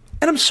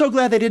 And I'm so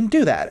glad they didn't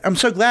do that. I'm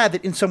so glad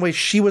that in some ways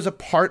she was a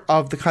part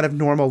of the kind of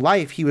normal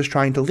life he was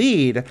trying to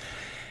lead.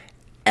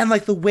 And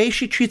like the way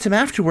she treats him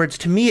afterwards,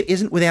 to me, it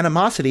isn't with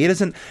animosity. It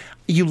isn't,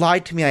 you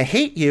lied to me, I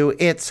hate you.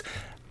 It's,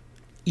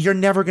 you're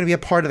never going to be a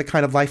part of the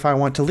kind of life I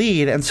want to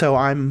lead. And so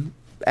I'm,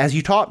 as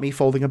you taught me,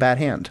 folding a bad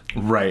hand.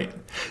 Right.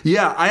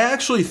 Yeah, I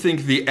actually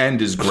think the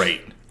end is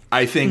great.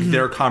 I think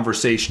their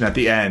conversation at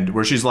the end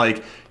where she's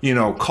like,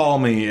 call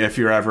me if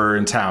you're ever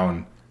in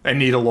town and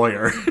need a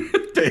lawyer,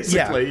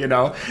 basically,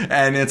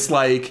 And it's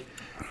like,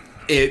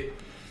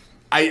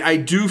 I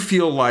do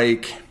feel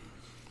like,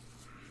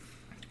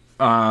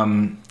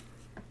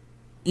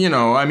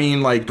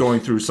 like going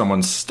through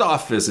someone's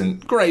stuff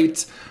isn't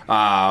great.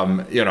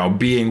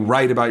 Being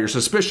right about your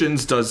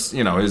suspicions does,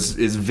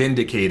 is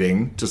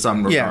vindicating to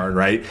some regard,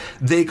 right?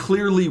 They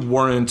clearly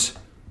weren't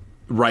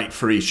right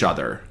for each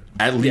other,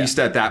 at least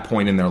at that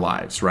point in their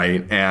lives,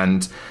 right?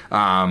 And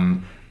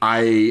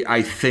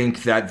I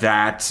think that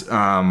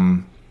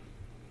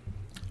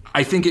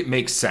I think it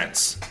makes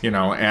sense,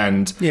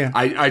 and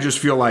I just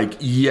feel like,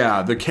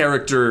 the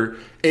character,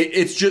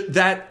 it's just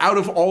that out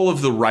of all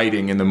of the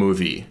writing in the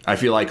movie, I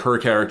feel like her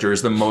character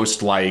is the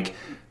most like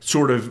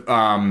sort of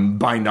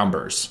by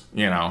numbers,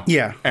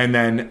 Yeah. And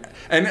then,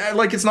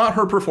 like, it's not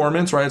her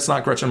performance, right? It's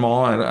not Gretchen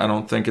Mol. I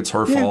don't think it's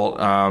her fault.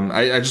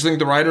 I just think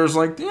the writers,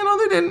 like, they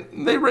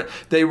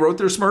wrote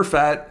their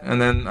Smurfette, and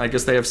then I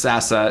guess they have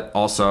Sassette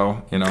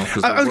also,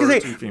 because I was going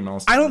to say, two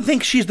females. I don't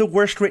think she's the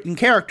worst written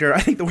character. I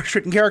think the worst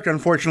written character,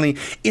 unfortunately,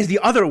 is the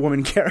other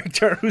woman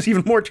character who's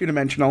even more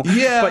two-dimensional.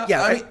 Yeah. But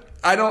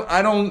I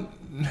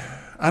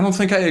don't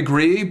think I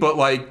agree, but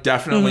like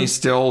definitely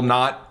still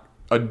not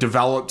a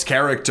developed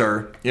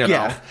character,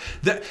 Yeah.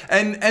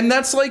 And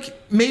that's like,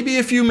 maybe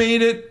if you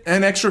made it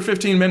an extra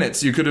 15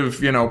 minutes, you could have,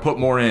 put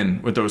more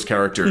in with those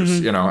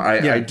characters.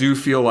 I do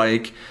feel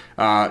like,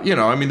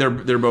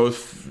 they're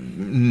both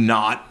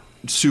not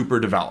super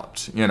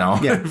developed,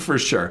 for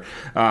sure.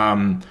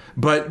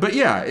 But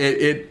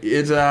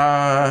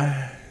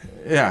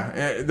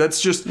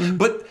that's just,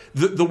 but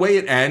the way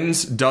it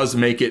ends does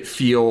make it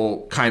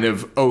feel kind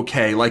of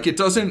okay. Like, it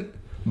doesn't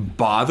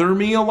bother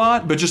me a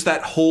lot, but just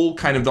that whole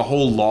kind of the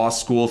whole law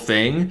school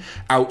thing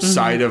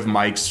outside of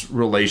Mike's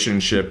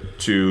relationship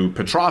to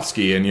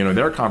Petrovsky and,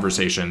 their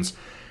conversations,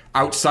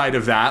 outside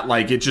of that,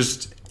 like,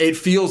 it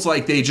feels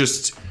like they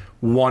just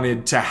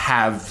wanted to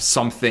have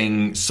some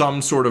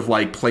sort of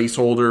like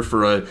placeholder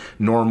for a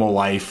normal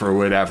life or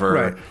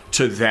whatever,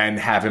 to then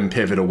have him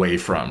pivot away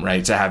from,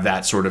 right? To have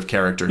that sort of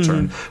character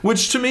turn,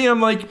 which to me,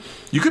 I'm like,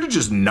 you could have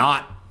just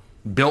not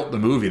built the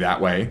movie that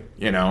way,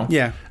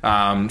 Yeah.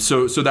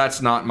 So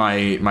that's not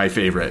my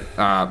favorite.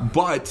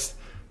 But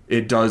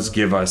it does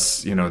give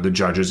us, the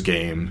judge's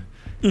game,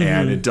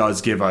 and it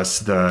does give us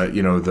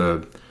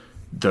the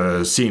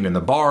scene in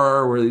the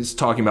bar where he's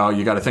talking about,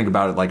 you got to think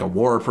about it like a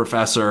war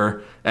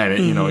professor, and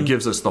it, it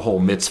gives us the whole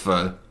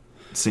mitzvah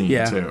scene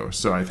too.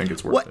 So I think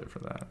it's worth it for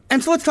that.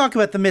 And so let's talk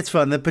about the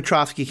mitzvah and the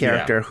Petrovsky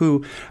character,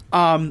 who,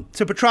 so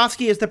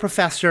Petrovsky is the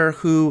professor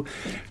who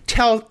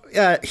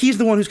he's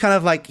the one who's kind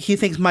of like, he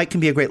thinks Mike can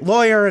be a great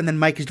lawyer, and then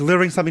Mike is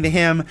delivering something to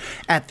him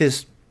at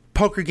this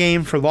poker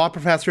game for law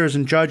professors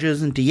and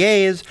judges and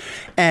DAs,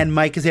 and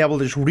Mike is able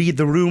to just read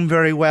the room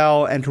very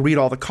well and to read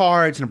all the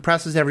cards and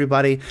impresses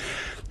everybody.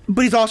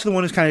 But he's also the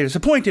one who's kind of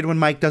disappointed when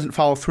Mike doesn't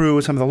follow through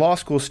with some of the law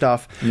school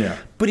stuff. Yeah.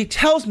 But he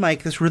tells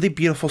Mike this really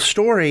beautiful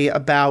story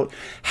about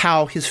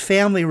how his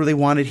family really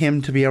wanted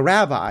him to be a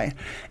rabbi.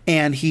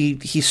 And he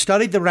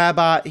studied the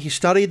rabbi, he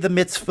studied the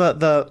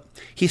mitzvah,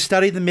 he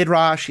studied the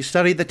midrash, he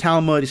studied the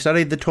Talmud, he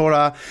studied the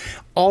Torah,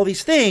 all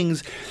these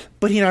things,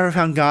 but he never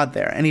found God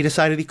there. And he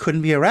decided he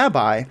couldn't be a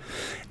rabbi.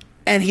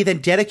 And he then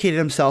dedicated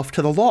himself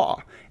to the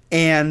law.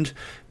 And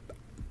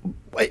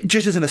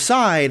just as an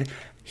aside,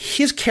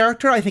 his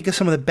character, I think, is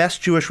some of the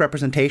best Jewish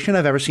representation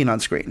I've ever seen on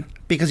screen.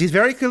 Because he's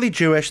very clearly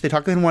Jewish. They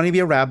talk about him wanting to be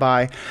a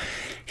rabbi.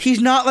 He's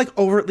not, like,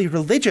 overtly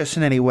religious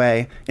in any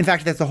way. In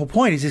fact, that's the whole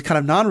point, is he's kind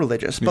of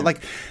non-religious. But,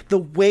 like, the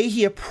way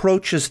he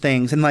approaches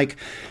things and, like,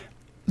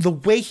 the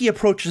way he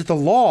approaches the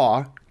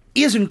law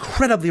is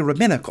incredibly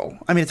rabbinical.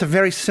 I mean, it's a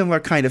very similar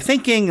kind of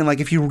thinking. And, like,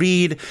 if you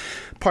read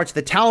parts of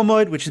the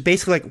Talmud, which is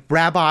basically, like,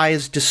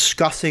 rabbis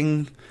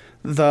discussing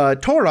the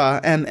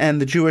Torah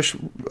and the Jewish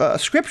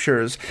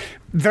scriptures,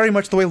 very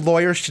much the way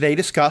lawyers today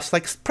discuss,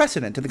 like,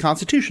 precedent and the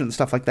Constitution and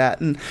stuff like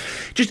that. And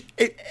just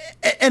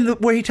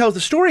where he tells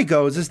the story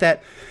goes is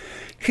that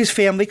his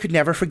family could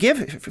never forgive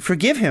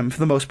him for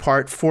the most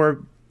part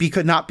for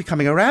not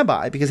becoming a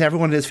rabbi, because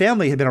everyone in his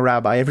family had been a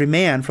rabbi, every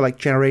man, for like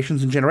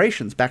generations and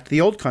generations back to the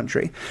old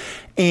country.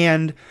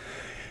 And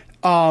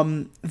but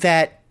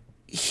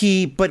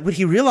what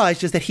he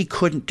realized is that he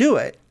couldn't do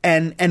it.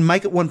 And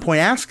Mike at one point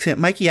asks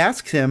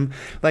him,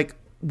 like,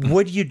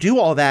 would you do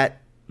all that?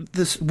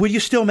 Would you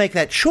still make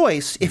that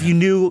choice if you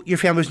knew your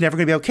family was never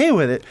going to be okay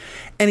with it?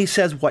 And he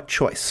says, what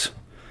choice?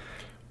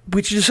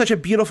 Which is such a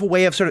beautiful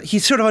way of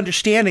he's sort of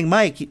understanding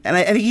Mike. And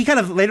I think he kind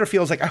of later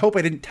feels like, I hope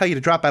I didn't tell you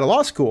to drop out of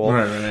law school.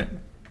 Right.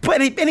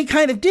 But he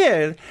kind of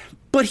did.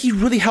 But he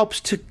really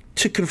helps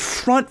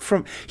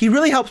he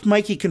really helps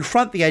Mikey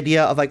confront the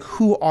idea of, like,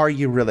 who are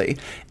you really?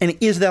 And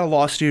is that a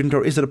law student,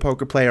 or is it a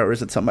poker player, or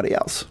is it somebody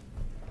else?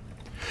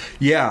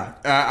 Yeah,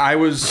 I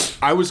was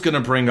going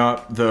to bring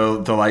up the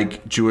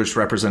like Jewish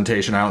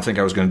representation. I don't think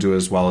I was going to do it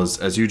as well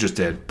as you just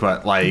did,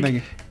 but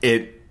like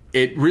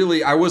it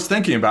really, I was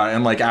thinking about it,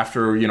 and like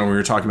after, we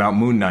were talking about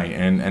Moon Knight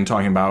and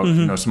talking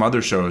about some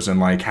other shows, and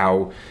like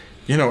how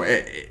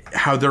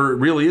how there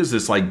really is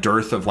this like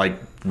dearth of like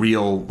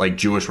real like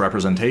Jewish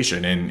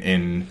representation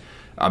in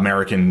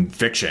American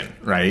fiction,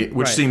 right?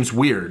 Which seems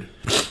weird,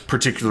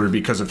 particularly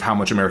because of how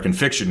much American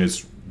fiction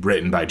is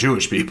written by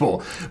Jewish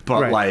people,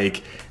 but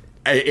like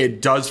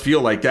it does feel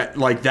like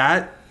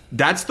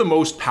that's the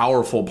most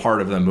powerful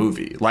part of the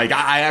movie. Like,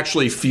 I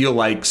actually feel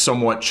like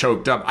somewhat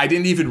choked up. I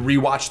didn't even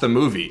rewatch the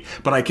movie,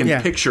 but I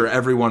can picture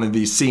every one of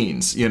these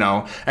scenes,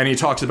 and he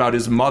talks about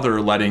his mother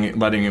letting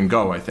him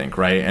go, I think,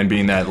 right? And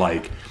being that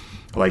like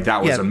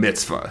that was a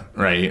mitzvah,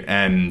 right?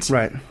 And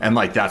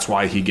like that's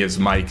why he gives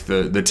Mike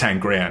the 10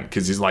 grand,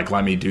 because he's like,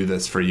 let me do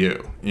this for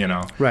you,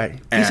 Right.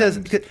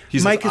 And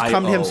Mike has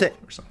come to him saying,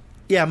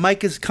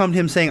 Mike has come to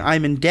him saying,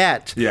 I'm in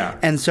debt. Yeah.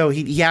 And so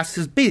he asks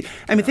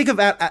think of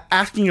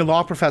asking your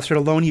law professor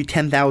to loan you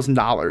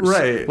 $10,000.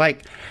 Right.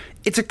 Like,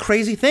 it's a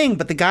crazy thing,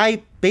 but the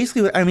guy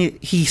basically,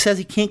 he says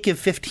he can't give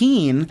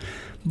 15,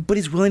 but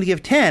he's willing to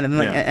give 10.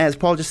 And as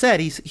Paul just said,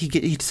 he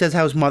says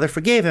how his mother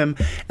forgave him,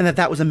 and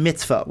that was a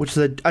mitzvah, which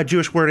is a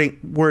Jewish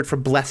word for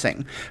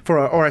blessing,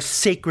 or a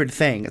sacred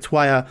thing. It's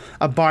why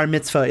a bar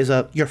mitzvah is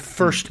your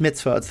first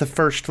mitzvah. It's the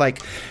first,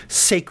 like,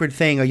 sacred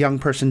thing a young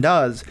person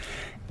does.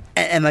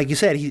 And like you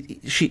said,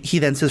 he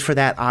then says, for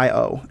that I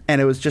owe.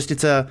 And it was just,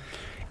 it's an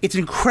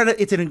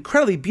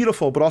incredibly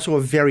beautiful, but also a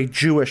very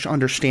Jewish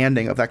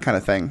understanding of that kind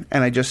of thing.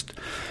 And I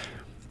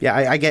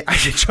get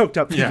choked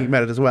up thinking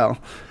about it as well.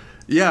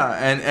 Yeah,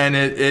 and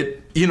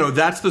it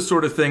that's the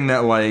sort of thing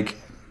that, like,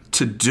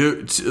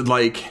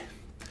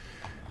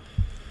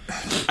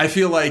 I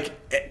feel like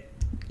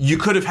you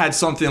could have had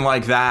something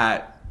like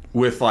that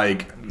with,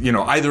 like,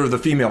 either of the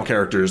female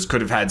characters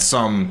could have had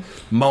some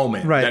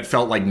moment that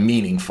felt like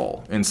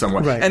meaningful in some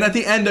way. Right. And at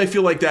the end, I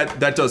feel like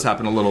that does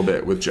happen a little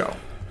bit with Joe.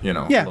 A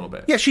little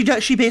bit. Yeah, she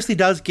does. She basically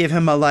does give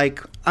him a,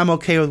 like, I'm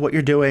okay with what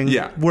you're doing.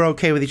 Yeah. We're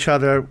okay with each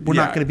other. We're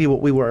not going to be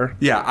what we were.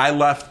 Yeah, I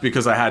left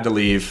because I had to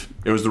leave.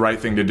 It was the right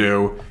thing to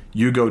do.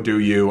 You go do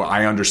you.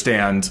 I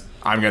understand.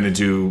 I'm going to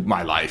do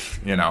my life,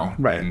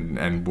 Right.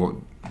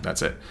 And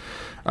that's it.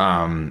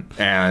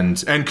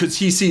 And because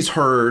he sees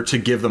her to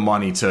give the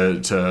money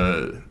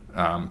to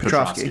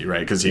Petrovsky,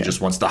 right? Because he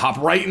just wants to hop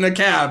right in a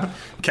cab,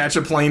 catch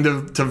a plane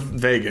to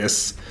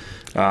Vegas.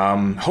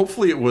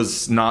 Hopefully it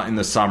was not in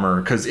the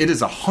summer, because it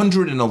is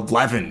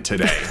 111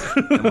 today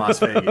in Las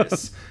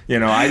Vegas.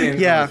 I didn't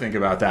really think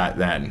about that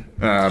then,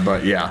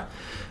 but yeah.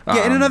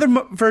 In another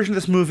version of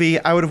this movie,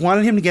 I would have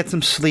wanted him to get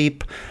some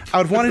sleep. I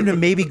would have wanted him to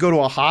maybe go to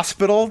a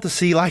hospital to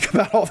see, like,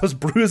 about all those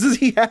bruises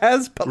he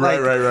has. But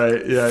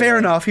right. Yeah, fair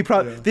enough. He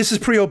probably this is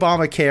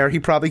pre-Obamacare. He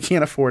probably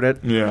can't afford it.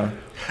 Yeah.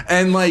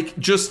 And, like,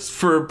 just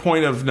for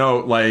point of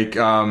note, like,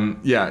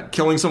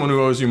 killing someone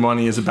who owes you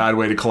money is a bad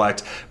way to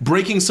collect.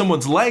 Breaking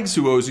someone's legs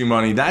who owes you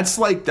money, that's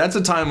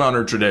a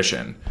time-honored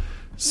tradition.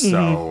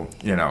 So,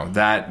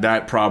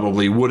 that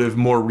probably would have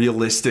more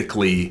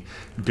realistically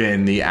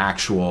been the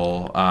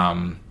actual,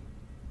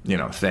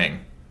 thing.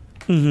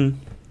 Mm-hmm.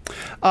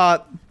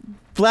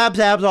 Blabs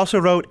Abs also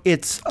wrote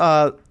it's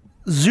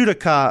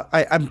Zudica.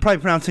 I'm probably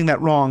pronouncing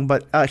that wrong,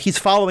 but he's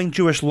following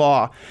Jewish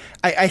law.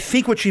 I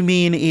think what you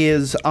mean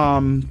is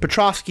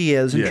Petrovsky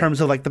is in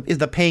terms of like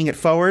the paying it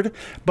forward.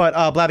 But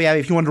Blabby Abby,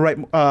 if you wanted to write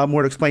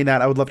more to explain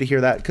that, I would love to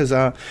hear that because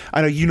I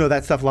know you know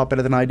that stuff a lot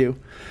better than I do.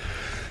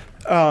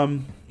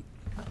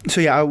 So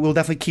yeah, I will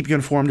definitely keep you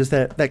informed as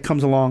that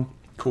comes along.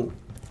 Cool.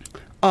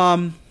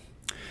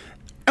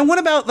 And what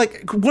about,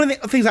 like, one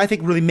of the things I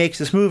think really makes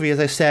this movie, as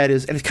I said,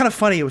 is, and it's kind of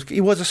funny,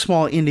 it was a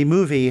small indie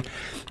movie.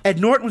 Ed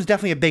Norton was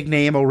definitely a big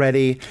name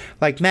already.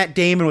 Like, Matt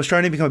Damon was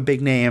starting to become a big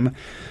name.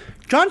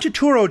 John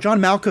Turturro, John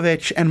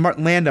Malkovich, and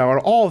Martin Landau are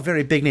all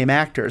very big name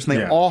actors, and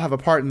they all have a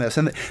part in this.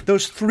 And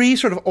those three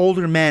sort of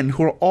older men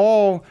who are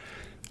all,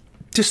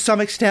 to some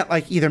extent,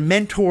 like, either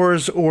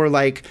mentors or,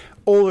 like,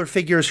 older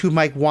figures who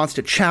Mike wants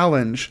to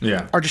challenge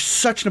are just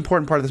such an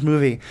important part of this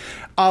movie.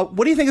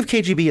 What do you think of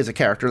KGB as a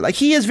character? Like,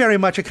 he is very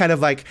much a kind of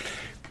like,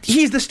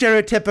 he's the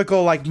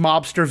stereotypical like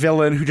mobster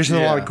villain who just has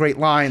a lot of great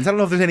lines. I don't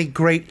know if there's any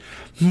great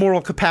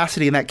moral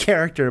capacity in that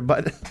character,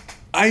 but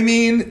I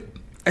mean,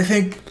 I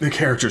think the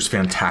character's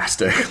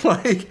fantastic.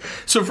 Like,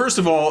 so first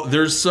of all,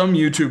 there's some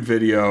YouTube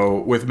video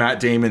with Matt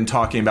Damon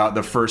talking about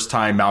the first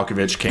time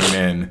Malkovich came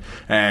in,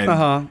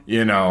 and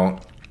you know,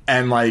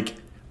 and like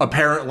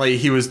apparently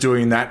he was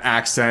doing that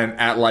accent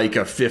at like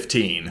a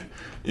 15.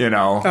 You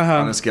know,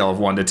 on a scale of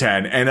 1 to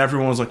 10. And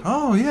everyone was like,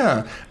 oh,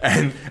 yeah.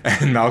 And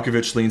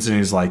Malkovich leans in and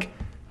he's like,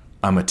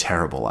 I'm a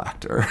terrible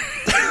actor.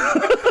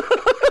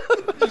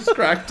 Just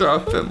cracked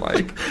up and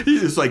like,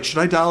 he's like, should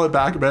I dial it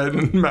back a bit?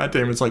 And Matt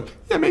Damon's like,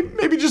 yeah,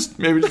 maybe just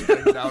bring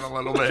it down a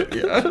little bit.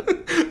 Yeah.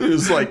 It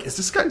was like, is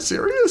this guy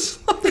serious?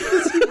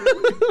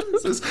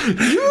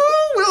 You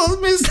will,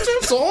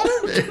 Mr.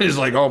 Zorn. He's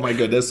like, oh my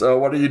goodness,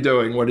 what are you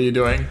doing? What are you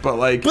doing? But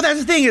like, but that's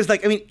the thing is,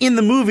 like, I mean, in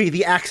the movie,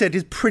 the accent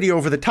is pretty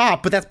over the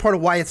top, but that's part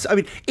of why it's, I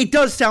mean, it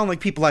does sound like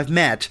people I've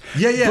met.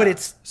 Yeah. But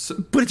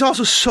it's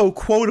also so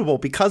quotable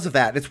because of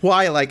that. It's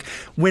why, like,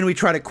 when we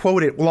try to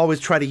quote it, we'll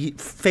always try to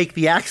fake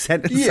the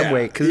accent in some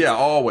way. Yeah,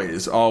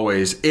 always.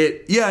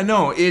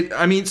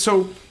 I mean,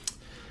 so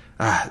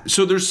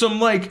there's some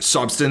like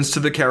substance to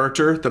the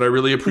character that I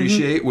really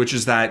appreciate, which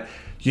is that,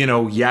 you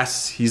know,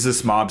 yes, he's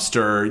this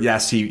mobster.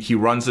 Yes, he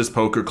runs this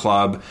poker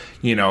club.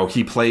 You know,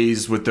 he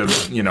plays with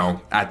the, you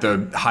know, at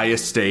the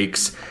highest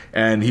stakes,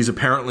 and he's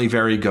apparently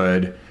very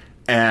good.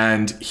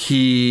 And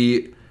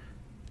he,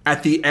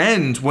 at the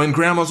end, when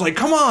Grandma's like,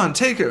 come on,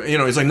 take it, you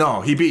know, he's like,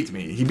 no, he beats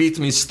me. He beats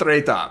me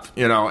straight up,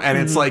 you know. And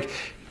it's like,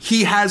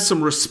 he has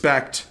some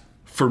respect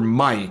for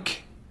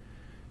Mike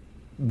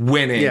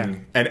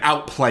winning and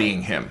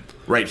outplaying him,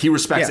 right? He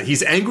respects it.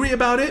 He's angry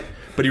about it,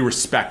 but he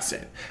respects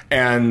it.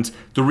 And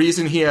the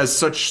reason he has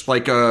such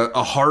like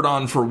a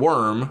hard-on for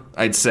Worm,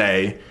 I'd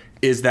say,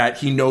 is that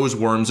he knows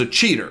Worm's a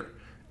cheater.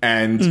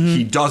 And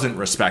he doesn't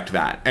respect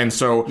that. And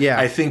so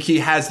I think he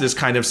has this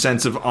kind of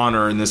sense of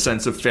honor and this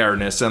sense of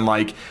fairness. And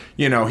like,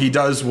 you know, he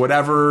does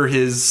whatever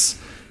his,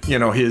 you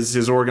know,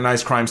 his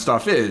organized crime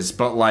stuff is.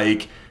 But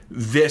like,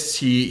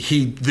 this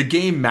the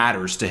game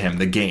matters to him,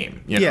 the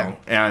game, you know.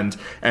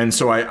 And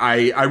so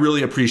I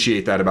really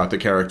appreciate that about the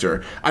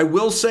character. I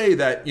will say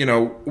that, you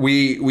know,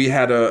 we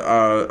had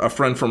a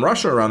friend from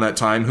Russia around that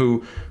time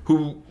who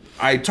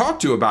I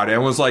talked to about it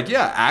and was like,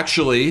 yeah,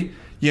 actually,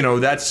 you know,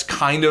 that's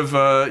kind of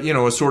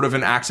a sort of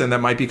an accent that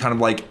might be kind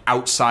of like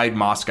outside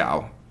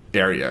Moscow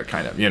area,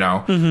 kind of, you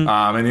know.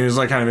 And he was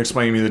like kind of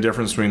explaining to me the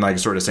difference between like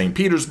sort of St.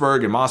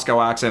 Petersburg and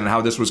Moscow accent, and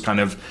how this was kind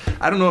of,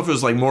 I don't know if it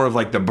was like more of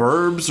like the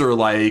burbs or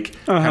like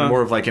kind of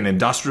more of like an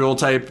industrial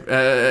type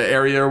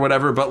area or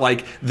whatever, but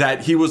like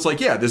that he was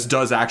like, yeah, this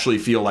does actually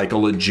feel like a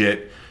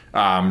legit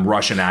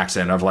Russian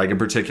accent of like a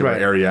particular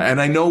area. And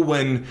I know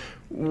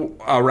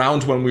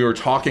around when we were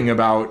talking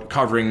about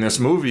covering this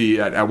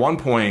movie at one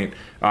point,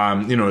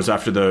 you know, it was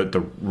after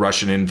the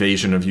Russian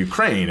invasion of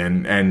Ukraine,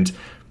 and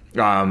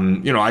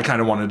you know, I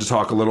kind of wanted to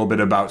talk a little bit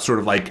about sort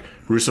of like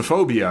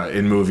Russophobia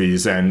in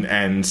movies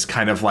and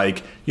kind of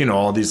like, you know,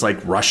 all these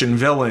like Russian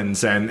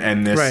villains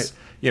and this,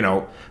 you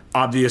know,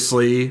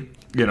 obviously,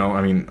 you know,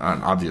 I mean,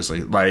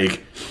 obviously,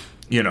 like,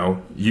 you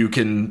know, you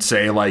can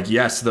say like,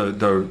 yes,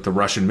 the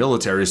Russian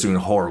military is doing a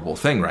horrible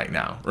thing right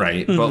now,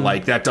 right? But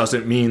like, that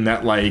doesn't mean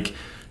that like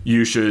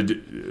you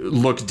should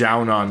look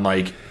down on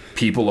like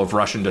people of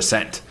Russian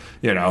descent.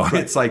 You know,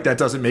 it's like, that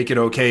doesn't make it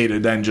okay to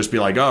then just be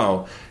like,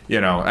 oh,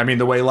 you know, I mean,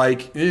 the way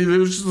like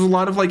there's a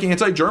lot of like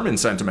anti-German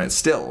sentiment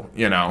still,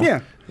 you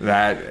know,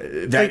 that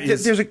like,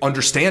 is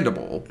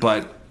understandable,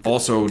 but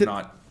also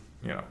not,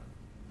 you know.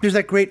 There's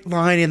that great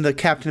line in the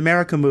Captain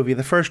America movie,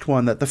 the first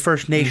one, that the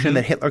first nation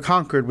that Hitler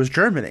conquered was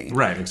Germany.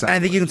 Right, exactly. And I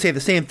think you can say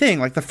the same thing.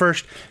 Like the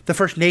first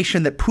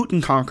nation that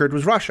Putin conquered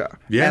was Russia.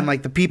 Yeah. And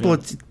like the people,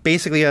 it's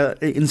basically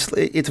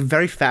it's a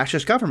very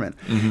fascist government.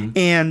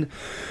 And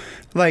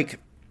like,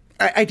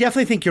 I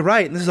definitely think you're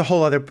right, and this is a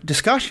whole other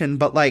discussion,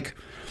 but like,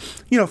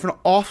 you know, for an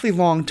awfully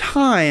long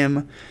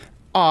time,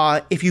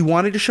 if you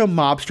wanted to show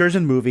mobsters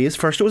in movies,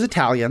 first it was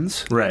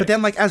Italians, but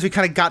then like as we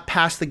kind of got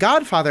past the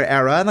Godfather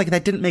era, and like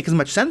that didn't make as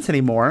much sense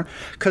anymore,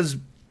 because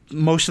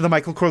most of the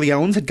Michael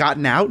Corleones had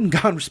gotten out and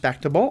gone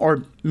respectable,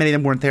 or many of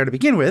them weren't there to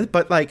begin with.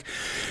 But like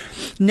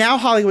now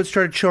Hollywood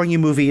started showing you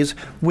movies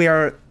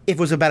where if it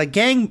was about a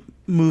gang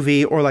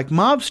movie or like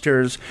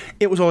mobsters,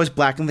 it was always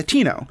black and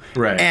Latino.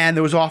 Right. And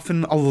there was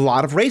often a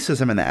lot of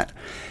racism in that.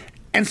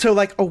 And so,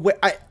 like,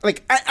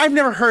 I've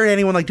never heard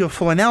anyone like do a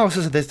full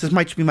analysis of this. This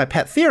might just be my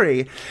pet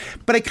theory,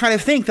 but I kind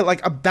of think that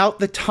like about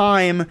the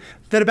time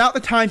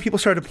people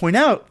started to point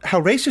out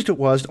how racist it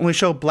was to only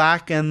show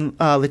black and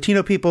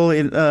Latino people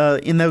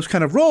in those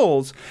kind of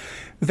roles,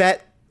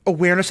 that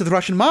awareness of the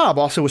Russian mob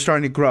also was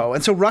starting to grow.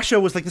 And so Russia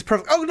was like this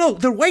perfect, oh no,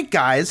 they're white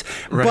guys,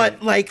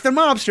 but like they're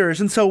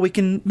mobsters, and so we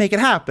can make it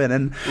happen.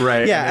 And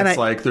yeah, and it's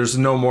like there's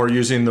no more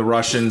using the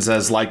Russians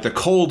as like the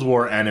Cold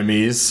War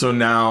enemies. So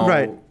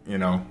now, you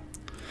know.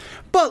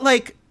 But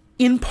like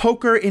in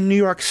poker in New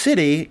York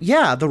City,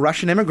 yeah, the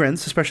Russian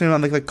immigrants, especially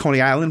on like Coney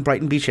Island,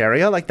 Brighton Beach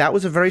area, like that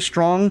was a very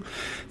strong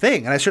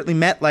thing. And I certainly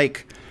met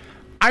like,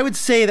 I would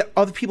say that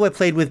of the people I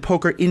played with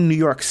poker in New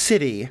York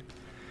City,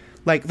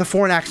 like the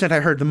foreign accent I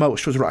heard the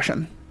most was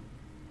Russian.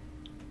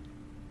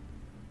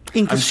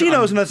 In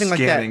casinos and nothing like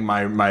that. Scanning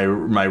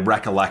my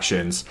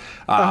recollections.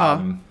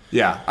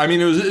 Yeah, I mean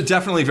it was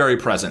definitely very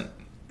present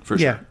for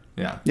sure.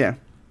 Yeah.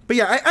 But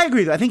yeah, I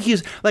agree. I think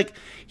he's like,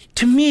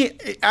 to me,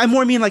 I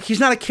more mean like he's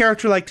not a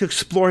character like to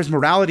explore his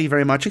morality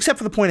very much, except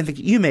for the point I think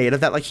you made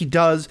of that like he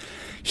does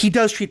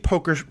treat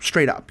poker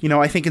straight up. You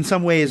know, I think in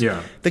some ways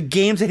the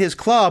games at his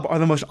club are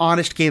the most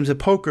honest games of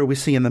poker we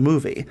see in the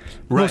movie.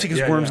 Mostly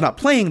because Worm's not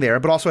playing there,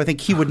 but also I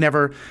think he would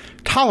never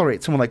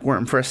tolerate someone like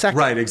Worm for a second.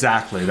 Right,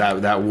 exactly.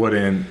 That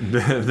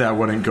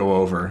wouldn't go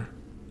over.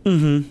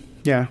 Mm-hmm.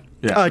 Yeah.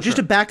 Yeah, just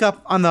to back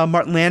up on the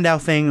Martin Landau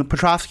thing,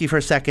 Petrovsky for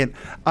a second,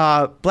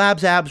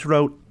 Blabs Abs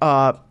wrote,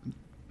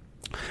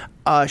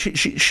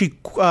 she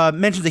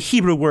mentions a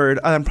Hebrew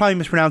word, I'm probably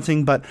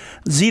mispronouncing, but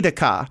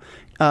tzedakah,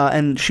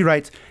 and she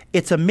writes,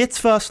 it's a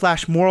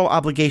mitzvah/moral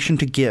obligation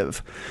to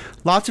give.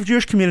 Lots of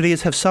Jewish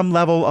communities have some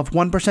level of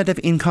 1% of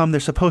income they're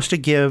supposed to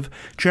give,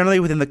 generally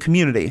within the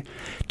community.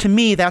 To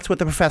me, that's what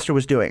the professor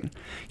was doing.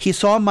 He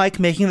saw Mike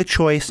making the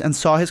choice and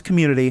saw his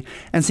community,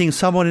 and seeing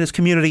someone in his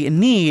community in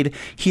need,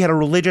 he had a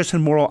religious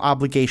and moral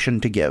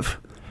obligation to give.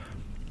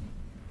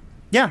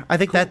 Yeah, I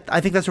think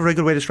that's a really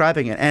good way of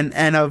describing it.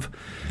 And of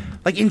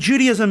like in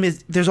Judaism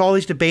there's all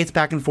these debates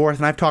back and forth,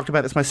 and I've talked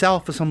about this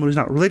myself as someone who's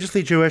not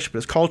religiously Jewish but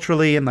is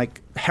culturally and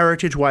like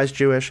heritage-wise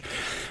Jewish.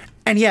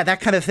 And yeah, that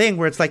kind of thing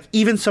where it's like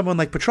even someone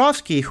like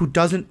Petrovsky who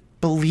doesn't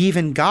believe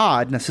in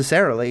God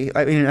necessarily,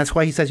 I mean that's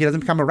why he says he doesn't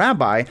become a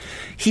rabbi,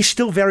 he's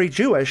still very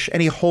Jewish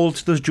and he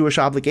holds those Jewish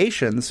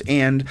obligations.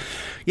 And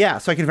yeah,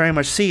 so I can very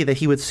much see that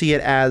he would see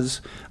it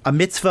as a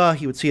mitzvah,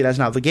 he would see it as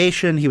an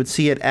obligation, he would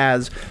see it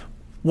as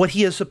what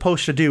he is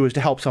supposed to do is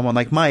to help someone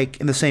like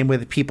Mike in the same way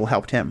that people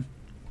helped him.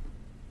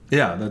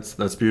 Yeah,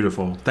 that's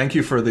beautiful. Thank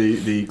you for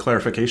the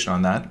clarification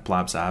on that,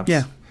 Blabs Abs.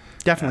 Yeah,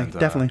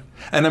 definitely.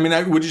 And I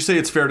mean, would you say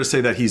it's fair to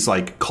say that he's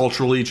like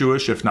culturally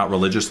Jewish, if not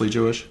religiously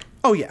Jewish?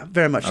 Oh yeah,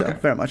 very much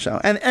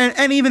so.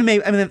 And even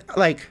maybe, I mean,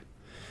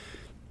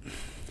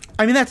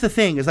 that's the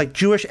thing is like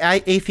Jewish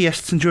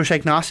atheists and Jewish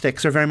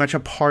agnostics are very much a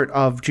part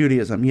of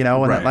Judaism, you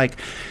know, and that, like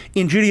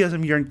in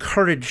Judaism you're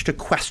encouraged to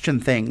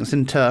question things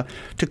and to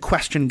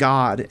question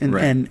God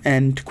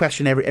and to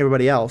question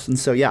everybody else. And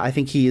so yeah, I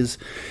think he's.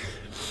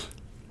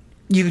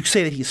 You could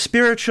say that he's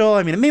spiritual.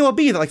 I mean, it may well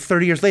be that like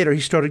 30 years later he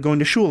started going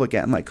to shul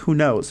again. Like, who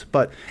knows?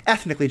 But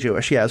ethnically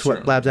Jewish, yeah, is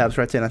what Blabs Abs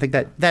writes in. I think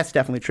that's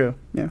definitely true.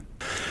 Yeah.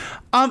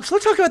 So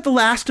let's talk about the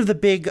last of the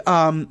big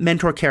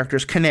mentor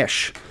characters,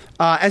 Kanish.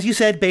 As you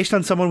said, based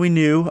on someone we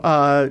knew,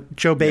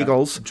 Joe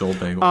Bagels. Yeah, Joel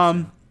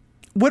Bagels.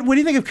 What do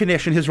you think of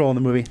Kanish and his role in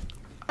the movie?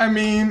 I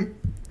mean,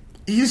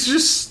 he's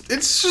just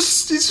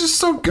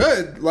so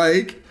good.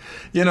 Like,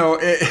 you know,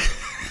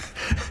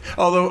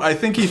 although I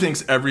think he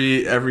thinks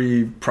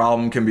every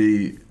problem can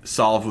be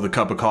solved with a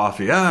cup of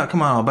coffee.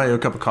 Come on, I'll buy you a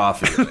cup of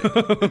coffee.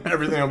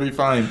 Everything will be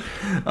fine.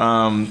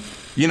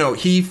 You know,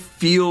 he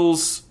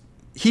feels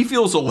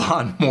a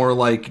lot more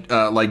like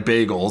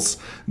Bagels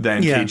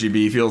than KGB.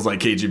 He feels like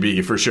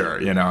KGB for sure.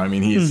 You know, I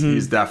mean,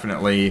 he's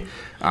definitely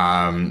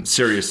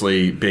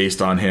seriously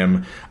based on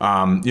him.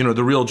 You know,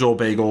 the real Joel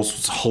Bagels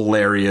was a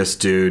hilarious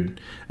dude.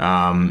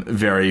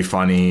 Very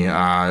funny,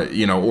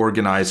 you know,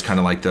 organized kind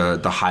of like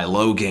the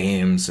high-low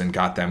games and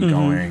got them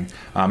going.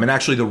 And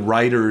actually the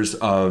writers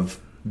of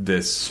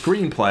this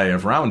screenplay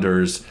of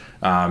Rounders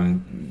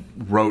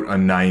wrote a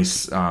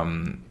nice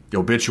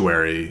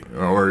obituary,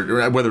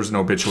 or whether it was an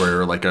obituary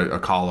or like a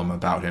column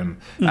about him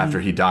after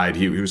he died.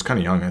 He was kind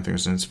of young. I think it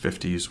was in his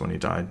 50s when he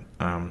died,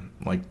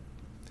 like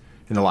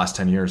in the last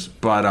 10 years.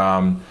 But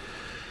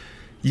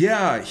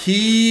yeah,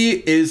 he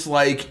is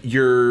like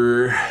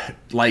your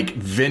like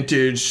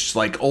vintage,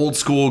 like old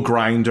school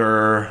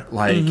grinder.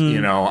 Like, you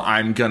know,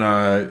 I'm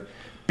gonna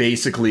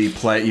basically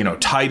play, you know,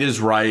 tight is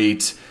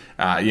right.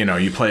 You know,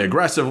 you play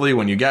aggressively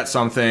when you get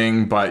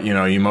something, but, you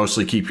know, you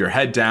mostly keep your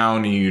head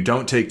down and you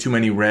don't take too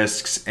many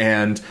risks.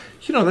 And,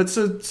 you know, that's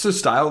a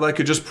style that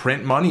could just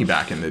print money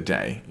back in the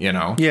day, you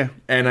know? Yeah.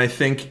 And I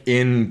think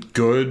in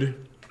good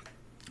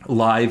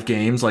live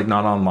games, like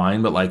not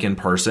online, but like in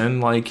person,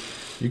 like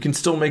you can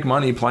still make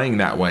money playing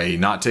that way,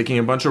 not taking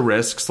a bunch of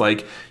risks.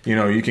 Like, you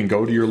know, you can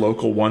go to your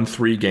local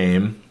 1-3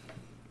 game.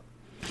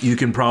 You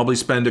can probably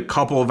spend a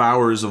couple of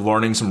hours of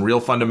learning some real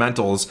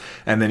fundamentals,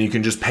 and then you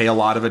can just pay a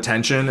lot of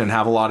attention and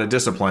have a lot of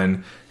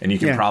discipline, and you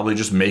can probably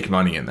just make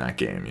money in that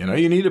game. You know,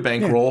 you need a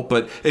bankroll,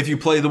 but if you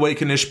play the way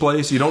Knish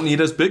plays, you don't need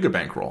as big a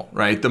bankroll,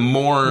 right? The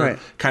more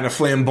kind of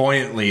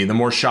flamboyantly, the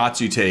more shots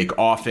you take,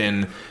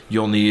 often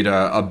you'll need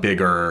a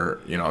bigger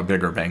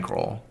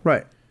bankroll.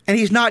 Right. And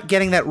he's not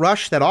getting that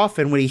rush that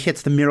often when he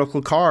hits the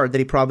miracle card that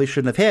he probably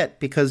shouldn't have hit,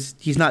 because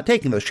he's not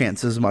taking those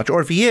chances as much. Or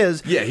if he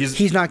is,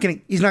 he's not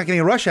getting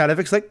a rush out of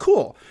it. It's like,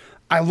 cool,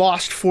 I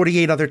lost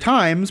 48 other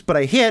times, but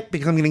I hit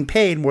because I'm getting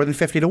paid more than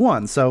 50 to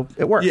 1, so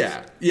it works.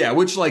 Yeah,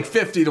 which like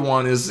 50 to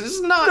 1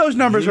 is not, those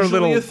numbers are a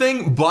little a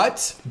thing.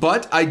 But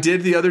I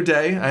did the other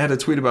day, I had a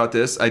tweet about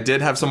this. I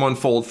did have someone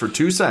fold for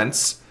 2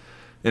 cents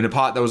in a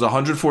pot that was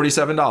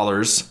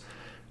 $147.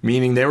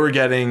 Meaning they were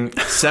getting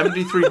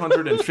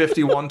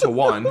 7,351 to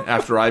 1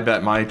 after I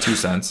bet my 2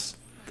 cents.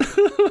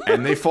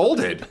 And they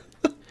folded.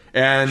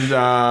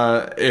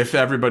 And if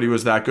everybody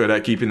was that good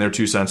at keeping their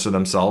 2 cents to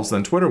themselves,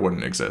 then Twitter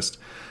wouldn't exist.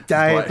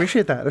 I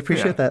appreciate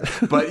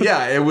that. But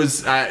yeah, it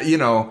was, you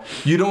know,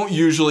 you don't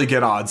usually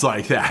get odds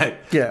like that.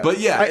 Yeah. But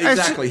yeah,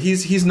 exactly.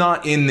 He's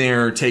not in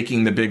there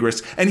taking the big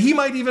risk. And he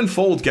might even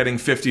fold getting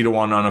 50 to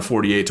 1 on a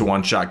 48 to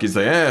 1 shot. He's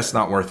like, it's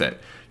not worth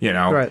it. You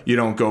know, you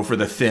don't go for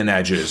the thin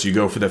edges. You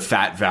go for the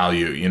fat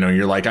value. You know,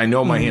 you're like, I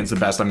know my hand's the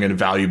best. I'm going to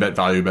value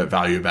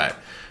bet.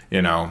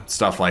 You know,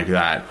 stuff like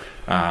that.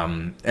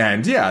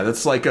 And yeah,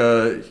 that's like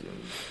a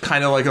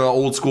kind of like an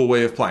old school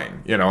way of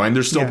playing. You know, and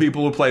there's still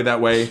people who play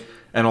that way,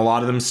 and a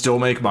lot of them still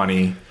make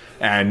money.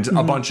 And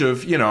a bunch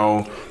of, you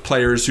know,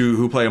 players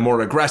who play a more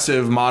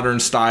aggressive, modern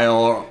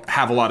style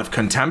have a lot of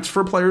contempt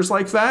for players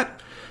like that.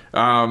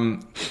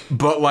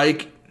 But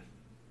like,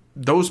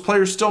 those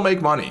players still make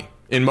money.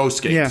 In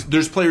most games,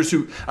 there's players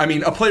who, I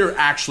mean, a player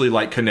actually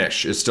like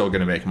Knish is still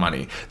going to make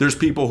money. There's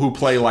people who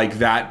play like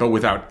that, but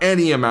without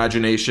any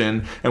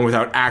imagination and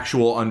without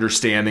actual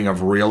understanding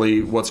of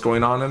really what's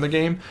going on in the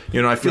game.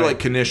 You know, I feel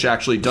like Knish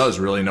actually does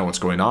really know what's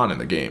going on in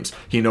the games.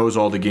 He knows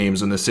all the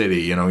games in the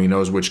city. You know, he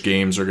knows which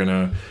games are going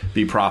to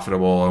be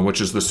profitable and which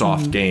is the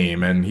soft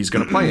game, and he's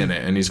going to play in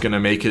it, and he's going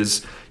to make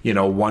his, you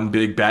know, one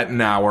big bet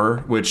an hour,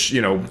 which,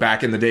 you know,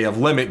 back in the day of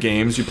limit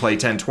games, you play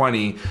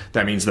 10-20.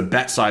 That means the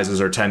bet sizes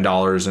are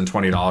 $10 and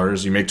 $20.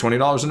 You make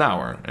 $20 an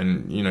hour,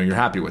 and, you know, you're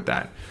happy with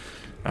that.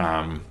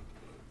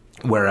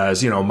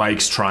 Whereas, you know,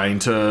 Mike's trying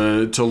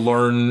to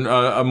learn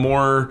a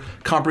more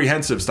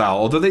comprehensive style,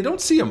 although they don't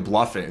see him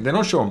bluffing. They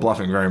don't show him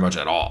bluffing very much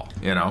at all,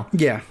 you know?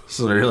 Yeah.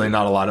 So there's really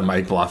not a lot of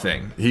Mike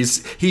bluffing.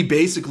 He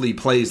basically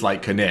plays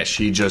like Knish.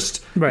 He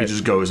just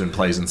goes and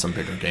plays in some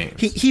bigger games.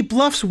 He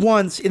bluffs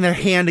once in their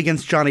hand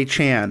against Johnny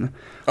Chan.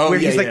 Where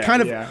he's like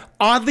kind of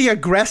oddly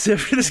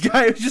aggressive to this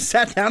guy who just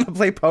sat down to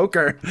play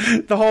poker.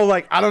 The whole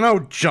like, I don't know,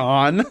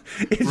 John.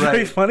 It's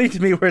very funny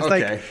to me where it's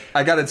like...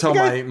 I got to tell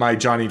my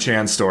Johnny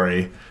Chan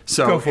story.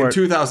 So in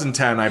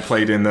 2010, I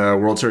played in the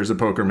World Series of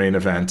Poker main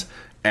event.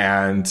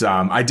 And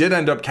I did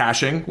end up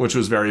cashing, which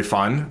was very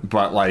fun.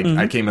 But like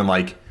I came in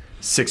like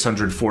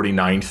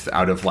 649th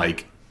out of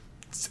like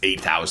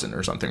 8,000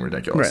 or something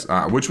ridiculous,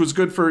 which was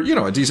good for, you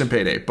know, a decent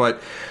payday.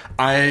 But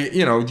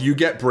you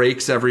get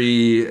breaks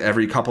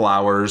every couple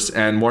hours,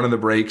 and one of the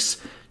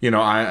breaks, you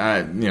know,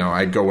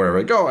 I go wherever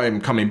I go, I'm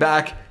coming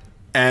back,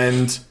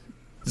 and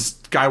this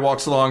guy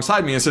walks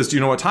alongside me and says, "Do you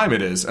know what time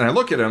it is?" And I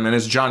look at him, and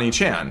it's Johnny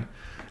Chan,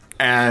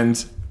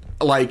 and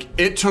like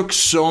it took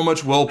so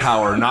much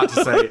willpower not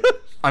to say,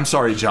 "I'm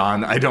sorry,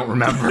 John, I don't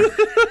remember."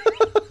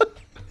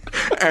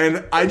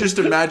 And I just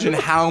imagine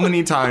how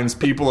many times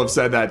people have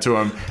said that to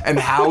him, and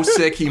how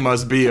sick he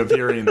must be of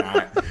hearing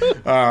that.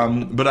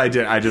 But I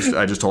did. I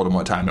just told him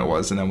what time it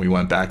was, and then we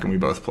went back and we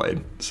both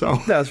played.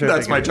 So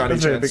that's my Johnny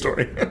Chan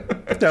story.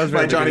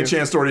 My Johnny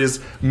Chan story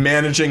is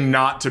managing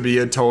not to be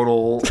a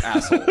total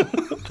asshole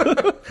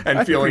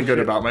and feeling good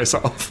about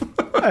myself.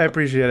 I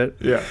appreciate it.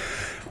 Yeah.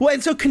 Well,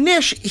 and so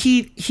Knish,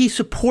 he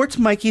supports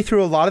Mikey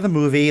through a lot of the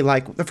movie.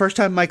 Like, the first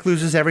time Mike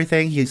loses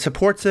everything, he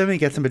supports him. He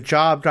gets him a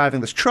job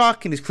driving this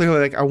truck, and he's clearly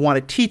like, I want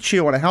to teach you,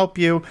 I want to help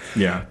you.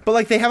 Yeah. But,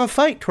 like, they have a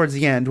fight towards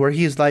the end where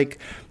he's like,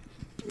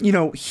 you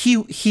know,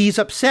 he's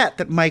upset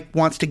that Mike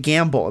wants to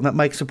gamble and that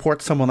Mike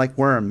supports someone like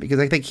Worm, because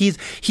I think he's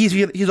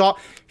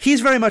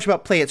very much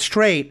about play it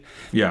straight.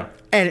 Yeah.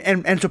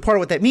 And so part of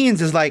what that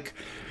means is, like,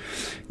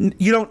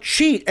 you don't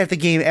cheat at the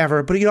game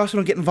ever, but you also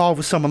don't get involved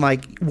with someone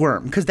like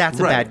Worm, because that's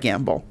a bad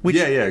gamble. Which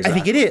exactly. I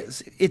think it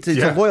is. It's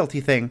a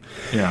loyalty thing.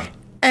 Yeah.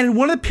 And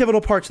one of the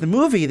pivotal parts of the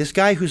movie, this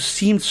guy who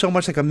seemed so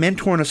much like a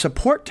mentor and a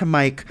support to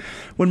Mike,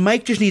 when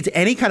Mike just needs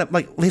any kind of,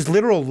 like, his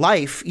literal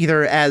life,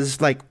 either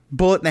as, like,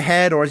 bullet in the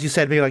head or, as you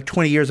said, maybe like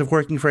 20 years of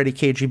working for Eddie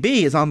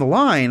KGB is on the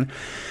line,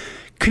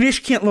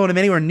 Knish can't loan him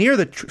anywhere near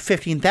the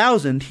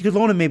 15,000. He could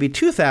loan him maybe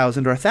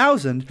 2,000 or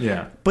 1,000.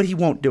 Yeah. But he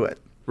won't do it.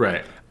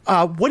 Right.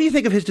 What do you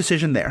think of his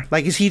decision there?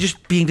 Like, is he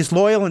just being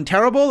disloyal and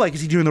terrible? Like,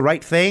 is he doing the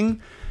right thing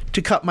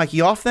to cut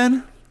Mikey off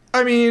then?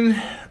 I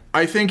mean,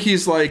 I think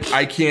he's like,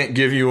 I can't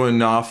give you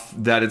enough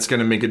that it's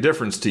going to make a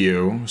difference to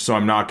you, so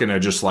I'm not going to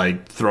just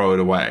like throw it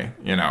away,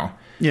 you know?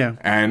 Yeah.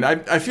 And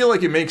I feel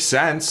like it makes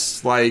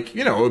sense. Like,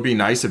 you know, it would be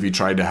nice if he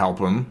tried to help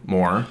him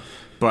more.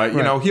 But,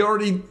 you know,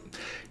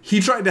 he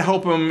tried to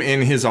help him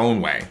in his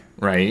own way,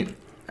 right?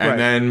 And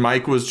then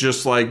Mike was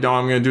just like, no,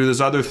 I'm going to do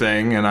this other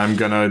thing, and I'm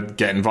going to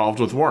get involved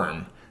with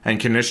Worm. And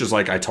Kanish is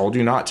like, I told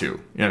you not to,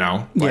 you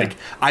know? Like,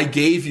 I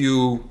gave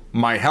you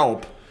my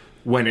help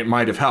when it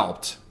might have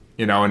helped,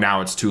 you know, and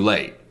now it's too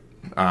late.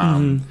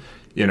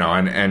 You know,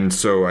 and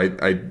so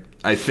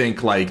I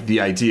think, like, the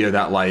idea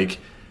that, like,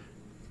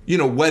 you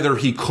know, whether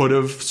he could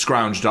have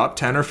scrounged up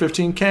 10 or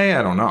 15K,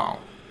 I don't know.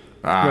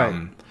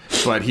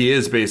 But he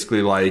is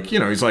basically like, you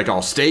know, he's like,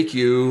 I'll stake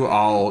you,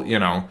 I'll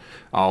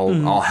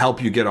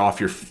help you get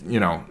off your, you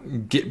know,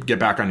 get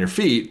back on your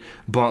feet,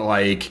 but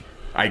like,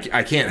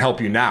 I can't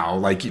help you now.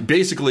 Like,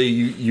 basically,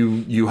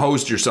 you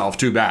hosed yourself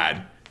too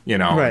bad, you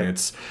know. Right. And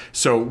it's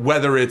so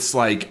whether it's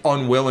like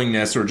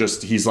unwillingness or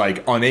just he's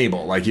like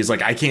unable. Like, he's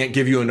like, I can't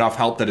give you enough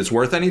help that it's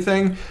worth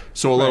anything.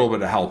 So a little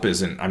bit of help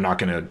isn't. I'm not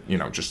gonna, you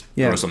know, just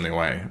throw something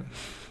away.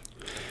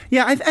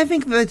 Yeah, I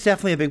think that's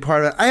definitely a big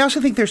part of it. I also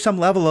think there's some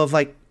level of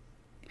like,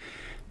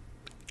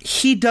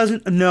 he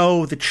doesn't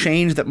know the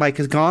change that Mike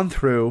has gone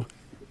through.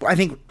 I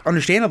think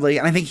understandably,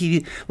 and I think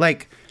he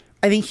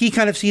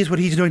kind of sees what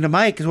he's doing to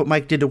Mike is what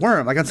Mike did to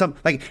Worm. Like, on some,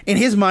 like, in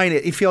his mind,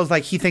 it feels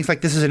like he thinks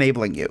like this is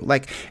enabling you.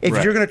 Like, if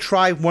you're going to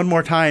try one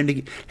more time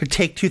to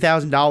take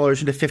 $2,000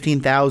 into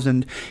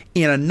 $15,000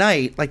 in a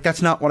night, like,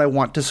 that's not what I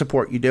want to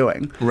support you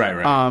doing. Right.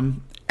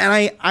 And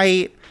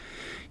I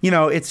you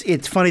know,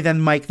 it's funny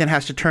then Mike then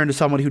has to turn to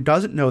someone who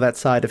doesn't know that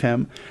side of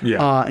him,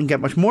 and get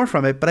much more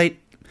from it. But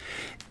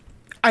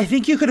I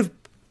think you could have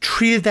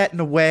treated that in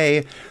a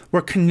way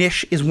where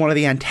Kanish is one of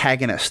the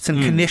antagonists and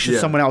Kanish is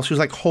someone else who's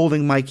like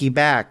holding Mikey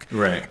back.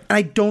 Right. And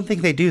I don't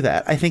think they do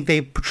that. I think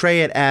they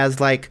portray it as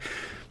like,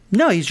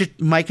 no,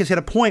 Mike has hit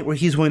a point where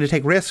he's willing to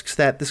take risks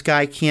that this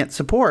guy can't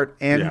support,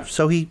 and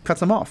so he cuts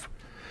them off.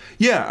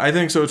 Yeah, I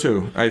think so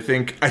too. I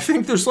think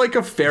there's like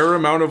a fair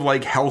amount of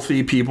like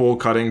healthy people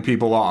cutting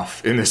people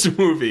off in this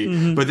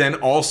movie, but then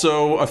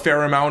also a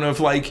fair amount of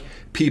like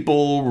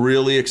people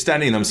really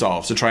extending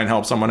themselves to try and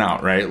help someone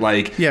out, right?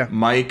 Like,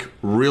 Mike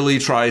really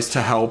tries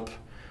to help,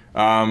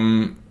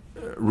 tries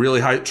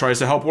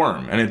to help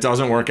Worm, and it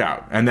doesn't work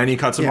out, and then he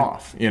cuts him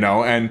off, you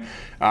know, and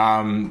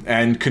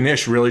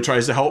Kanish really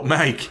tries to help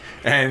Mike,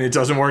 and it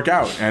doesn't work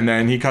out, and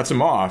then he cuts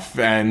him off,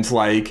 and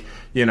like,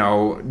 you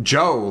know,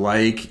 Joe,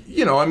 like,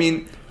 you know, I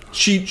mean,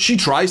 she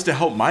tries to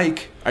help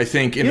Mike, I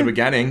think, in the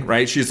beginning,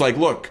 right? She's like,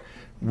 look,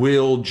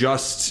 we'll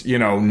just, you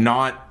know,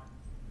 not,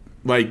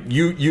 like,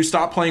 you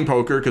stop playing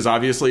poker because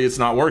obviously it's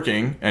not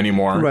working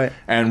anymore, right?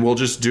 And we'll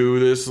just do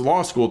this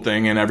law school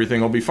thing and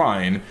everything will be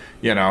fine,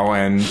 you know.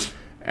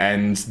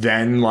 And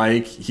then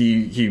like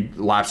he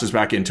lapses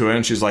back into it,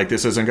 and she's like,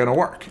 this isn't gonna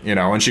work, you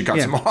know, and she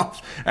cuts him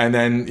off. And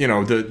then, you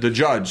know, the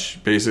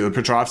judge, basically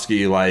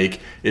Petrovsky, like,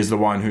 is the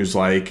one who's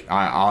like,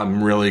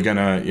 I'm really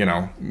gonna, you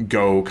know,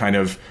 go kind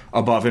of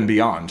above and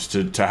beyond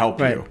to help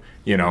you,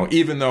 you know,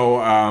 even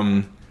though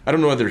I don't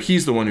know whether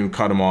he's the one who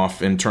cut him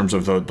off in terms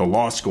of the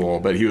law school,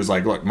 but he was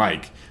like, look,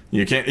 Mike,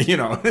 you can't, you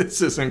know,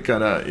 this isn't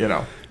gonna, you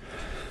know.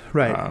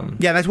 Right.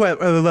 Yeah, that's why I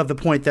really love the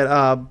point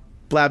that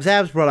Blab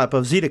Zabs brought up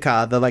of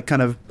Zedekah, the like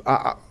kind of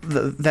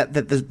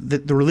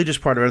the religious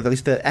part of it, or at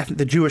least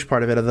the Jewish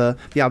part of it, of the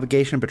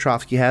obligation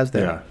Petrovsky has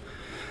there.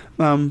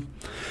 Yeah.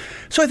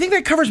 So I think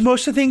that covers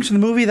most of the things from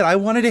the movie that I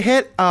wanted to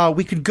hit.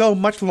 We could go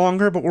much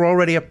longer, but we're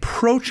already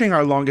approaching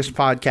our longest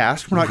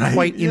podcast. We're not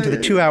quite into the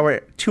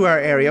two-hour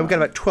area. We've got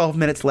about 12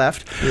 minutes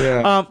left.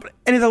 Yeah.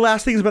 Any of the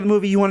last things about the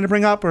movie you wanted to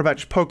bring up, or about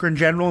just poker in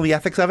general and the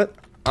ethics of it?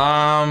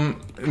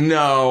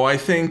 No, I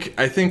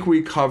think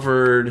we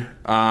covered.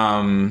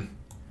 I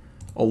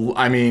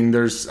mean,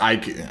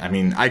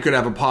 I could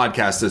have a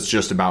podcast that's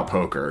just about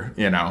poker,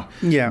 you know.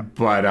 Yeah.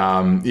 But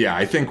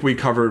I think we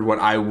covered what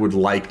I would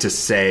like to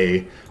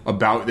say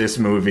about this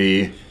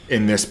movie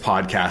in this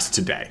podcast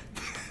today.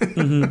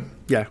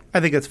 Yeah,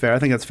 I think that's fair.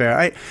 And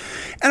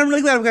I'm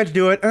really glad we got to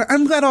do it.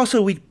 I'm glad also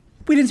we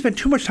didn't spend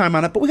too much time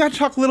on it, but we got to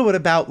talk a little bit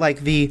about like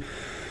the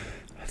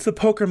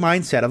poker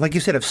mindset of, like you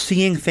said, of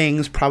seeing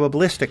things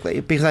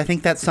probabilistically, because I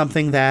think that's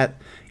something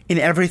that in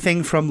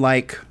everything from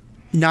like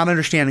not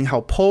understanding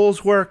how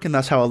polls work and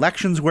thus how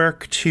elections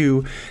work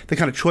to the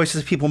kind of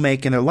choices people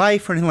make in their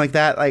life or anything like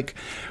that, like,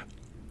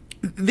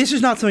 this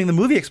is not something the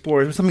movie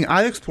explores, but something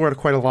I've explored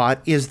quite a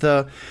lot, is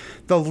the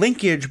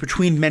linkage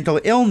between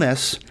mental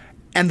illness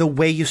and the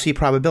way you see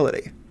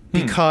probability.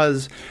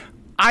 Because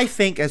I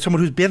think, as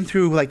someone who's been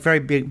through like very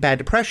bad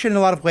depression in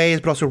a lot of ways,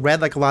 but also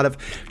read like a lot of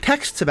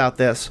texts about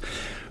this,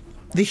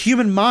 the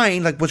human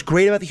mind, like, what's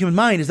great about the human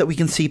mind is that we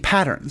can see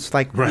patterns.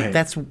 Like,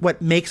 that's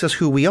what makes us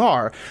who we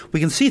are. We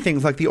can see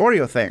things like the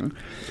Oreo thing.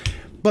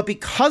 But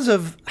because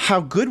of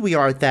how good we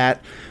are at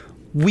that,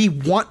 we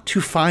want to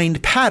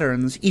find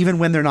patterns even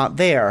when they're not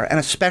there, and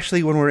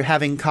especially when we're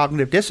having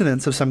cognitive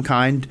dissonance of some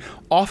kind,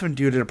 often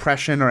due to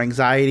depression or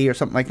anxiety or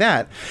something like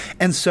that.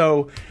 And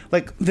so,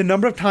 like, the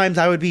number of times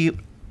I would be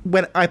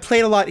when I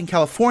played a lot in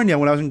California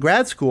when I was in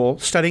grad school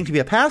studying to be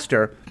a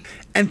pastor,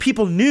 and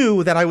people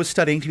knew that I was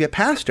studying to be a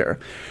pastor.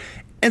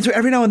 And so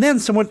every now and then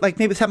someone, like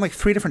maybe it's happened like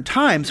 3 different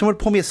times, someone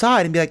would pull me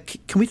aside and be like,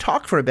 can we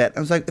talk for a bit? I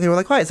was like, they were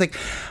like, why? It's like,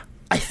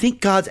 I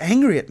think God's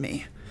angry at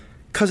me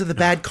because of the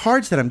bad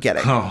cards that I'm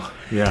getting. Oh,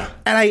 yeah.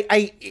 And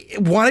I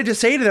wanted to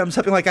say to them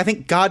something like, I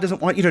think God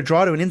doesn't want you to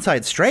draw to an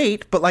inside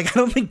straight, but like, I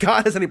don't think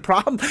God has any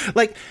problem.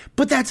 Like,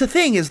 but that's the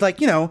thing is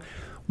like, you know,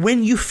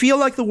 when you feel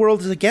like the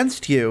world is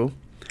against you,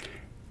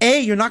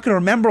 you're not going to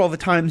remember all the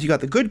times you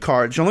got the good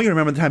cards. You're only going to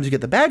remember the times you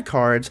get the bad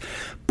cards,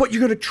 but you're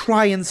going to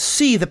try and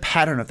see the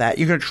pattern of that.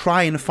 You're going to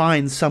try and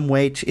find some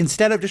way to,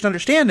 instead of just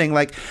understanding,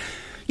 like,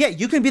 yeah,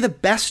 you can be the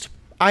best.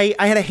 I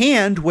had a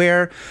hand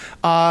where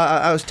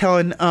I was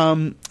telling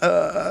one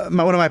of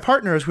my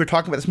partners, we were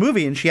talking about this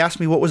movie, and she asked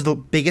me what was the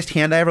biggest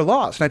hand I ever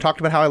lost. And I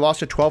talked about how I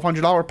lost a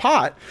 $1,200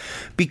 pot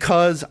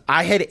because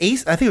I had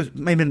ace. I think it was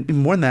maybe even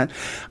more than that.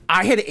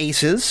 I had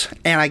aces,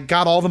 and I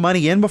got all the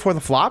money in before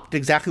the flop, did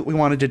exactly what we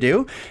wanted to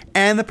do.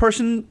 And the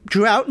person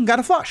drew out and got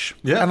a flush.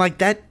 Yeah. And like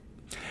that.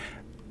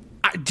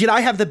 Did I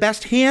have the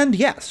best hand?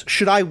 Yes.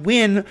 Should I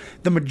win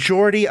the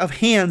majority of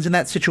hands in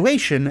that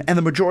situation and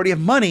the majority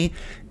of money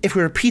if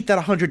we repeat that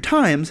 100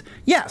 times?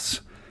 Yes.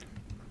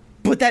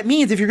 But that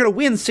means if you're going to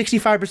win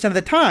 65% of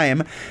the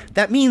time,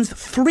 that means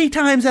 3.5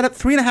 times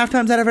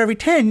out of every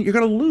 10, you're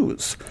going to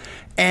lose.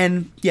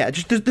 And yeah,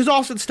 just there's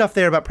also stuff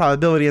there about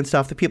probability and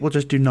stuff that people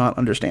just do not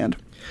understand.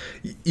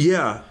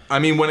 Yeah. I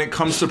mean, when it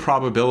comes to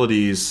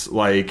probabilities,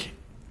 like,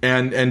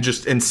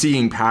 and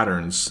seeing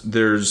patterns,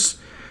 there's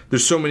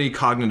so many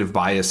cognitive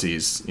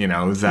biases, you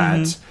know,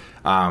 that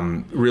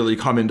really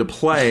come into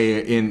play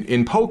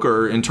in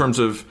poker in terms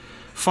of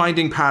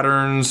finding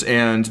patterns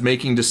and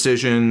making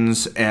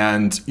decisions,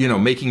 and, you know,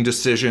 making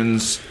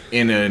decisions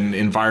in an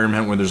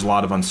environment where there's a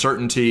lot of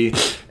uncertainty.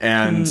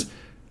 And,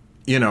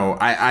 you know,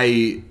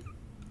 I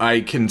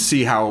can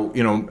see how,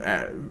 you know,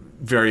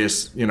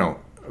 various, you know,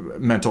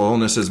 mental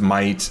illnesses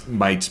might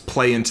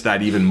play into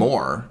that even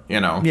more, you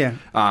know. Yeah.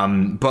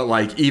 But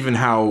like even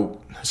how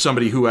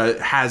somebody who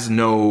has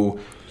no,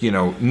 you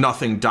know,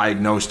 nothing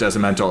diagnosed as a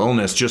mental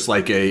illness, just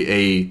like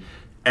any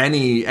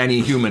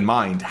human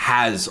mind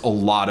has a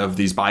lot of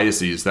these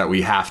biases that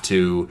we have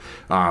to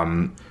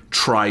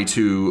try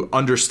to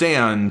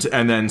understand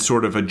and then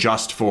sort of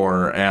adjust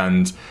for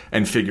and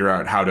figure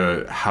out how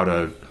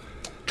to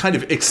kind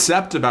of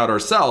accept about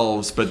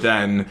ourselves, but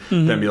then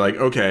be like,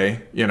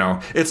 okay, you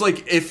know, it's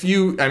like if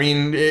you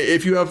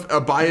have a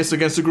bias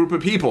against a group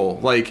of people,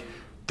 like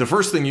the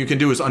first thing you can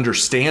do is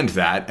understand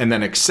that and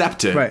then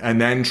accept it,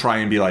 and then try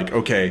and be like,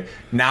 okay,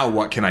 now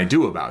what can I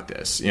do about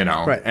this, you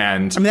know? Right.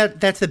 And I mean,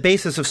 that's the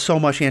basis of so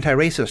much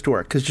anti-racist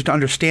work, because just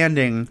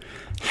understanding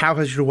how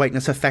has your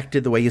whiteness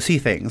affected the way you see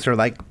things, or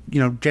like, you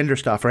know, gender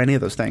stuff or any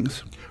of those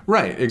things.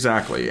 Right,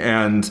 exactly.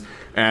 And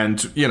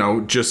you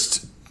know,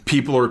 just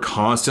people are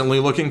constantly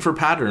looking for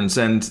patterns,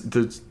 and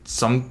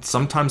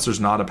sometimes there's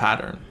not a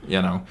pattern,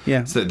 you know.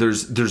 Yeah. So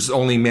there's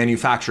only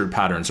manufactured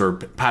patterns or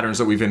patterns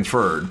that we've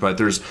inferred, but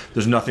there's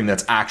nothing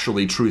that's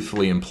actually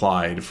truthfully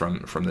implied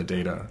from the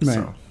data. Right.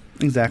 So,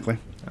 exactly.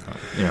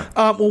 Yeah.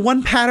 Well,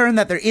 one pattern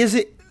that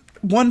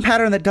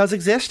does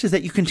exist is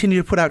that you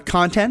continue to put out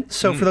content.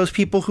 So for those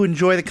people who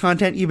enjoy the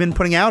content you've been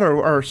putting out,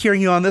 or are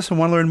hearing you on this and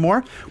want to learn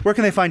more, where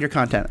can they find your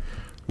content?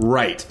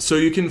 Right. So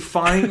you can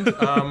find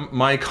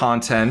my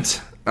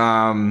content.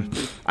 I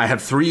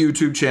have 3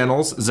 YouTube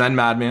channels: Zen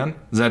Madman,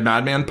 Zen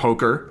Madman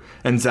Poker,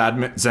 and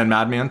Zen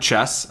Madman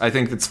Chess. I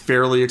think it's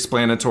fairly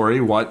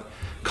explanatory what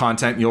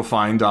content you'll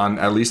find on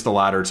at least the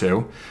latter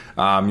 2.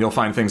 You'll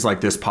find things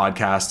like this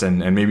podcast and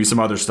maybe some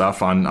other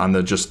stuff on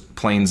the just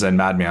plain Zen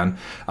Madman.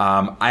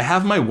 I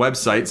have my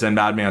website,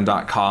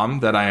 zenmadman.com,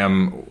 that I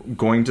am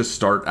going to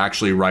start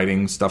actually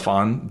writing stuff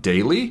on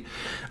daily.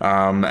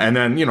 And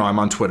then, you know, I'm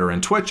on Twitter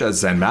and Twitch as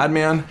Zen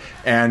Madman.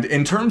 And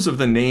in terms of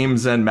the name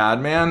Zen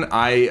Madman,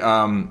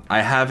 I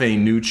have a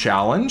new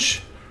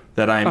challenge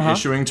that I'm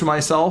issuing to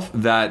myself,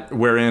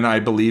 wherein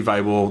I believe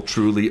I will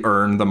truly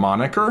earn the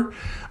moniker.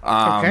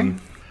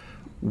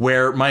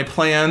 Where my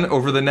plan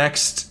over the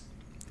next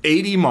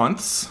 80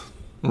 months,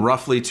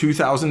 roughly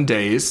 2,000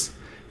 days,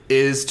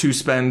 is to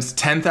spend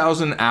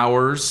 10,000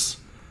 hours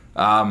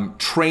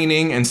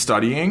training and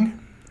studying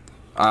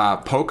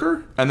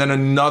poker, and then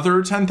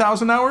another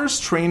 10,000 hours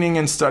training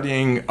and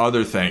studying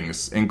other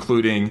things,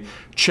 including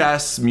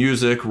chess,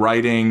 music,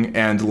 writing,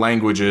 and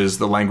languages.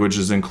 The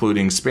languages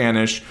including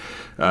Spanish,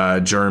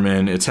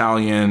 German,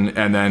 Italian,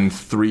 and then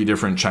 3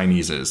 different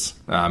Chineses,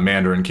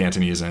 Mandarin,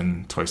 Cantonese,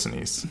 and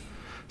Toisanese.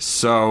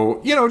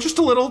 So, you know, just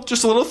a little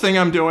thing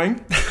I'm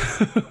doing.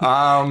 You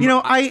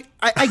know, I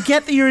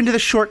get that you're into the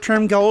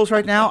short-term goals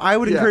right now. I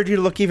would encourage you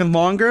to look even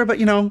longer, but,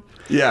 you know,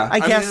 I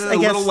guess a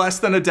little less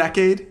than a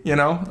decade, you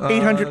know.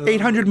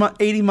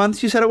 80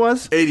 months, you said it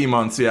was? 80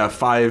 months, yeah.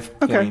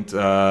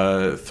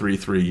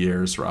 5.33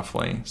 years,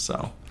 roughly,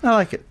 so. I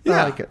like it. Yeah.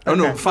 I like it. Oh,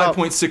 no,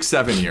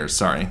 5.67 years,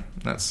 sorry.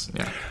 That's,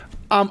 yeah.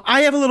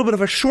 I have a little bit of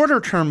a shorter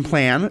term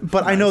plan,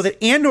 but I know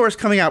that Andor is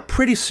coming out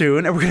pretty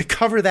soon, and we're going to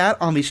cover that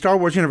on the Star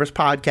Wars Universe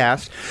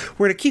podcast.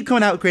 We're going to keep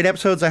coming out with great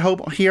episodes, I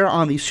hope, here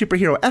on the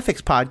Superhero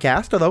Ethics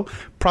podcast, although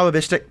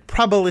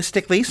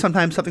probabilistically,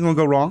 sometimes something will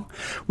go wrong.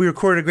 We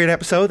recorded a great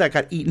episode that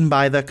got eaten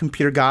by the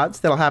computer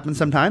gods. That'll happen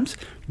sometimes.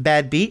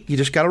 Bad beat, you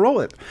just got to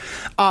roll it.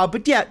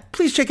 But yeah,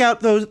 please check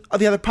out the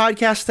other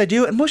podcasts I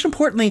do, and most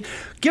importantly,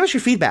 give us your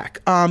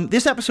feedback.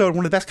 This episode,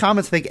 one of the best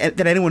comments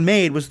that anyone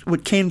made was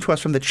what came to us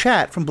from the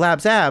chat from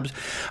Blabs Abs.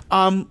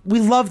 We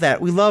love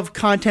that. We love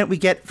content we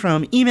get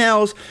from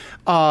emails,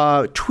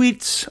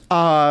 tweets,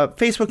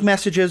 Facebook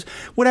messages,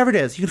 whatever it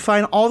is. You can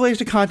find all the ways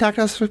to contact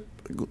us.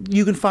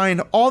 You can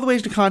find all the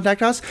ways to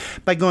contact us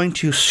by going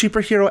to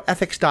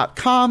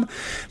superheroethics.com.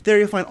 There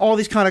you'll find all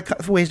these kind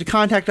of ways to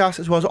contact us,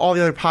 as well as all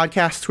the other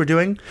podcasts we're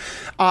doing.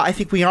 I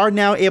think we are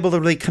now able to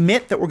really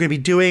commit that we're going to be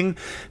doing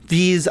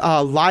these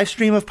live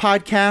stream of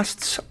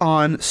podcasts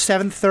on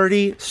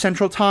 7:30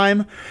 Central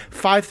Time,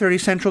 5:30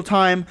 Central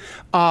Time.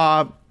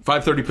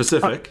 5:30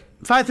 Pacific.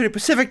 5:30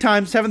 Pacific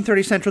Time,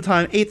 7:30 Central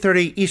Time,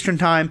 8:30 Eastern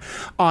Time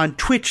on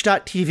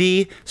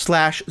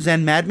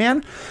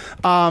twitch.tv/ZenMadman.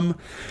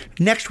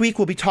 Next week,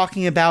 we'll be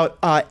talking about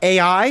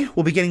AI.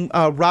 We'll be getting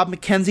Rob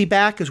McKenzie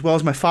back, as well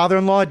as my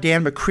father-in-law,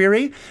 Dan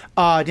McCreary.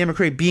 Dan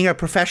McCreary being a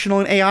professional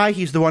in AI,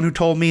 he's the one who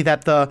told me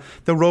that the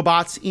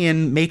robots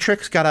in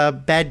Matrix got a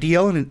bad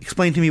deal and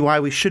explained to me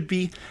why we should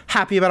be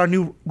happy about our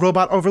new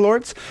robot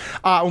overlords.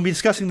 We'll be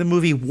discussing the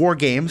movie War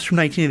Games from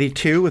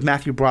 1982 with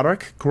Matthew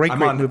Broderick. Great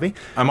movie.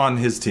 I'm on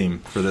his team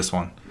for this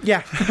one.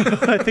 Yeah,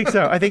 I think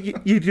so. I think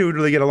you two would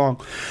really get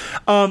along.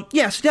 So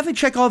definitely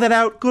check all that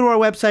out. Go to our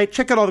website.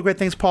 Check out all the great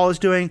things Paul is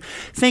doing.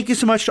 Thank you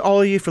so much to all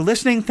of you for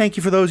listening. Thank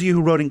you for those of you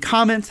who wrote in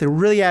comments. They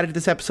really added to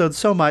this episode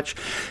so much.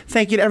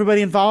 Thank you to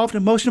everybody involved.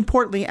 And most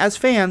importantly, as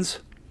fans,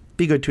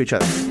 be good to each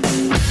other.